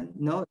pedestal,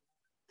 no?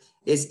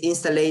 It's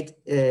installed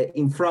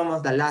in front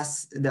of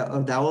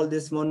the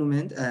oldest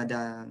monument,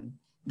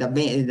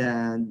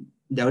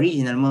 the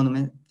original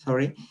monument,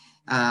 sorry,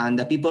 and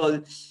the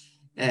people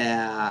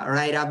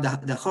ride up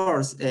the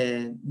horse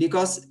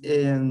because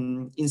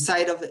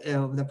inside of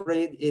the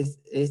project is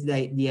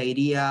the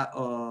idea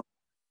of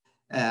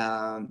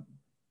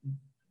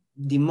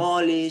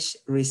demolish,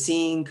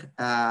 resync,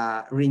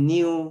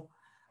 renew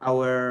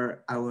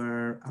our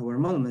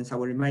monuments,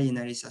 our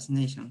imaginary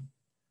assassination.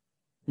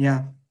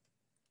 Yeah.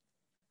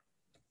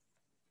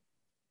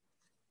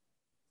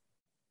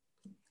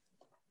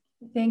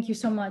 Thank you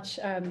so much.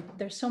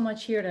 There's so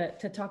much here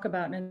to talk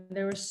about, and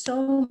there was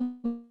so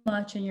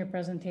much in your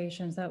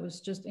presentations that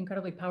was just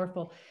incredibly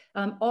powerful.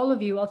 All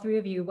of you, all three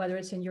of you, whether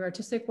it's in your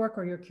artistic work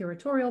or your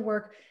curatorial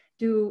work,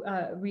 do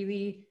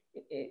really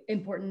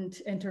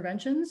important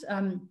interventions.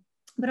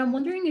 But I'm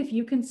wondering if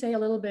you can say a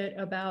little bit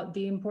about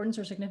the importance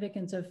or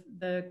significance of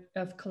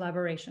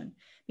collaboration,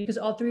 because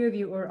all three of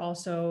you are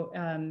also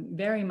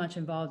very much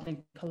involved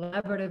in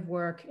collaborative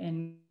work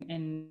and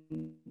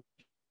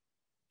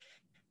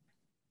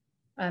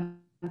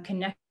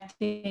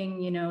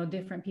connecting,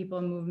 different people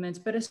and movements,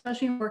 but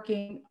especially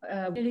working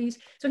communities.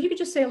 So if you could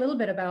just say a little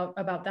bit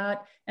about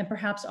that and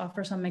perhaps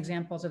offer some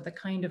examples of the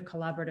kind of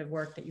collaborative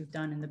work that you've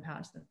done in the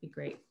past, that'd be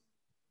great.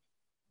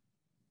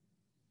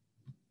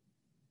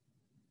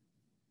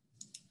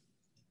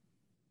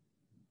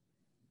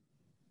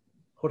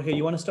 Jorge,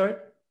 you want to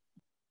start?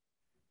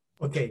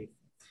 Okay.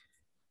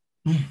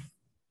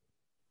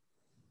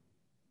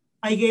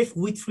 I guess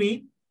we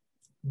three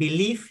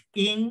believe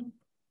in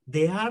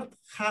the art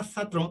has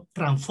a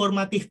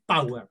transformative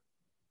power.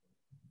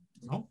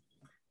 No?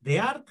 The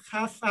art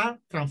has a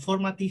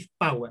transformative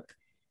power,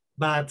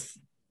 but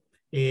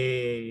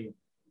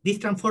this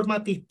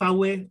transformative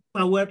power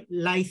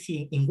lies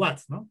in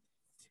what? No?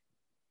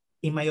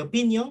 In my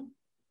opinion,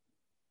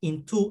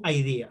 in two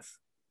ideas.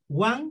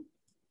 One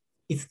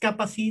is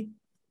capacity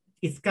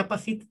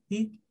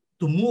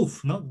to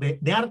move. No?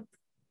 The art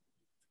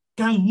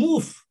can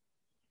move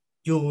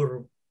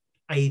your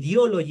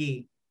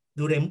ideology,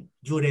 your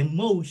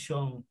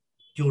emotion,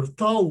 your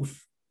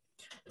thoughts,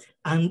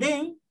 and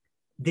then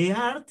the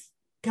art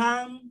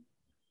can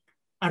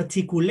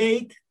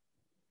articulate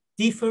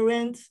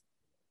different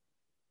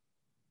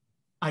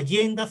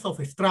agendas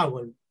of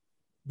struggle.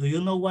 Do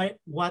you know what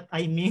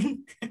I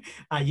mean?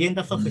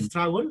 Agendas of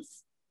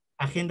struggles,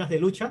 agendas de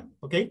lucha,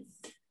 okay?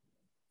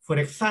 For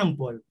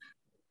example,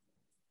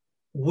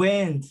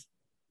 when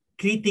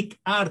critic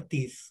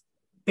artists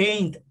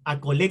paint a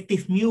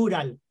collective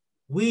mural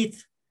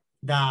with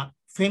the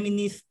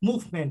feminist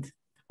movement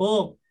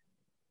or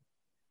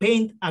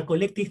paint a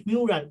collective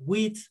mural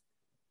with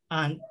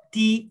an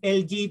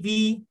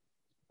TLGB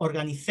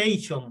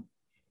organization,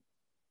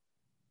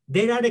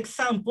 there are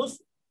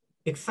examples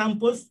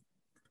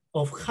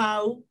of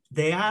how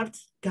the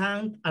arts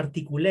can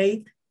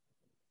articulate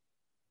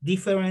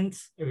different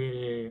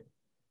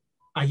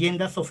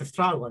agendas of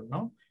struggle,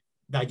 no?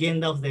 The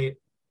agenda of the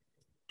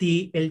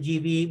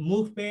TLGB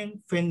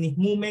movement, feminist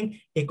movement,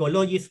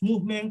 ecologist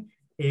movement,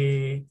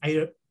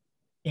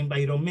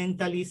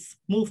 environmentalist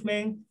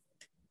movement,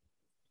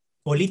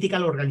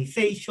 political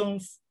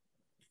organizations,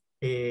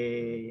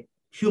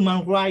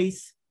 human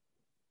rights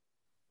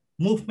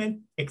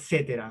movement,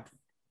 etc.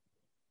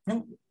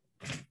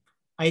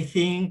 I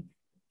think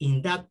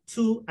in that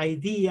two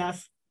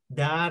ideas,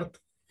 the art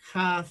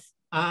has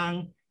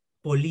a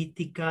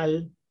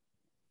political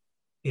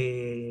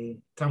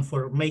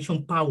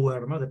transformation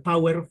power, no? The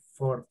power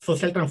for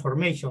social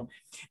transformation,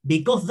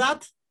 because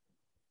that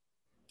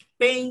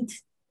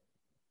paintings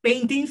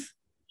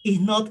is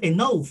not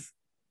enough.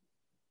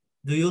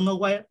 Do you know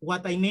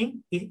what I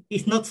mean?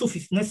 It's not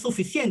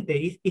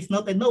sufficiente. It's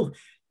not enough.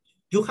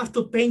 You have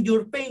to paint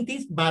your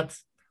paintings, but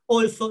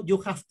also you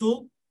have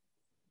to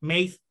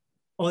make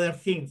other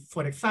things.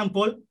 For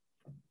example,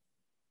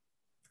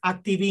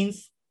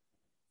 activism,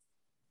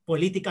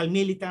 political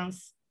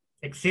militants,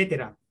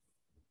 etc.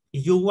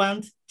 If you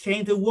want to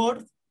change the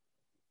world,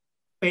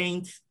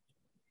 paint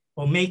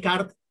or make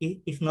art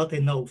is not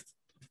enough.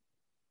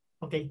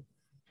 Okay.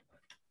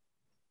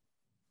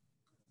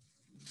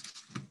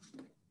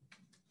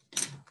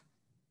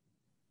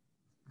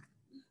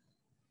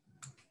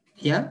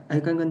 Yeah, I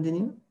can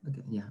continue.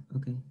 Okay. Yeah.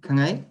 Okay. Can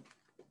I?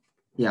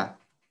 Yeah.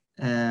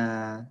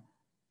 I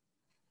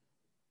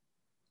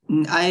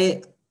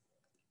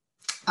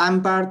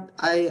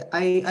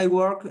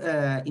work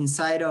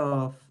inside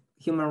of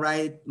human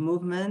rights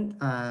movement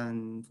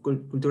and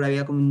Cultura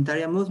Vida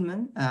Comunitaria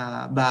movement,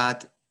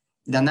 but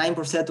the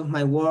 9% of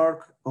my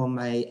work or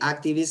my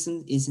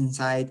activism is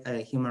inside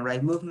a human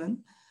rights movement.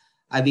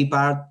 I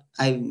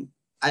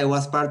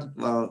was part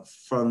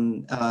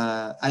from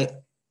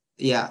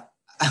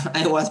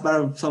I was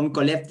part of some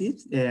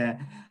collectives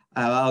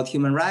about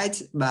human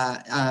rights,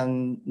 but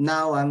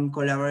now I'm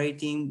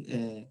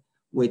collaborating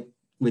with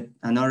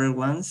another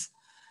ones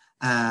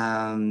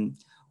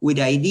with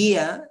the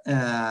idea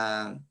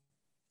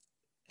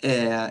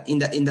in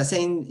the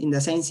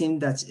same thing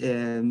that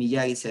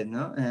Miyagi said,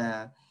 no,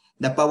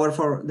 the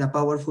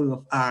powerful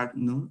of art,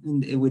 no,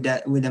 with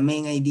the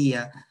main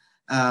idea.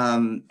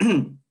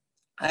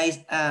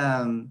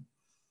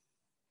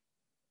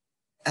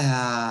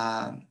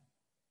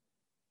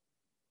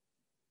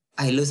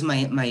 I lose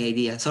my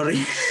idea.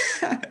 Sorry.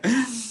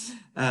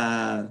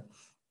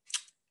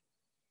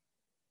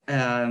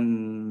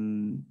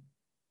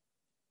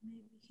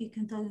 He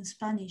can talk in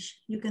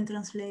Spanish. You can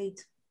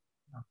translate.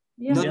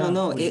 Yeah.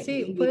 No. Sí,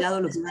 He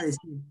olvidado lo que iba a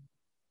decir.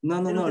 No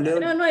hay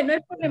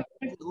problema.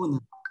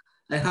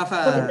 I have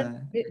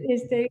a...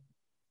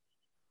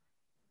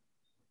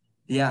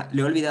 Yeah,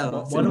 le he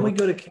olvidado. Why don't we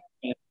go to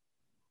Karen?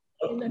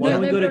 Why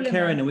don't we go to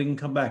Karen and we can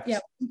come back? Yeah.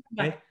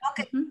 Okay.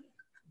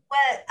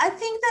 Well, I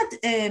think that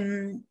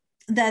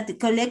that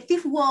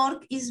collective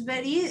work is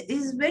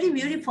very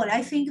beautiful.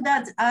 I think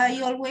that I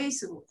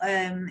always,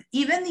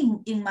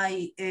 even in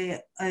my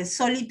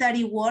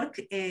solitary work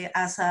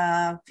as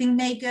a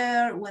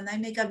filmmaker, when I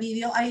make a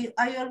video, I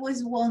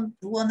always want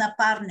a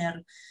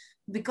partner,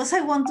 because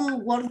I want to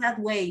work that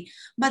way.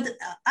 But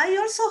I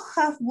also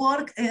have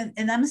worked,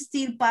 and I'm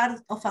still part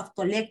of a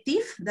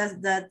collective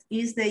that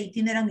is the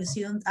Itinerant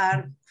Museum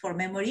Art for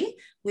Memory,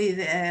 with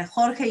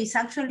Jorge is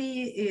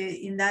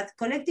actually in that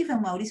collective,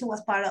 and Mauricio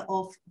was part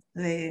of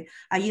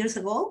years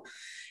ago.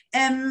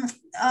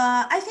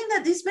 I think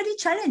that it's very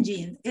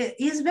challenging.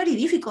 It's very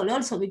difficult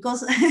also,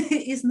 because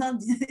it's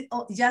not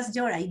just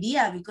your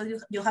idea,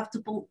 because you have to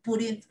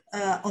put it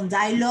on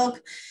dialogue,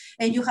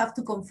 and you have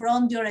to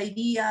confront your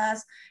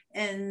ideas,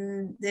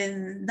 and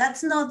then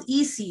that's not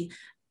easy.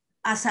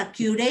 As a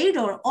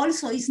curator,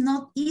 also, it's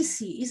not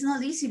easy. It's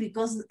not easy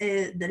because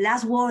the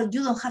last word,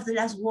 you don't have the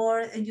last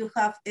word, and you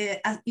have,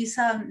 it's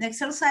an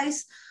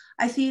exercise.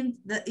 I think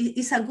that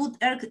it's a good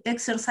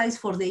exercise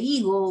for the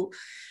ego.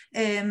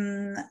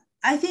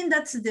 I think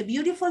that's the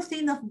beautiful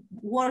thing of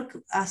work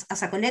as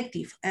a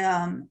collective.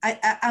 I'm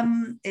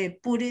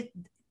put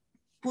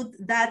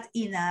that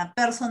in a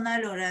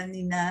personal or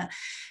in a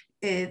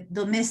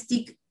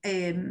domestic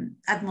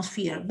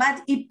atmosphere,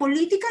 but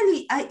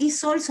politically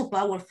it's also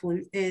powerful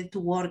to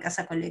work as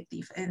a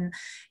collective, and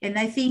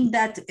I think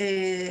that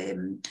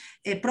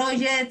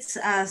projects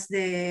I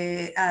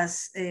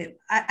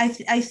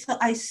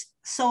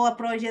saw a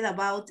project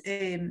about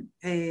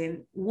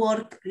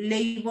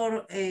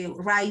labor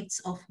rights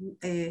of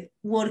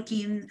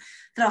working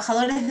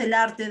trabajadores del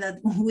arte that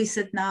we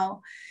said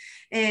now.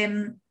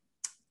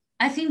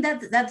 I think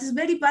that is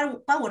very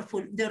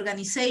powerful. The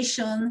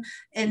organization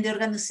and the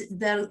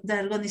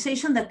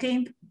organization that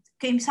came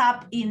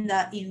up in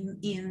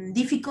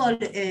difficult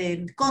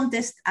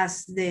context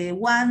as the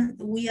one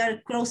we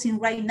are crossing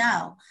right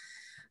now.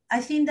 I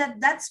think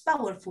that's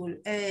powerful.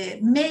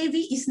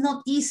 Maybe it's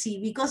not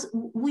easy, because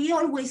we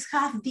always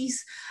have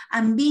this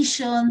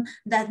ambition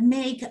that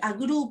make a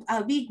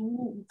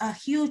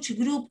huge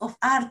group of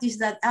artists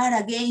that are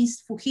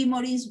against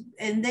Fujimorism,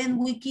 and then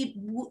we keep,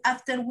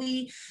 after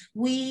we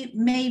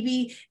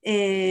maybe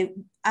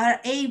are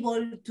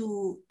able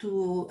to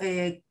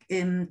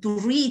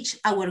reach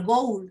our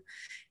goal,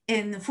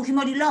 and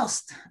Fujimori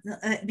lost,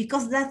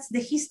 because that's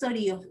the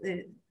history of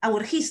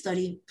our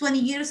history 20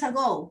 years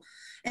ago.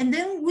 And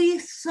then we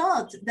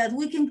thought that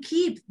we can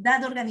keep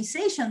that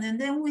organization, and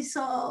then we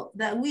saw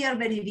that we are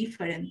very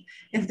different,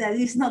 and that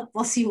is not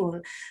possible.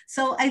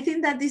 So I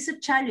think that is a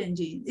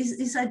challenging,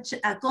 it's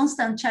a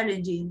constant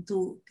challenging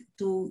to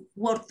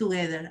work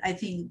together, I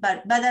think.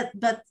 But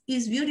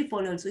it's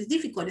beautiful also. It's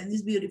difficult and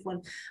it's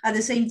beautiful at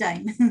the same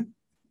time.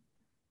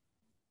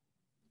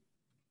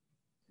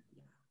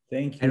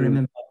 Thank you. I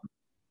remember.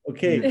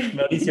 Okay,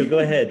 Mauricio, go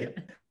ahead.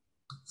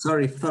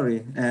 Sorry.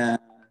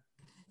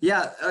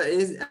 Yeah,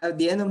 at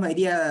the end of my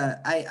idea,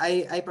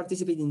 I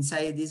participate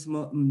inside these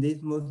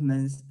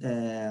movements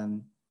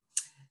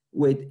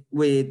with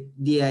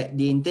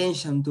the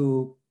intention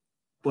to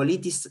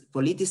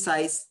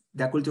politicize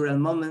the cultural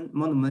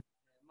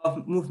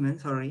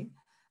movement, sorry,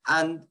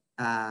 and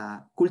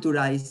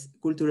culturalize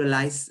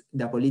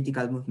the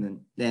political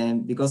movement.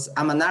 Then, because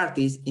I'm an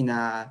artist in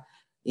a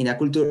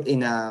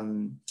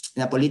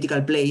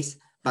political place,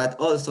 but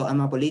also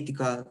I'm a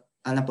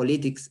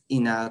politics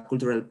in a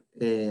cultural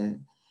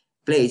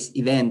place,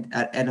 event.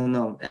 I don't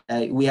know.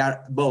 We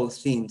are both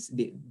things.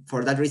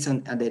 For that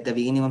reason, at the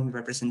beginning of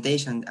my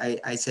presentation,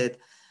 I said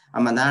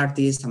I'm an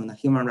artist, I'm a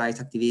human rights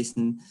activist,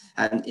 and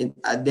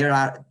there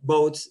are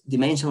both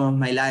dimensions of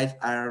my life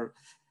are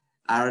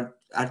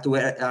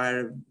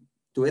together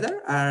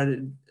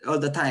all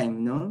the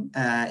time. No,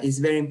 it's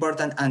very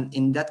important. And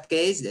in that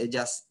case,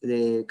 just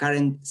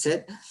Karen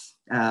said,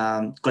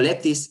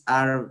 collectives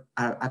are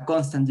a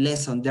constant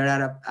lesson. There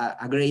are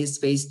a great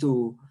space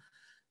to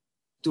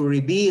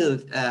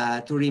rebuild,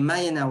 to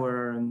remind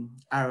our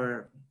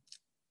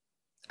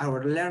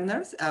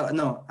learners,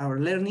 our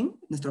learning,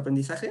 nuestro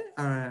aprendizaje,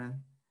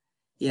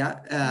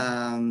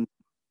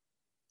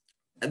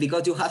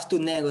 because you have to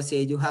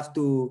negotiate, you have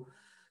to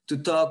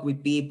talk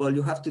with people,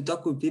 you have to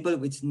talk with people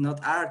which not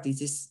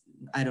artists, is,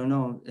 I don't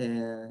know,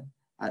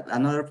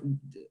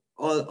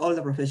 all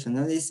the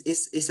professionals.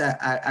 It's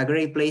a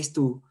great place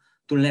to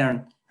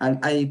learn.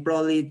 And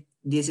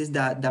this is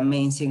the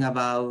main thing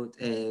about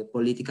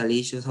political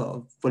issues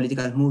or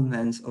political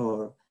movements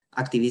or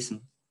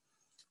activism.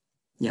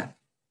 Yeah.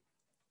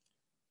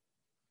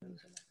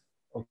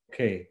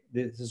 Okay,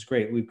 this is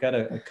great. We've got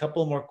a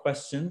couple more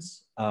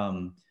questions.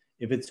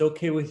 If it's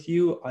okay with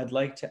you, I'd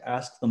like to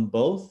ask them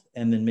both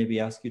and then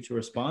maybe ask you to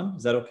respond.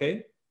 Is that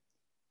okay?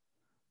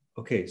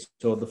 Okay,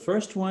 so the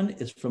first one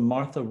is from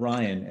Martha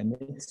Ryan, and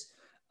it's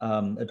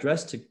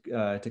addressed to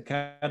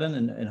Karen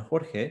and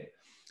Jorge.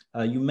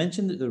 You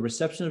mentioned the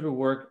reception of your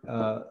work,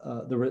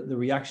 the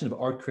reaction of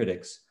art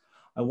critics.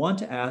 I want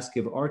to ask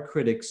if art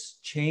critics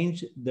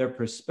changed their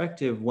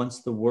perspective once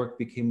the work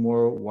became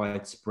more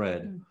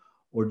widespread,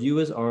 or do you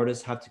as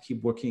artists have to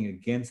keep working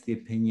against the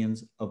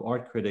opinions of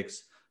art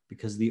critics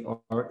because the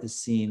art is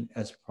seen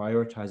as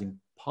prioritizing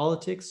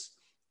politics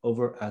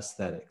over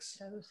aesthetics?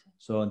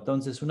 So,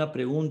 entonces, una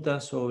pregunta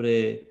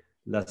sobre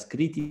las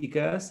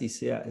críticas y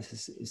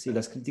si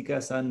las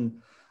críticas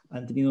han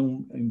tenido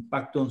un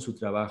impacto en su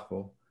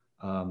trabajo.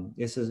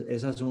 Esa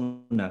es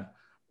una.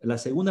 La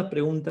segunda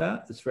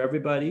pregunta is for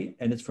everybody,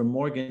 and it's from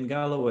Morgan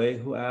Galloway,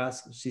 who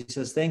asks, she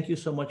says, thank you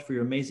so much for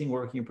your amazing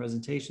work and your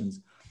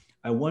presentations.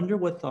 I wonder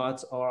what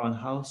thoughts are on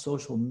how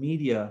social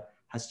media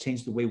has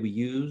changed the way we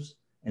use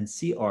and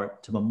see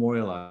art to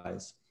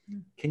memorialize.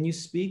 Can you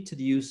speak to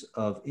the use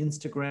of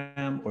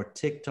Instagram or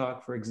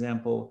TikTok, for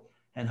example,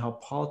 and how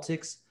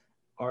politics,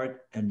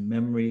 art, and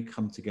memory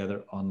come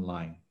together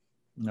online?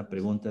 Una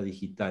pregunta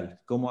digital.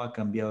 ¿Cómo ha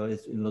cambiado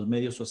en los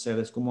medios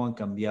sociales? ¿Cómo han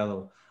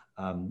cambiado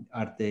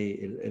arte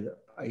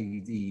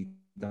y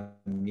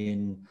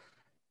también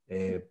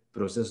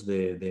procesos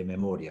de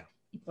memoria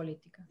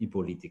y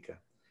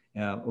política?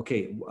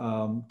 Okay,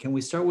 can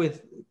we start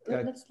with...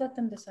 let's let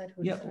them decide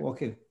who to start.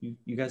 Okay,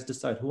 you guys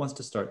decide. Who wants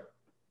to start?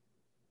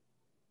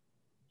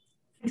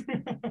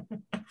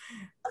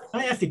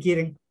 Si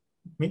quieren.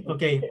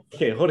 Okay.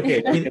 Okay,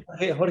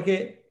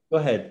 Jorge, go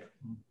ahead.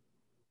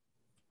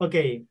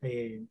 Okay,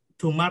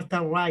 to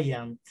Martha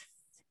Ryan,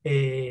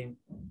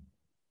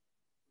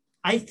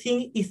 I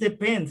think it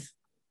depends,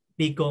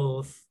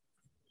 because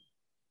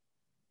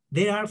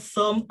there are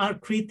some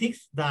art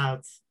critics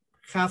that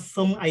have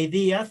some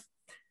ideas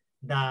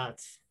that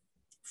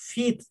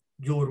fit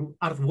your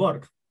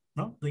artwork.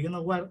 No? Do you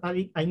know what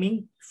I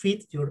mean?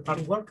 Fit your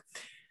artwork.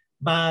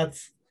 But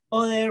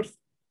other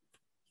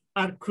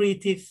art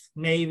critics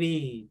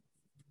maybe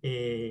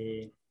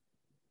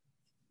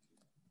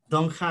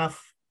don't have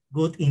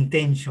good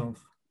intentions.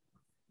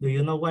 Do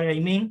you know what I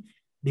mean?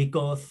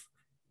 Because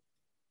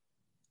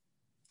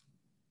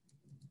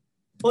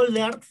all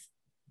the arts,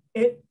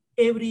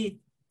 every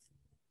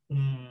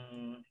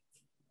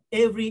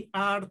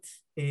art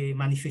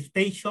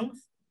manifestation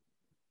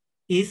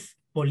is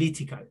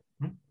political.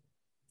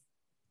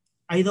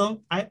 I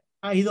don't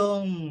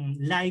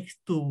like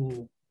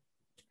to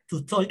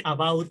talk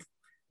about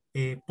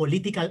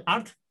political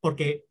art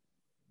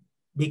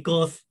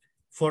because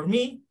for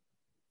me,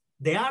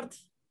 the art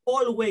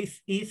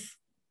always is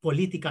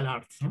political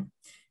art,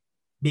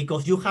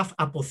 because you have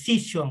a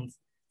position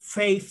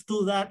faced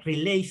to that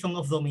relation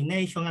of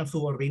domination and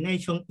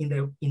subordination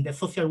in the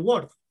social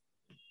world.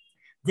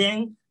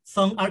 Then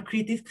some art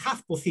critics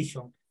have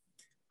position,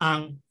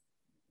 and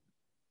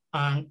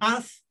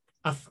as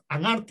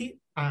an artist,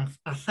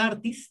 as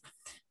artists,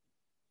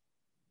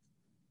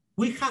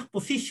 we have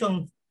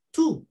position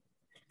too.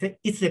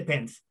 It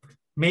depends.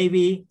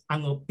 Maybe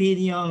an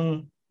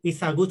opinion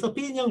is a good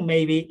opinion,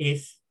 maybe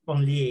it's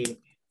only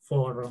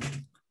for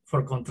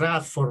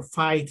contrast, for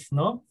fights,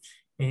 no?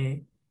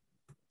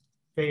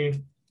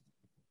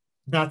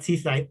 That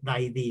is the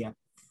idea.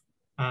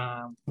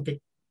 Okay.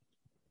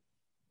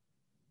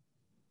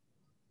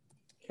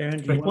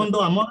 Karen,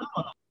 ¿Respondo a Mona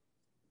o no?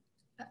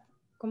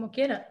 Como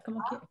quiera,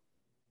 como quiera.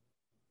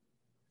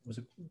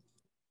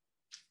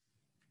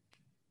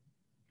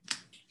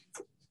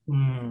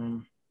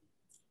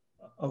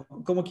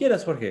 Como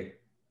quieras,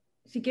 Jorge.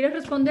 Si quieres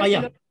responder,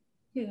 yeah.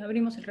 Sí,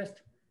 abrimos el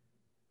resto.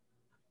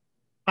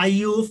 I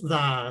use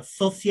the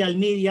social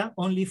media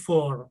only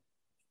for,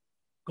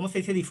 ¿cómo se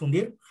dice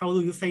difundir? How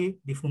do you say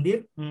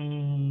difundir?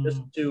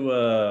 Just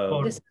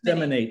to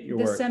disseminate your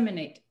work.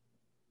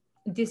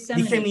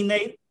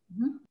 Disseminate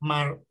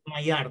my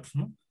art,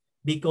 no?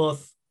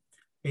 Because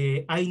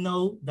I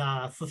know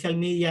that social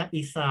media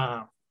is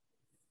a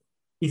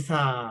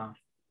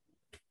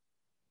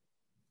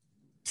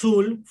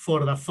tool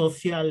for the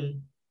social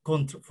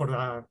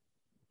control,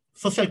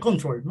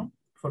 no?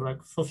 For the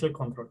social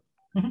control.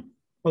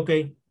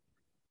 Okay.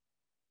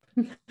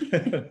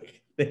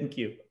 Thank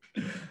you.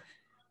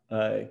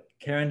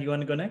 Karen, you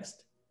want to go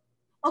next?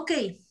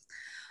 Okay.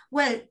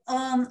 Well,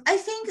 I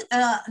think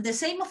the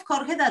same of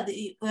Jorge, that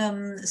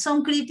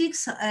some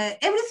critics,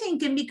 everything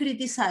can be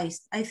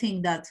criticized. I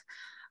think that.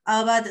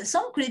 But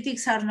some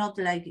critics are not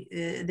like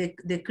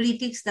the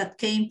critics that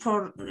came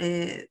for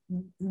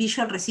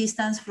visual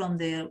resistance from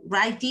the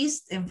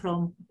rightists and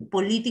from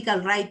political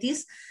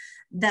rightists.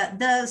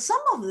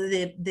 Some of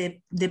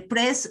the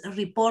press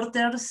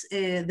reporters,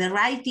 the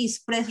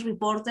rightist press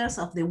reporters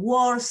of the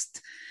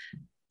worst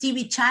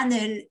TV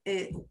channel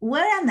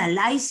were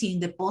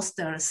analyzing the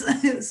posters.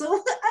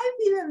 So I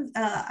didn't,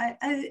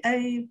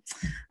 I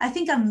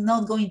think I'm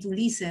not going to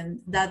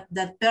listen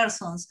that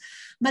persons.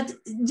 But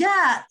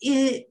yeah,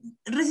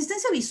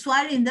 Resistencia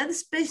Visual in that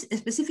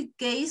specific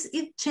case,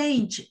 it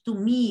changed to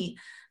me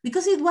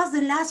because it was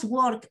the last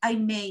work I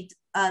made,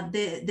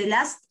 the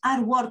last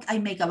artwork I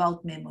make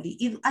about memory.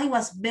 I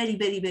was very,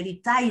 very, very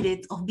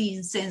tired of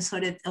being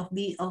censored, of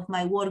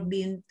my work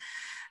being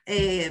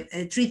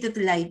treated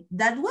like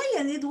that way,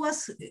 and it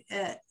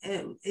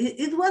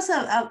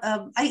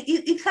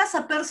has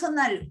a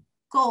personal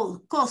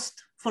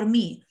cost for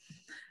me,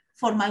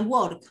 for my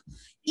work.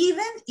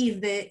 Even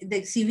if the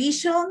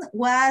exhibition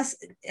was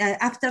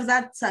after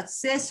that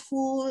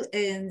successful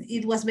and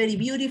it was very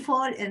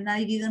beautiful, and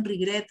I didn't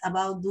regret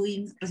about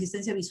doing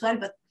Resistencia Visual,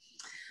 but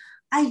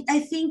I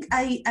think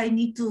I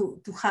need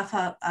to have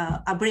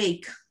a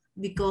break,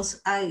 because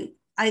I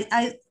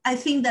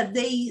think that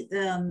they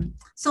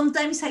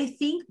sometimes I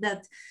think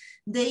that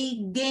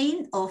they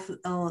gain of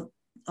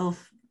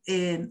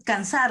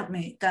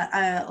cansarme,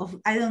 of,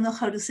 I don't know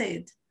how to say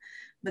it,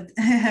 but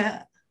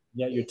yeah,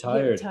 you're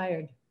tired. You're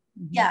tired.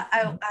 Yeah,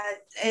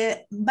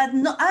 but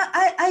no,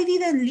 I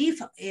didn't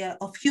leave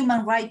of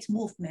human rights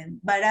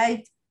movement, but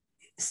I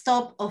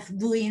stopped of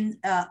doing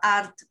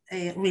art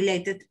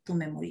related to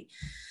memory.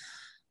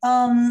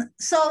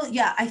 So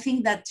yeah, I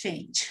think that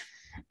changed.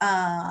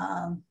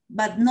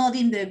 But not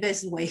in the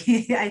best way,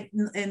 and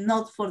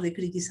not for the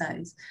critics.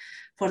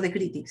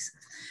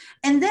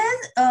 And then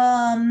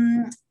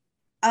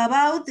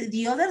about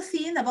the other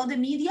thing about the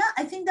media,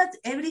 I think that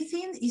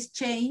everything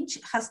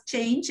has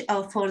changed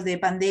for the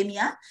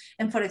pandemic.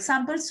 And for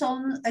example,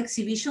 some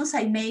exhibitions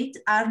I made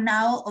are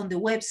now on the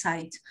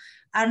website,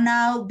 are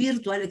now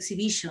virtual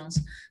exhibitions.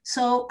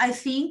 So I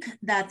think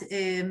that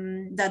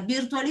that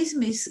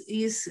virtualism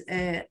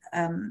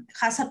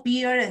has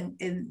appeared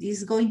and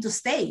is going to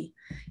stay,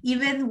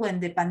 even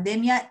when the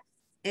pandemic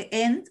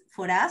ends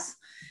for us.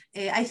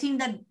 I think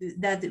that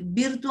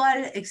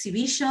virtual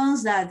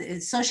exhibitions, that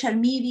social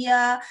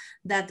media,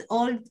 that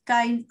all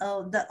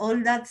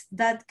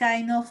that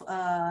kind of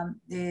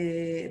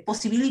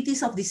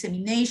possibilities of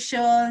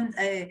dissemination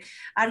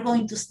are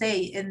going to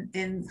stay,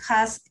 and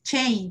has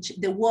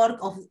changed the work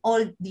of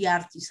all the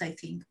artists, I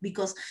think,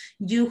 because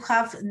you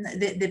have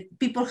the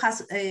people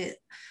has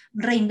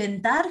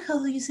reinventar,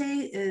 how do you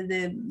say,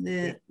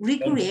 the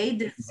recreate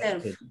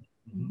themselves,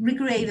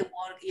 recreate the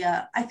work.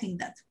 Yeah, I think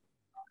that.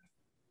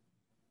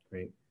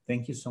 Great.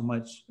 Thank you so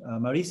much.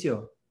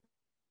 Mauricio.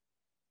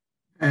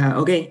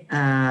 Okay.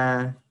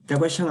 The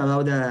question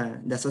about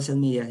the social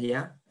media,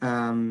 yeah.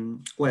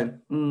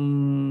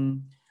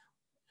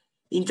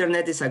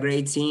 Internet is a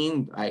great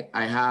thing.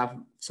 I have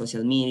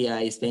social media.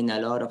 I spend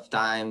a lot of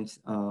time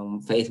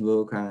on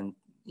Facebook and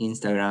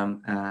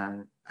Instagram.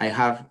 I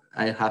have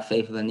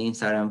Facebook and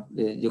Instagram.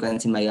 You can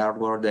see my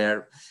artwork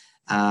there.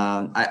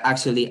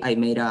 I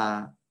made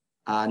a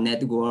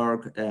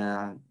network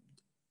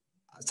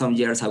some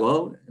years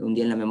ago, Un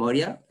Día en la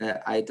Memoria.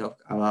 I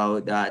talked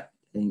about that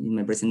in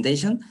my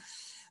presentation,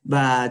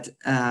 but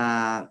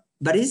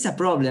it's a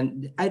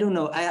problem. I don't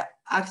know.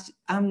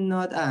 I'm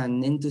not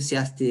an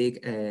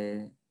enthusiastic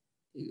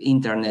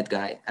internet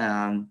guy.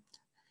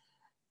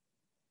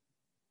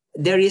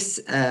 There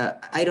is,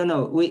 I don't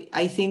know.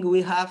 I think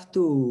we have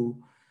to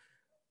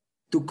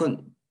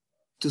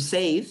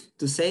save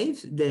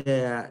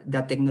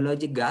the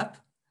technology gap,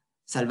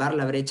 salvar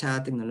la brecha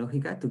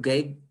tecnológica,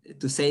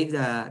 to save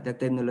the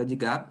technology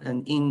gap.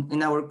 And in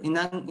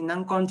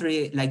a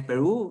country like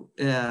Peru,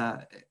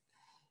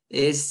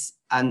 is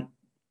a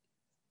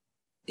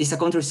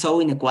country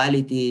so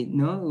inequality,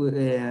 no?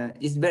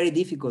 It's very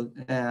difficult.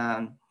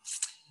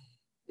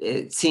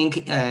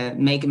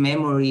 Make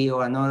memory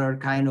or another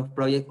kind of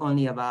project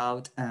only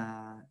about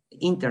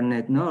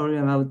internet, no, or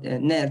about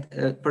net.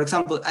 For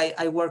example,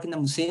 I work in a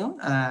museum,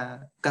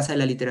 Casa de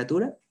la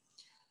Literatura,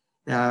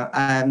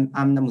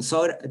 I'm the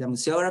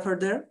museographer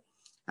there.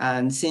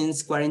 And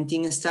since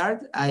quarantine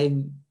started,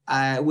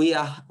 we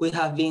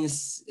have been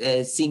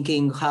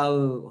thinking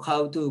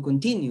how to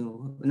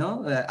continue,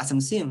 as a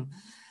museum.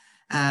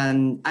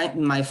 And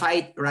my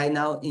fight right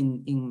now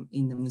in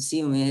the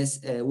museum is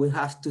we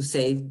have to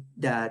save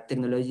the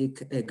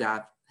technological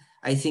gap.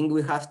 I think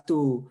we have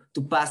to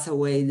pass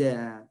away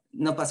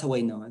not pass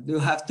away, no. We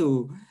have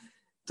to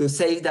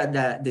save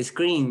that the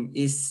screen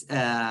is.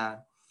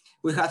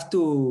 We have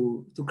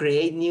to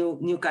create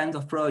new kinds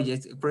of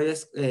projects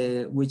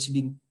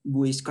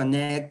which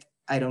connect,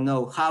 I don't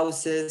know,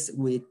 houses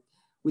with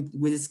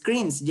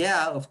screens.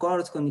 Yeah, of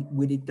course,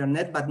 with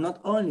internet, but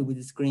not only with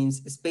the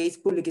screens. Space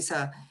public is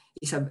a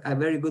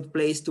very good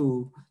place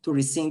to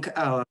rethink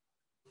our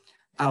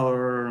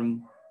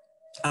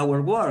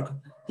work.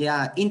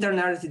 Yeah,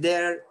 internet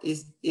there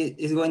is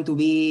going to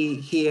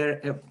be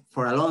here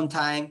for a long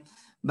time,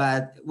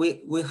 but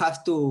we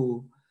have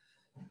to.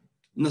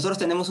 Nosotros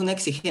tenemos una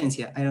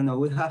exigencia. I don't know.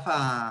 We have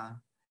a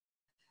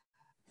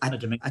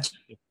demand.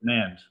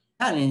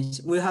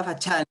 Challenge. We have a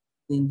challenge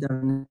in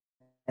the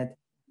internet.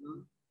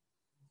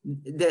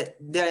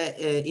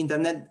 The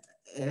internet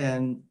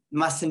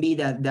mustn't be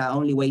the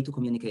only way to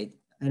communicate.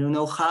 I don't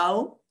know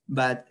how,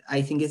 but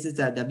I think this is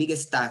the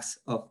biggest task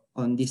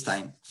on this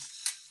time.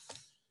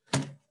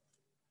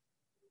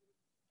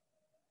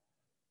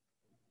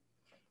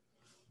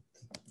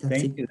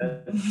 Thank you.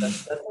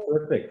 That's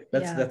perfect.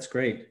 That's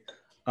great.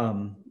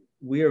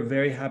 We are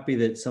very happy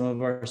that some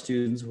of our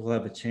students will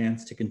have a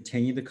chance to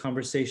continue the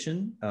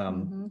conversation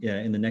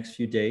in the next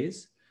few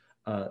days.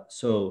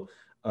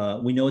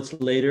 We know it's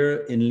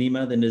later in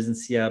Lima than it is in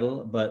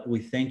Seattle, but we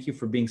thank you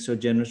for being so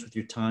generous with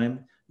your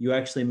time. You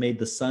actually made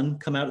the sun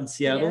come out in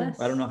Seattle. Yes.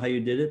 I don't know how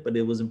you did it, but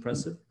it was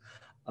impressive.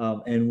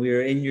 And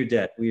we're in your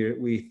debt.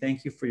 We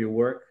thank you for your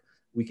work.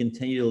 We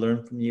continue to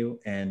learn from you,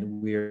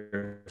 and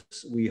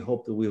we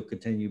hope that we'll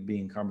continue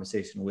being in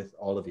conversation with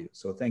all of you.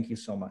 So thank you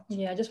so much.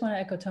 Yeah, I just want to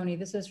echo Tony.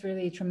 This is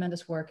really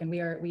tremendous work, and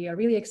we are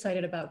really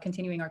excited about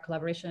continuing our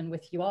collaboration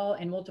with you all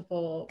in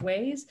multiple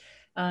ways,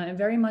 and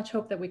very much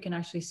hope that we can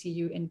actually see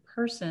you in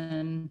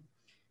person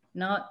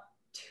not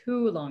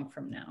too long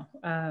from now.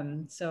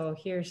 So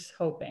here's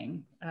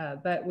hoping,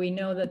 but we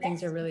know that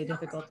things are really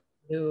difficult to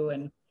do,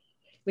 and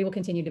we will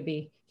continue to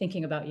be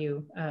thinking about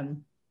you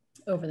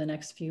over the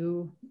next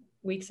few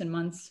weeks and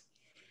months.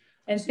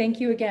 And thank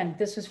you again.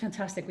 This was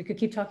fantastic. We could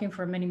keep talking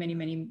for many, many,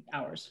 many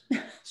hours.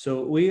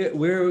 So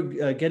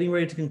we're getting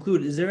ready to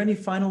conclude. Is there any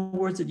final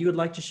words that you would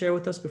like to share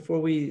with us before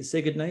we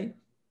say goodnight?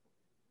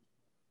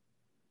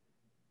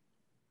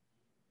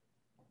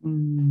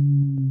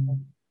 Final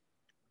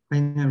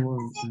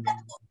words.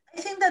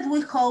 I think that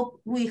we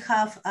hope we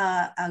have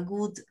a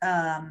good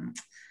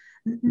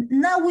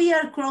now we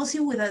are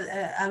crossing with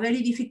a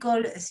very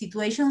difficult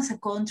situation as a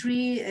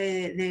country.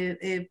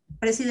 The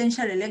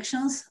presidential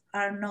elections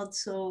are not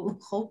so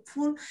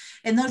hopeful,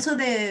 and also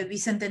the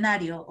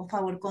bicentenario of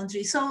our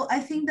country. So I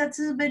think that's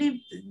a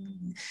very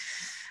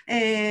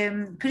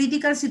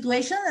critical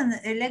situation, and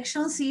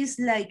elections is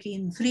like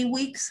in 3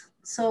 weeks.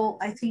 So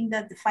I think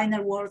that the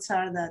final words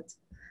are that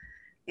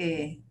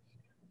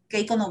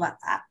Keiko no va.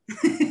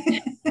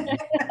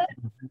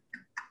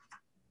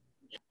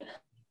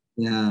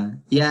 Yeah.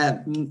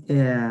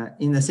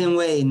 In the same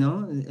way,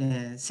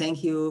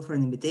 thank you for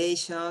the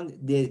invitation.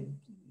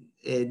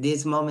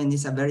 This moment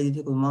is a very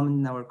difficult moment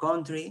in our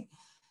country.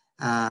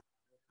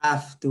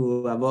 Have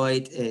to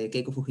avoid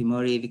Keiko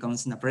Fujimori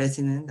becomes the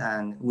president,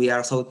 and we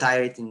are so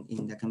tired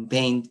in the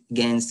campaign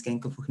against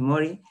Keiko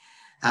Fujimori.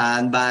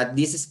 But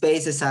these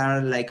spaces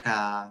are like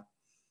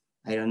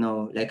I don't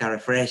know, like a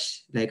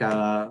refresh, like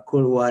a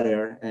cool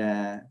water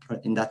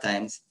in that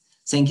times.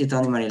 Thank you,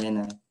 Tony, Maria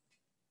Elena.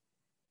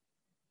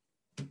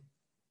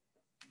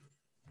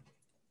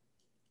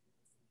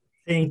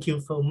 Thank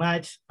you so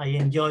much. I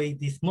enjoyed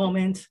this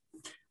moment.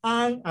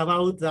 And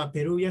about the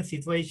Peruvian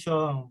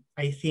situation,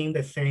 I think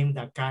the same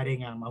that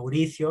Karen and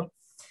Mauricio.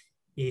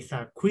 Is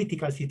a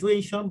critical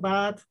situation,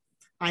 but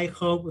I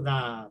hope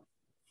that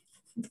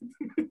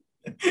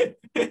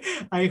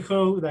I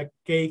hope that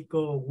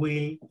Keiko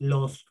will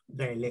lose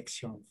the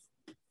elections.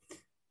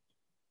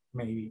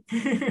 Maybe.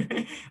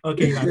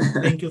 Okay,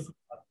 thank you.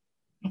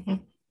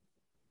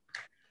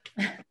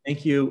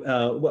 Thank you.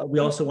 We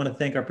also want to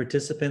thank our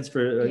participants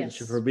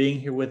for being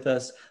here with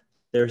us.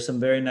 There are some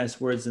very nice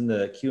words in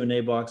the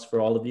Q&A box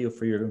for all of you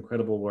for your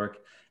incredible work.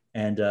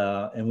 And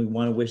we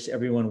want to wish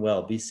everyone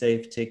well. Be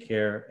safe, take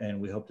care,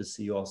 and we hope to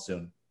see you all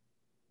soon.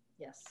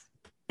 Yes.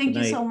 Thank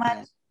you so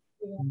much.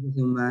 Thank you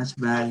so much.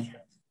 Bye.